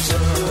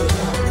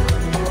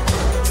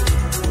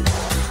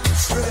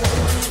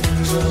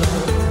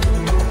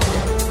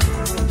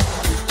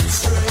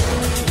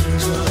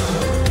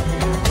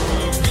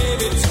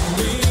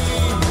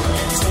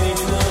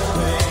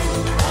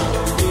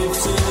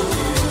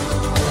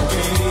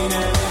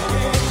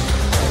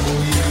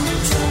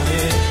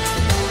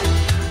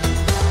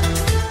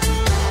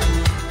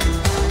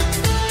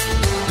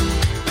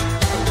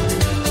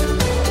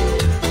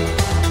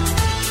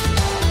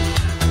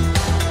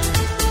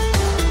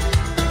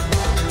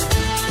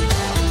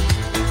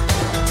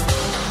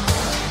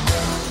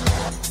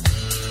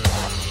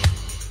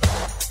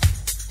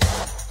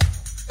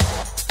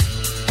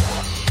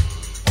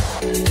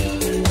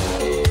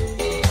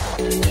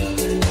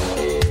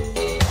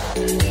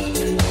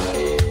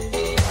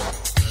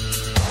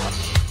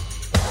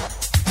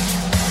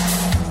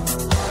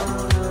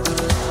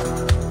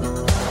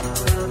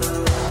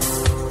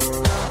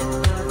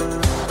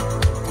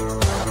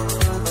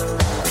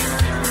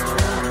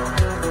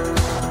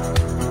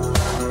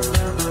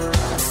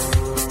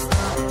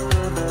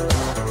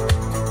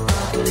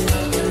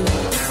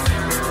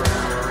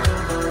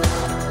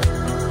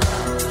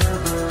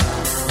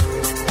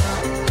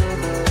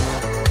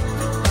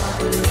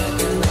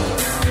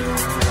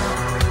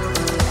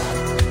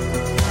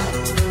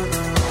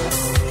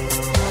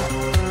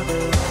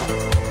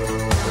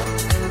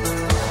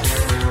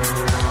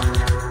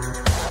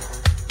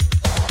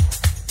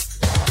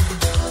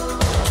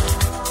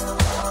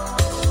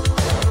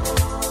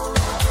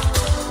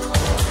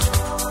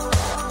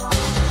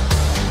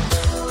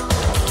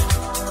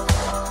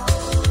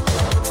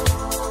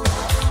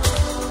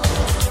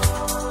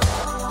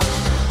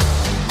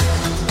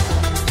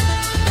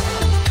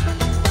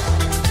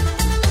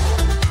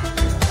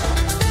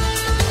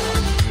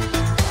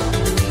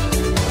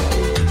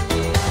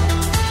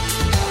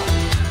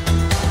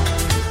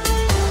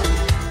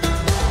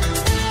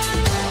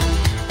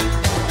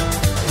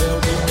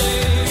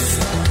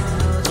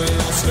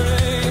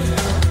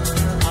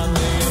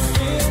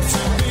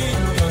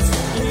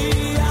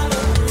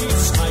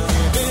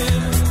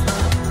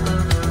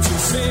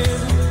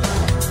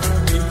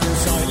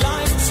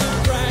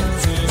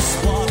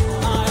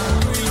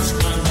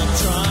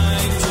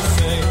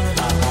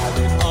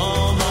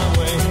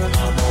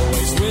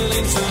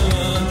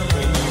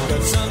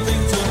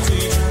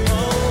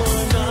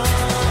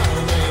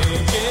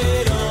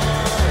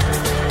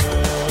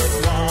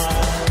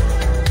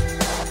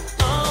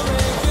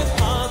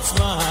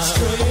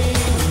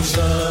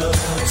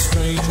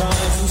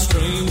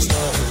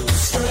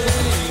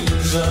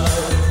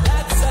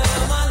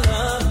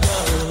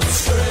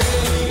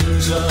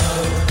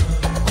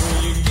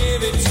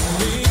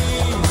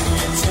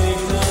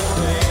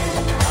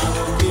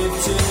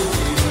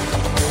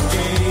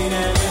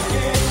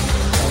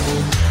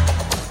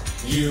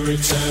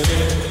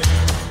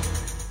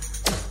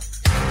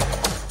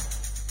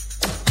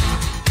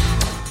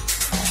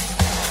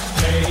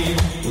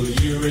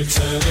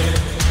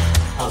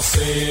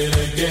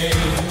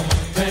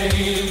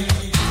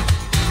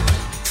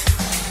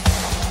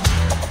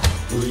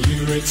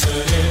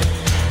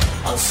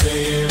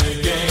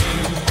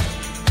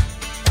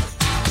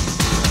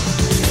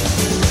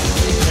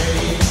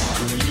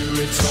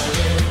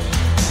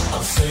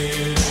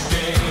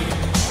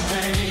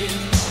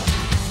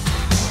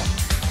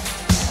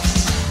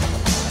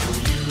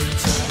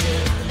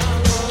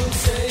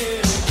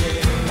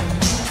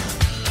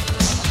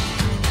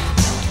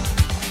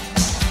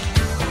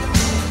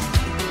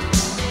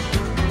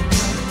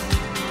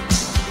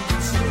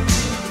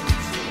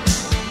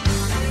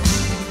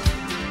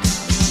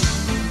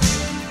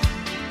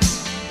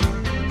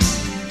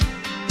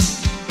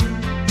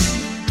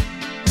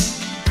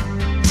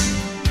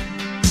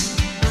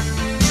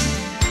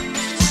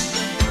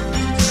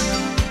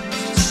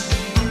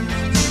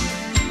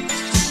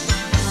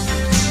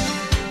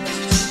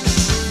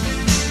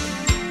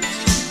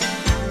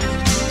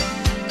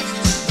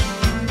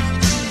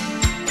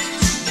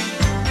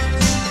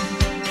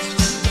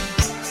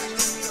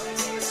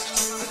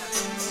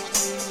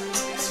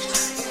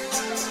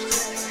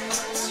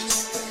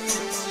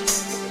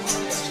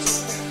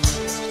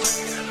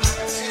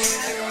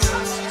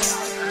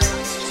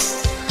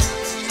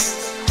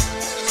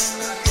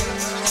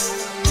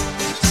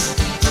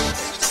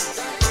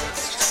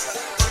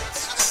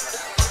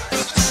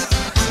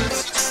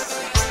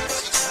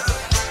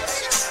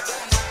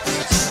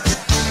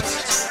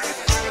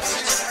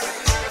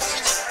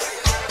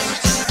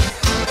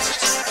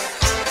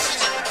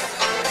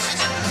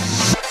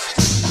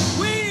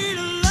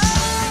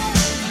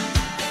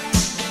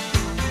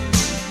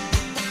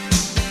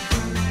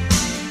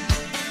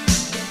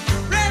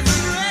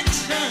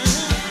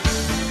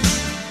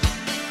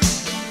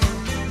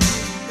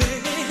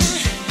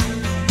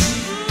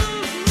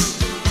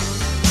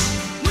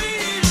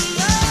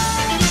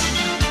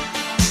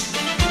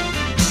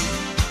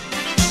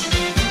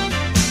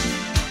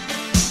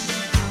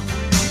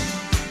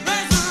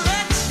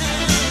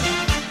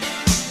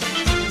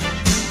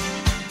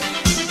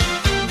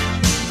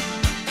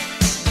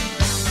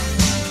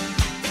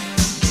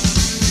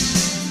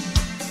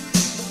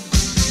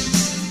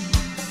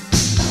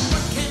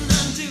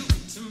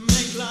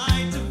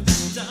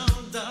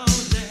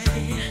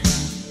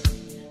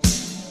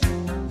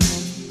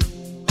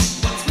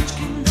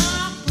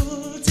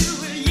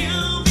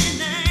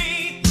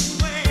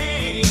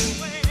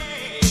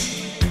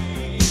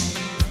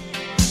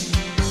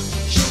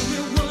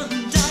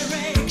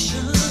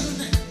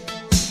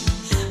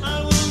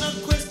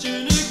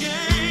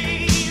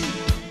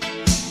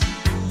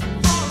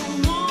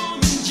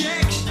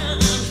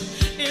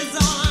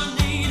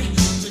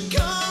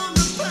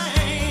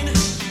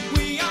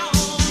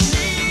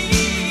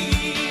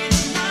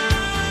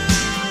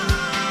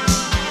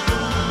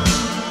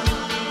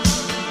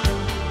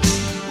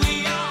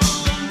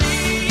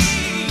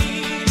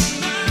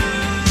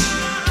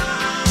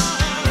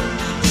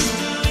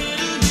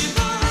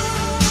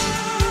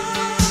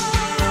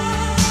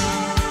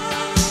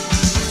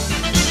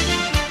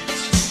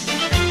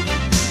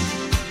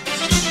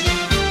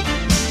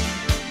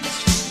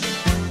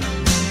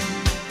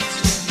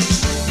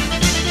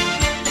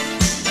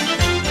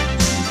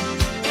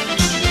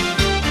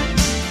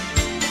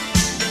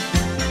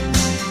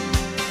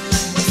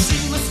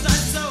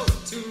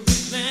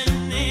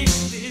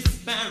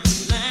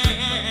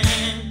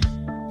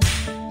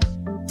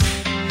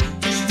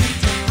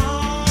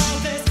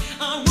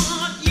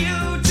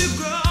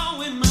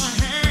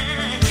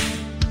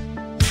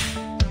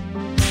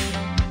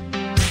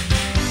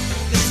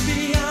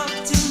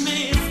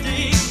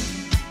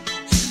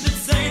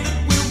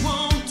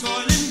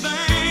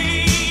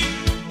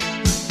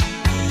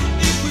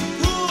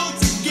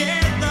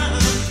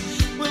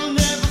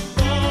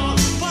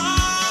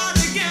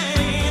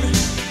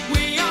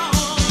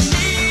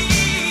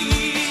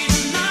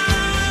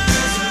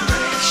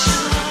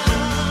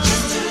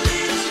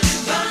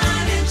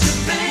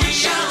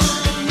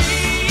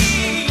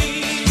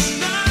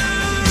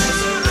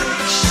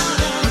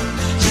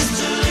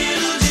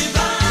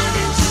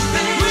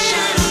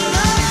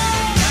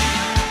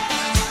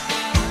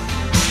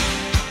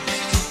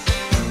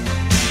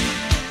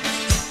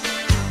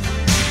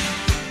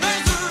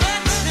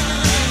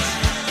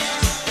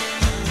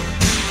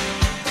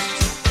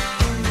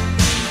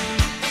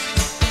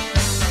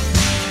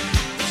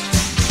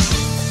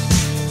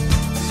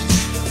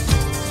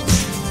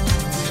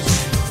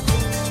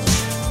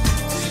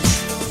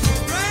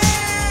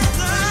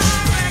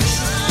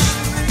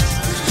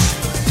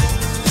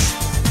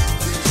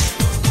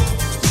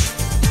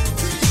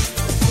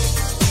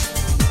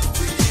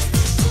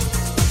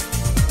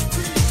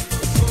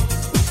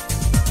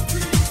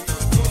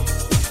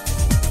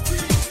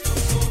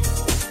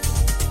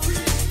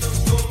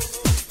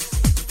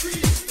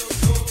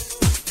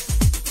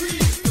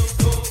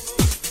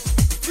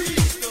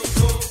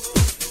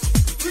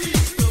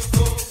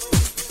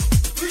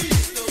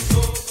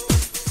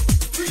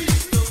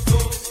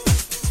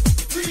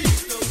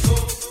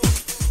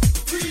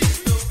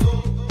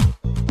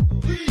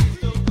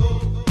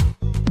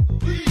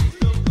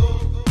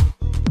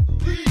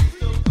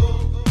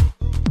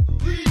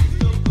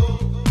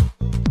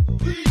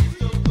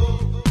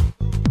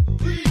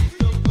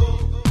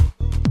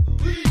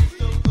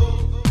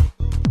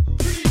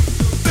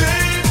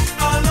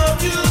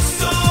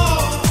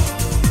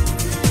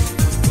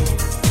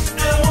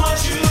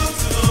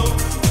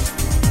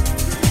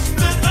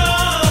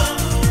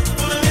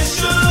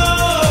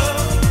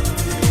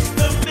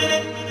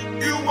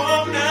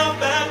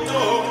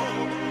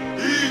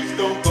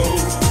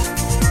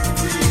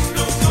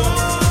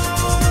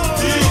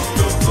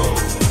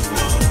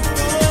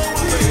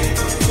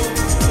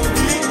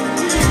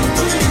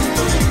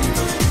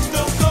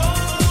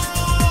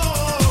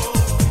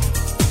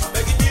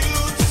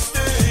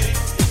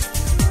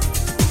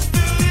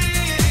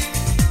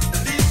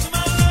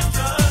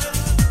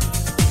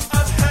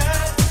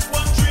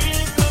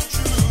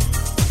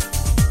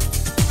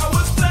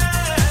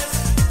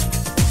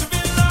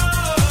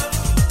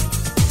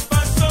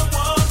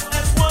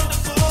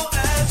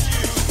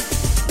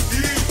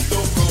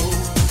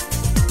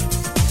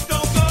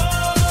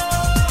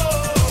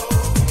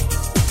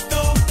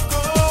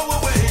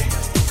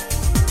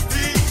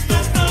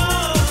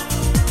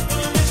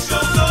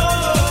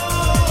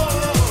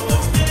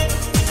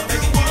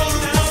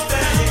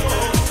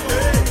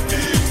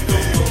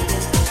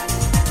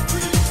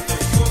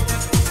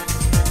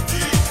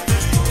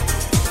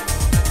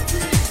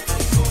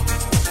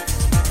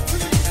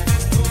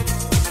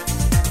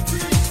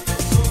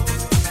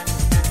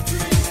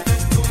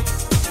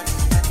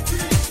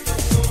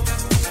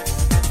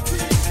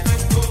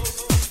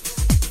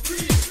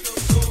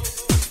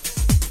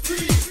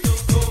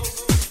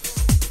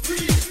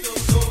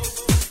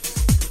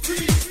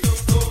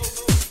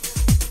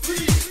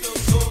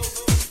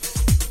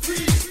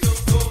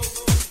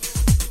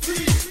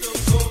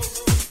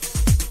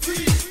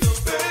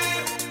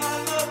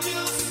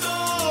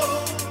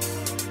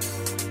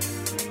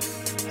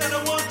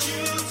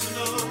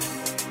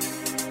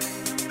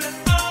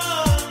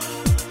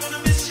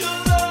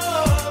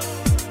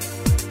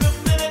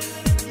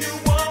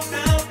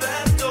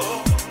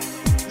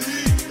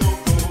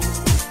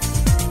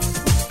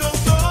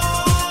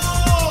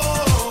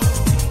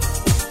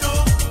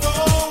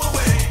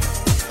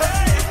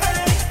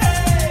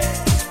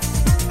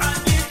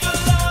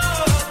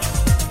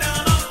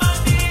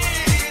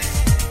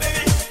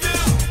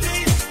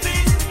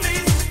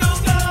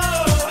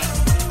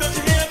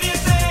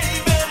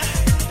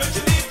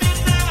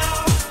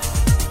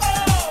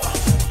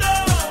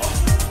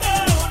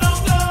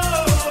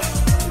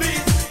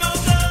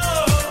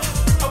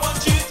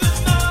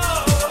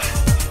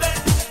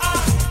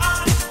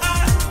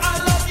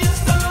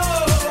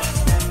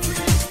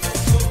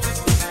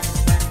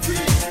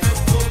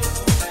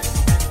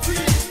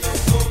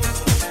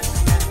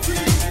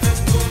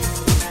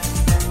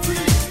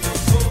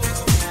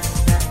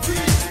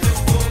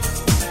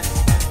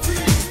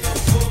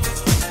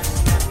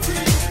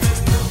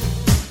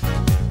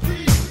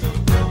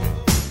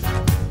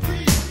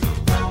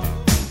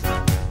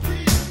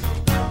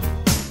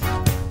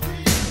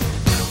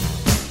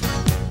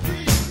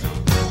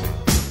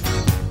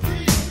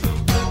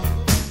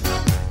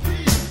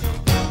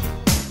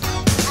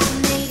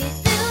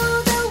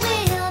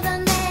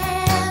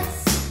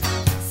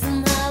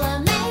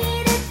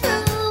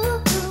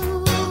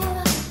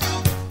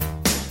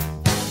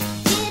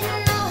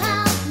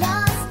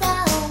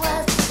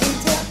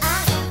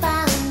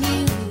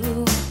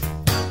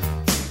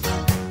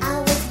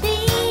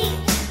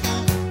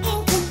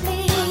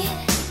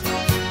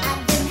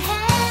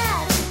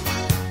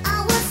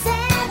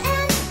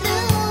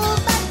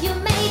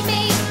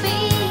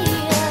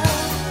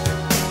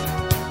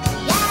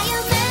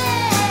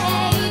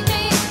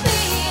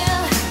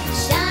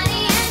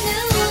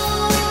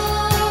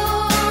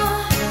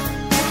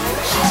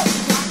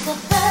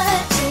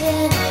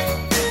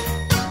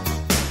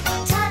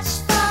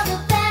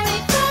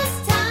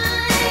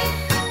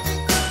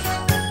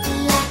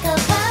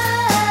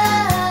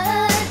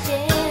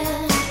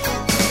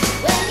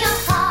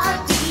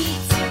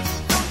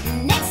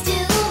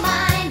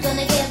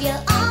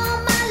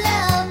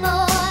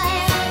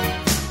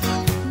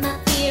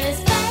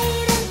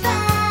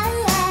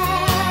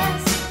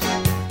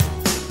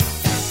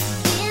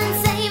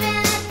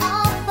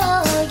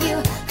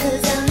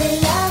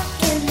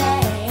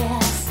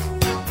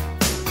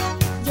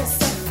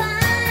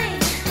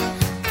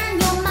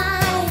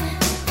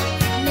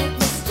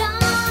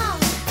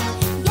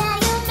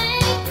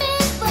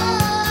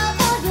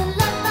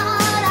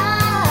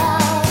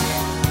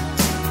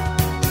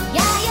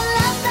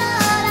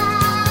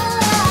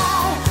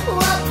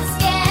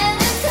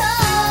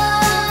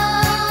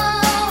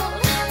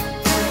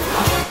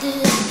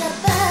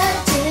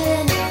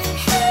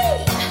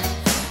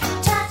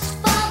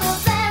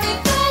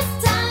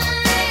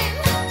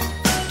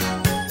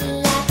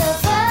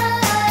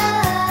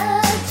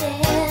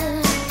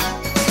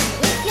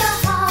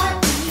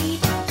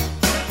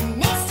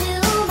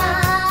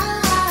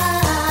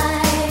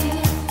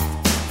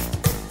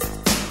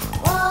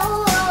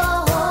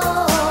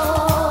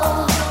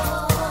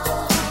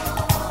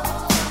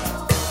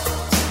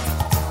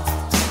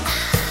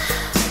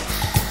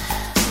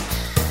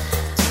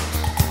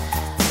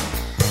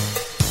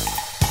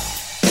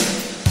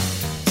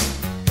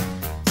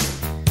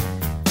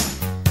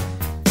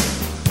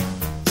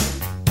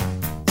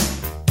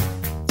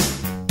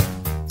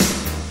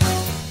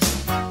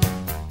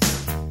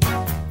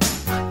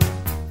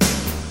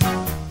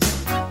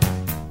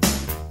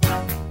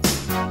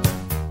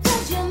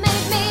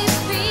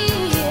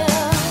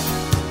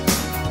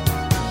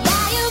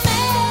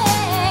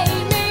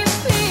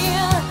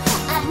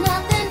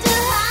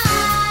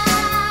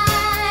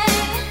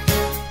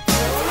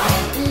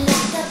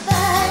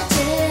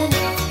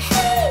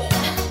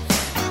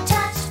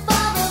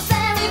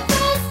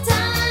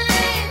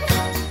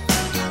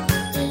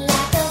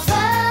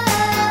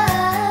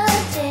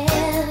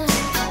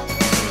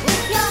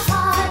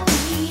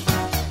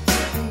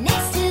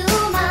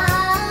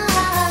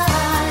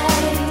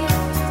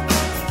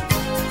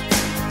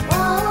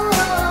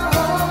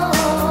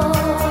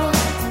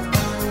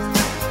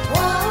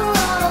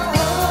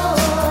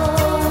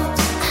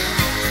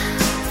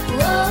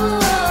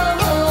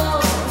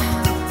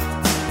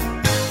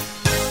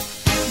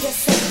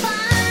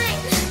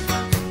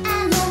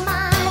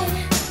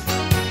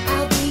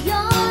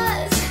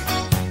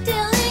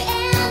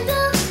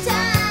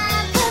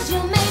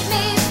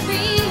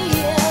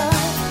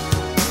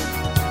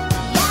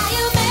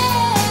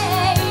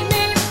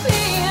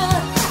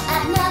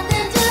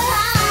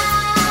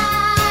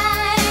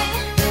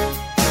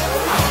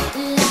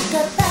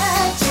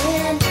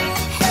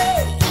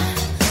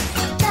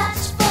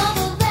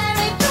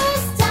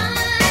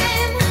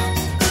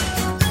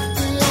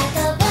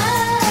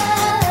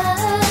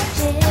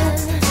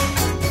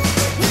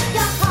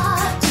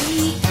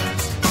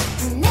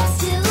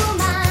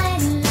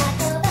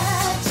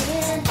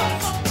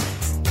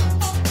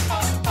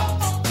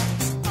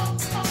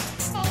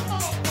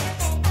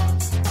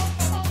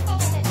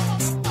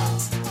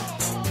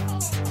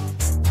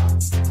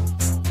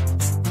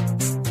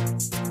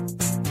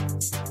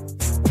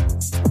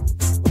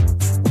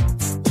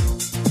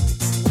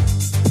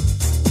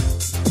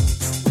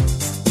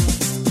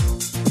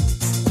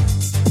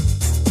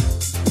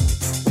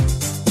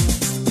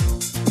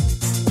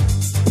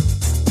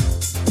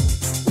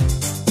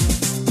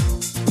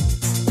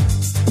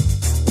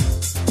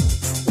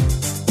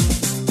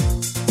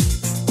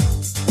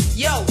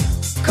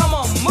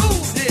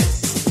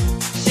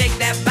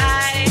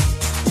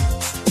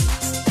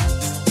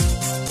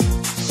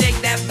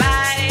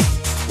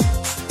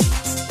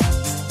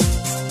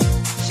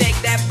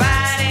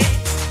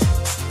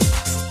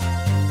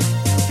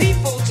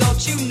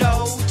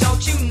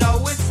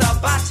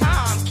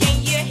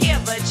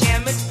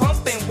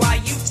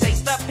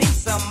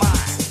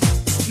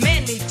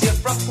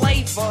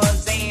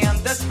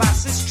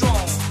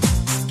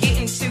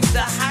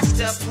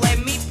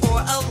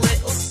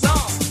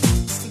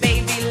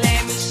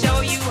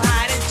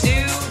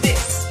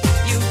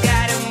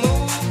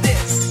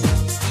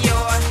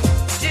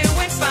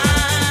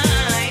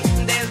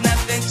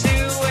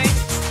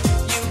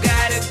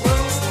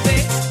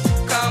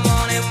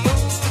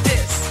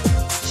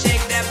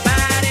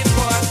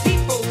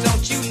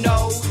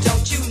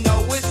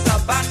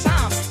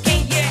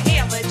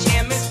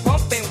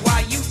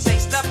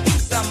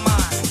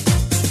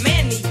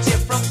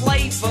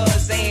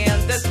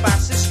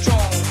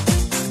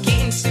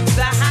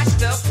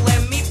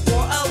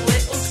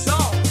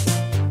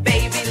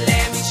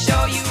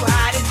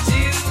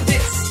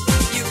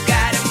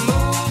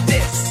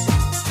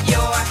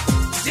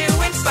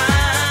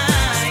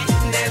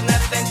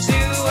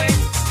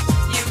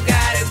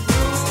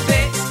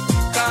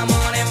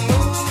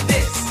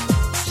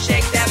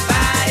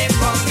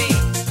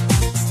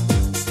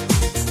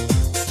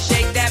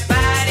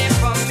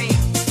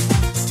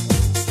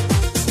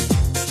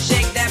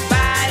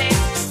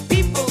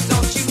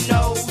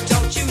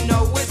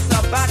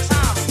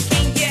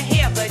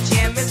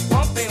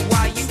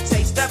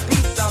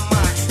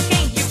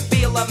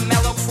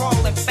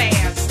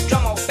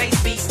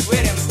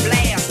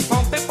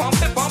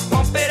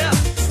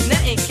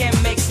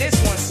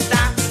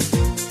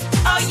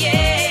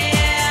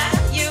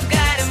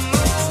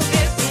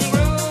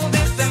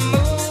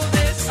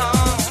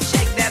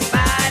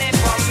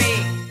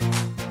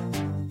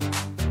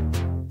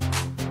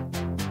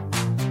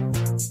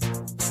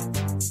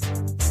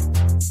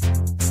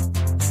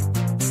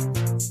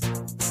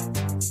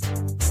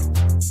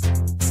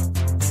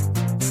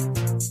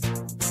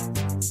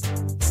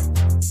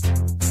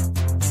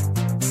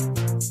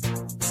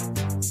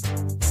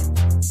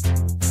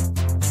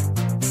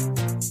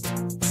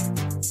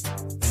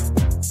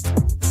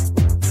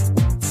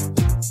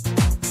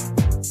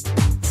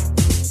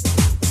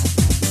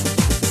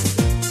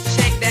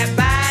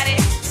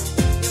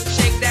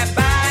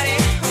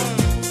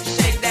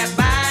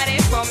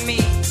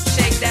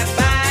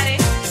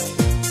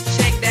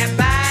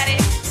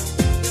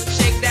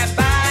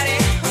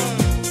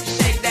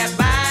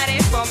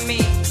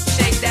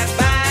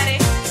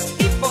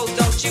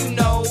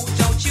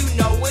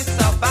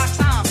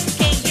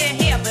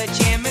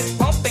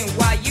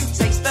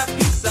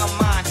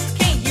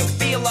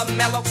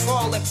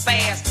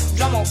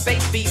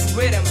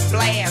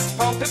 blast.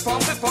 Pump it,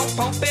 pump it,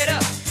 pump it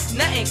up.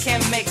 Nothing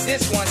can make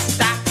this one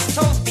stop.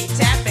 Toes be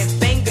tapping,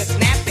 fingers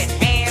snapping,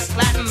 hands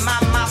clapping, my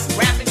mouth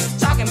rapping,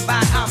 talking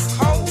about I'm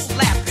cold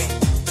laughing.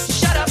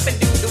 Shut up and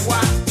do the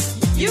why.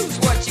 Use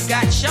what you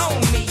got, show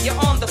me you're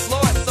on the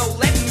floor, so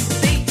let me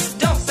see.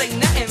 Don't say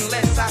nothing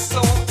unless I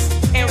saw.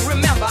 And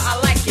remember, I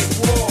like it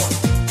raw.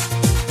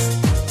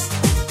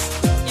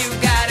 You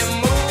gotta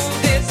move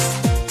this.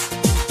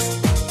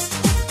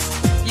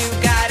 You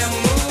gotta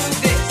move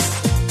this.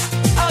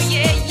 Oh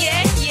yeah,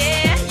 yeah,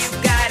 yeah. You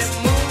gotta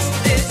move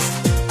this.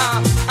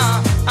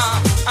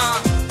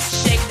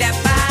 Shake that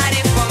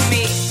body for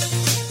me.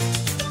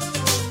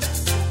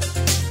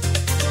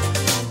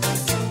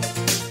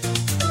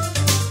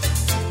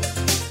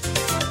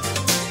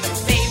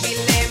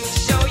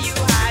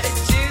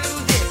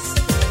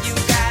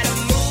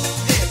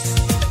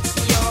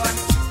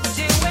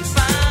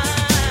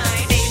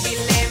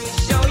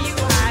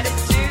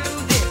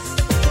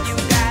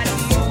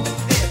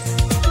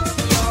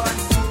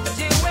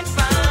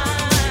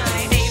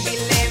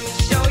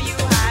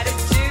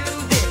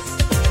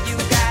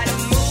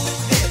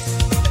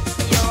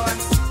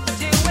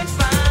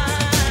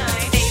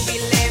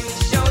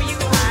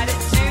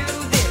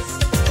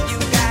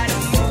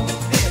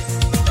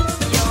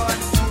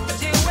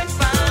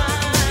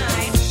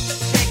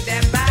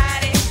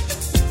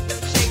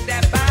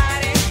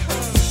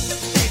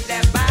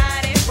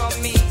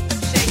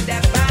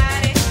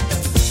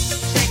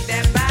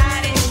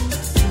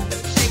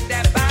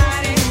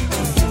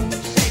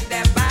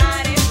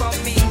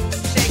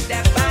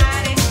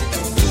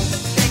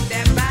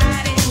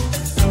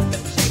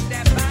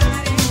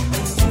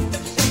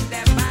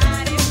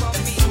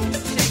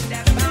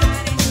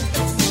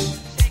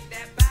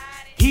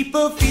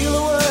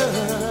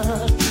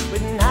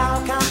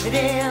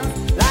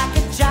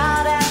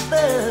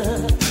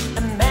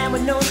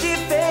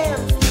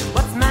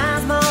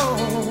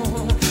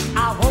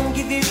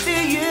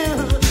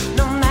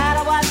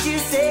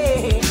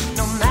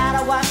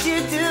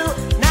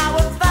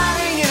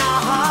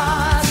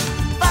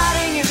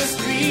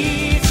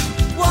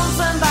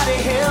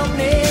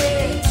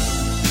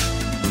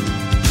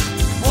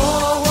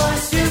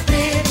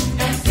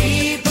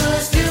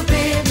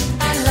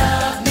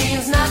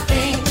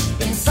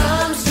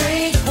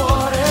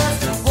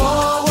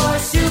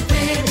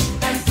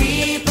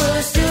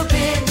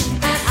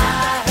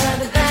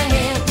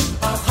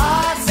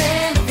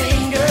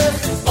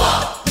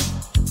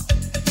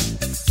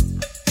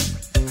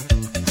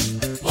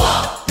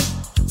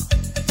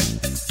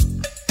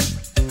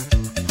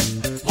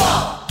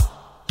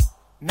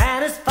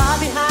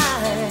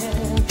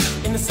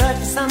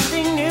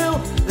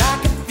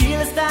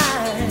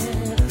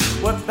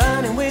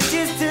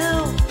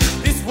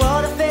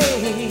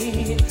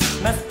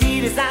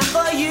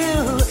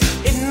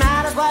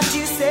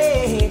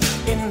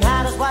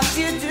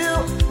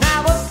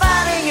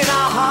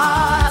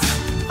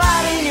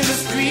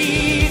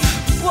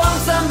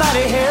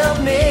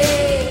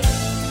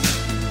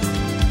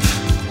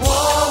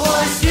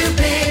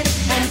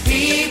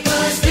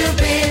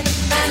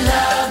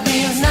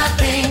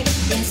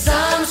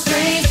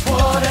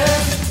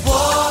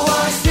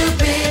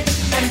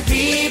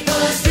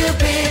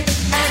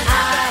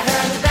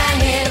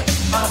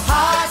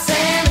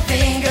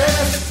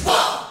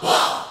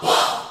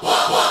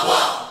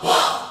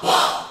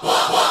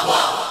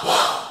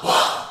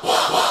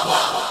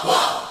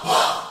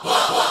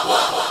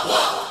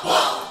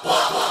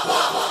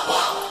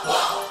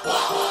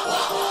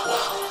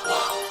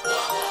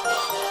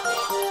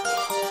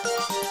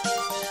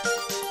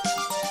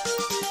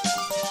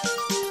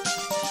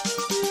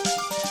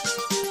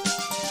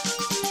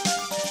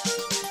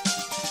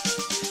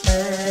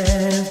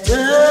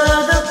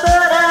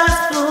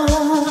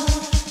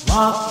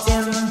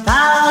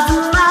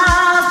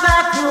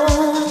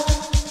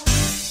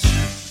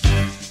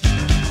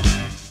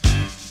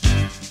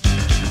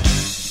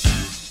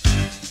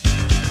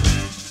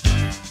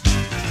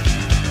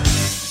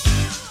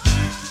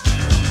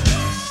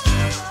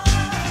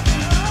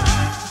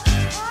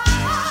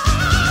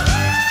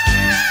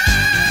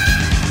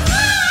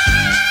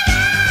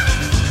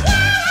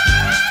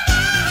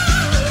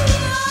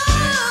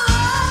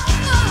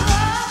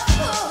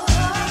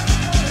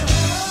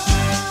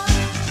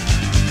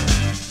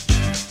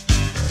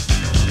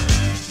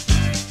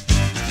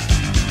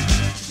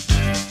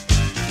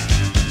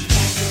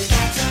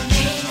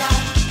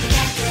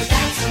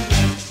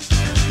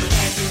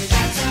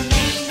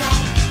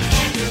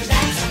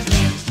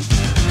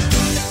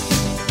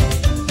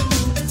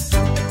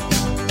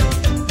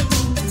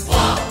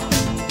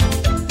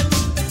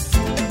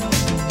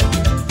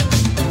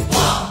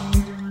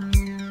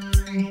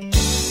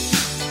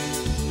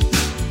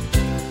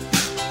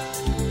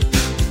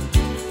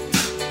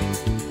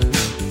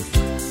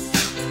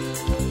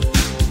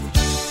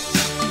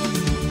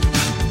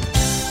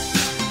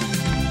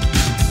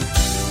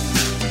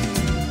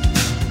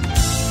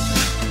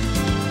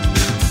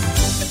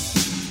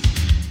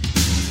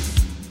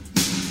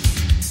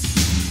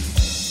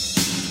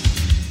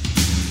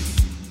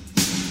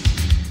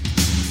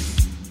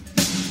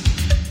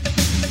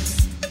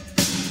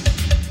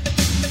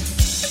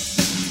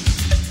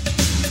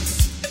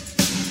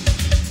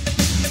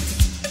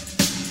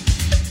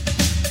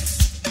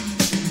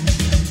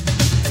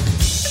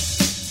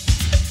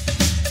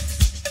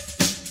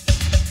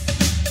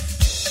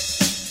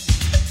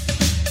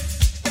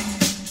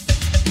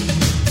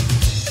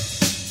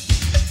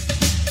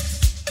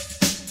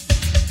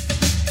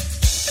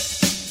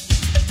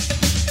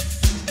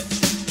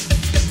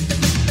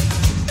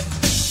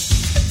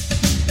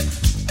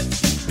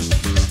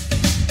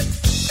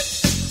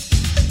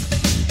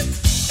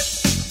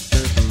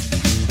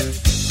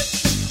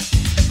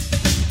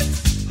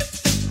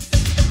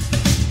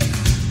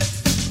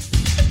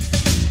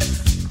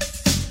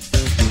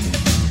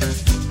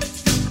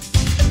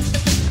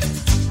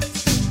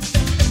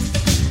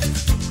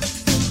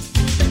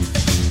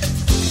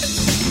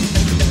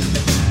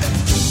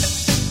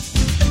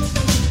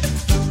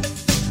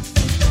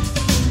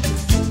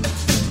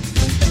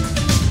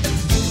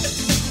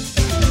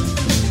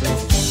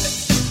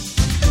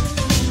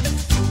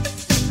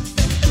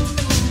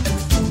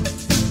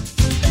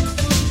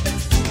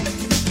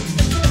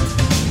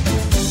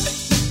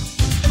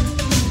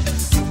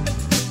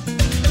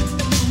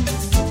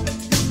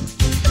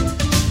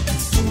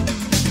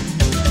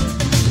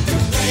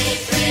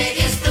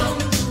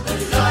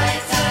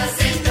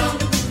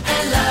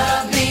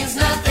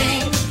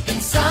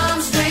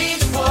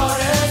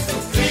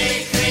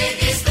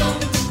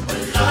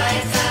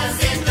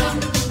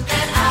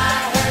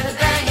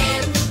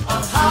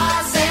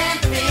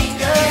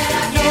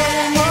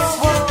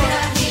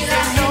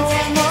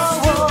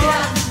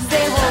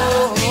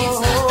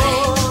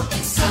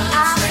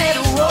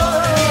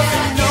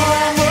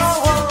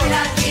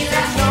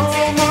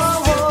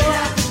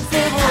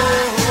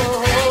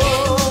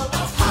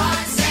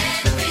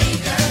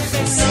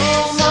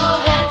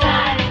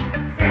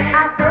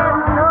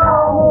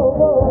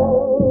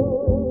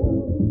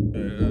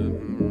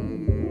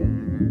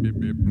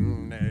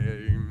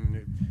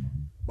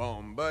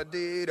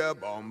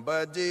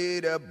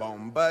 bomba-dee-da,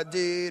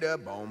 bomba-dee-da,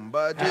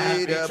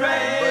 bomba-dee-da,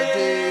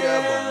 bomba-dee-da,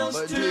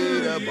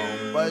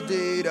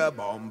 bomba-dee-da,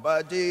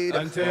 bomba-dee-da,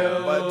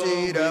 until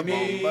bomba-dee-da, we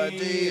meet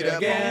bomba-dee-da,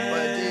 again.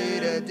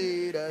 bomba-dee-da,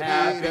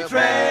 Happy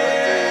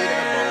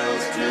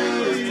trails to you.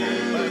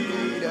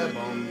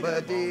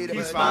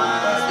 He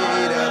smiles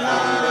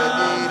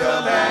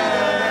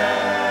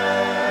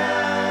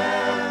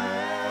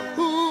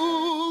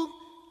Who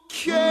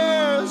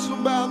cares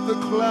about the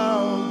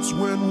clouds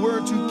when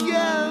we're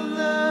together?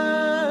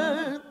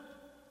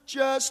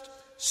 Just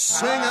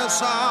sing a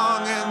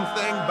song and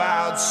think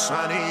about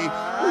sunny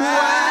weather.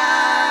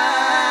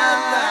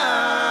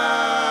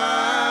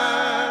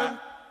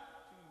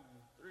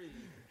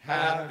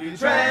 Happy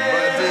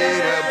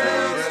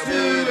trails to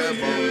you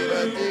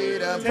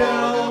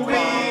till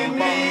we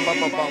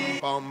meet again.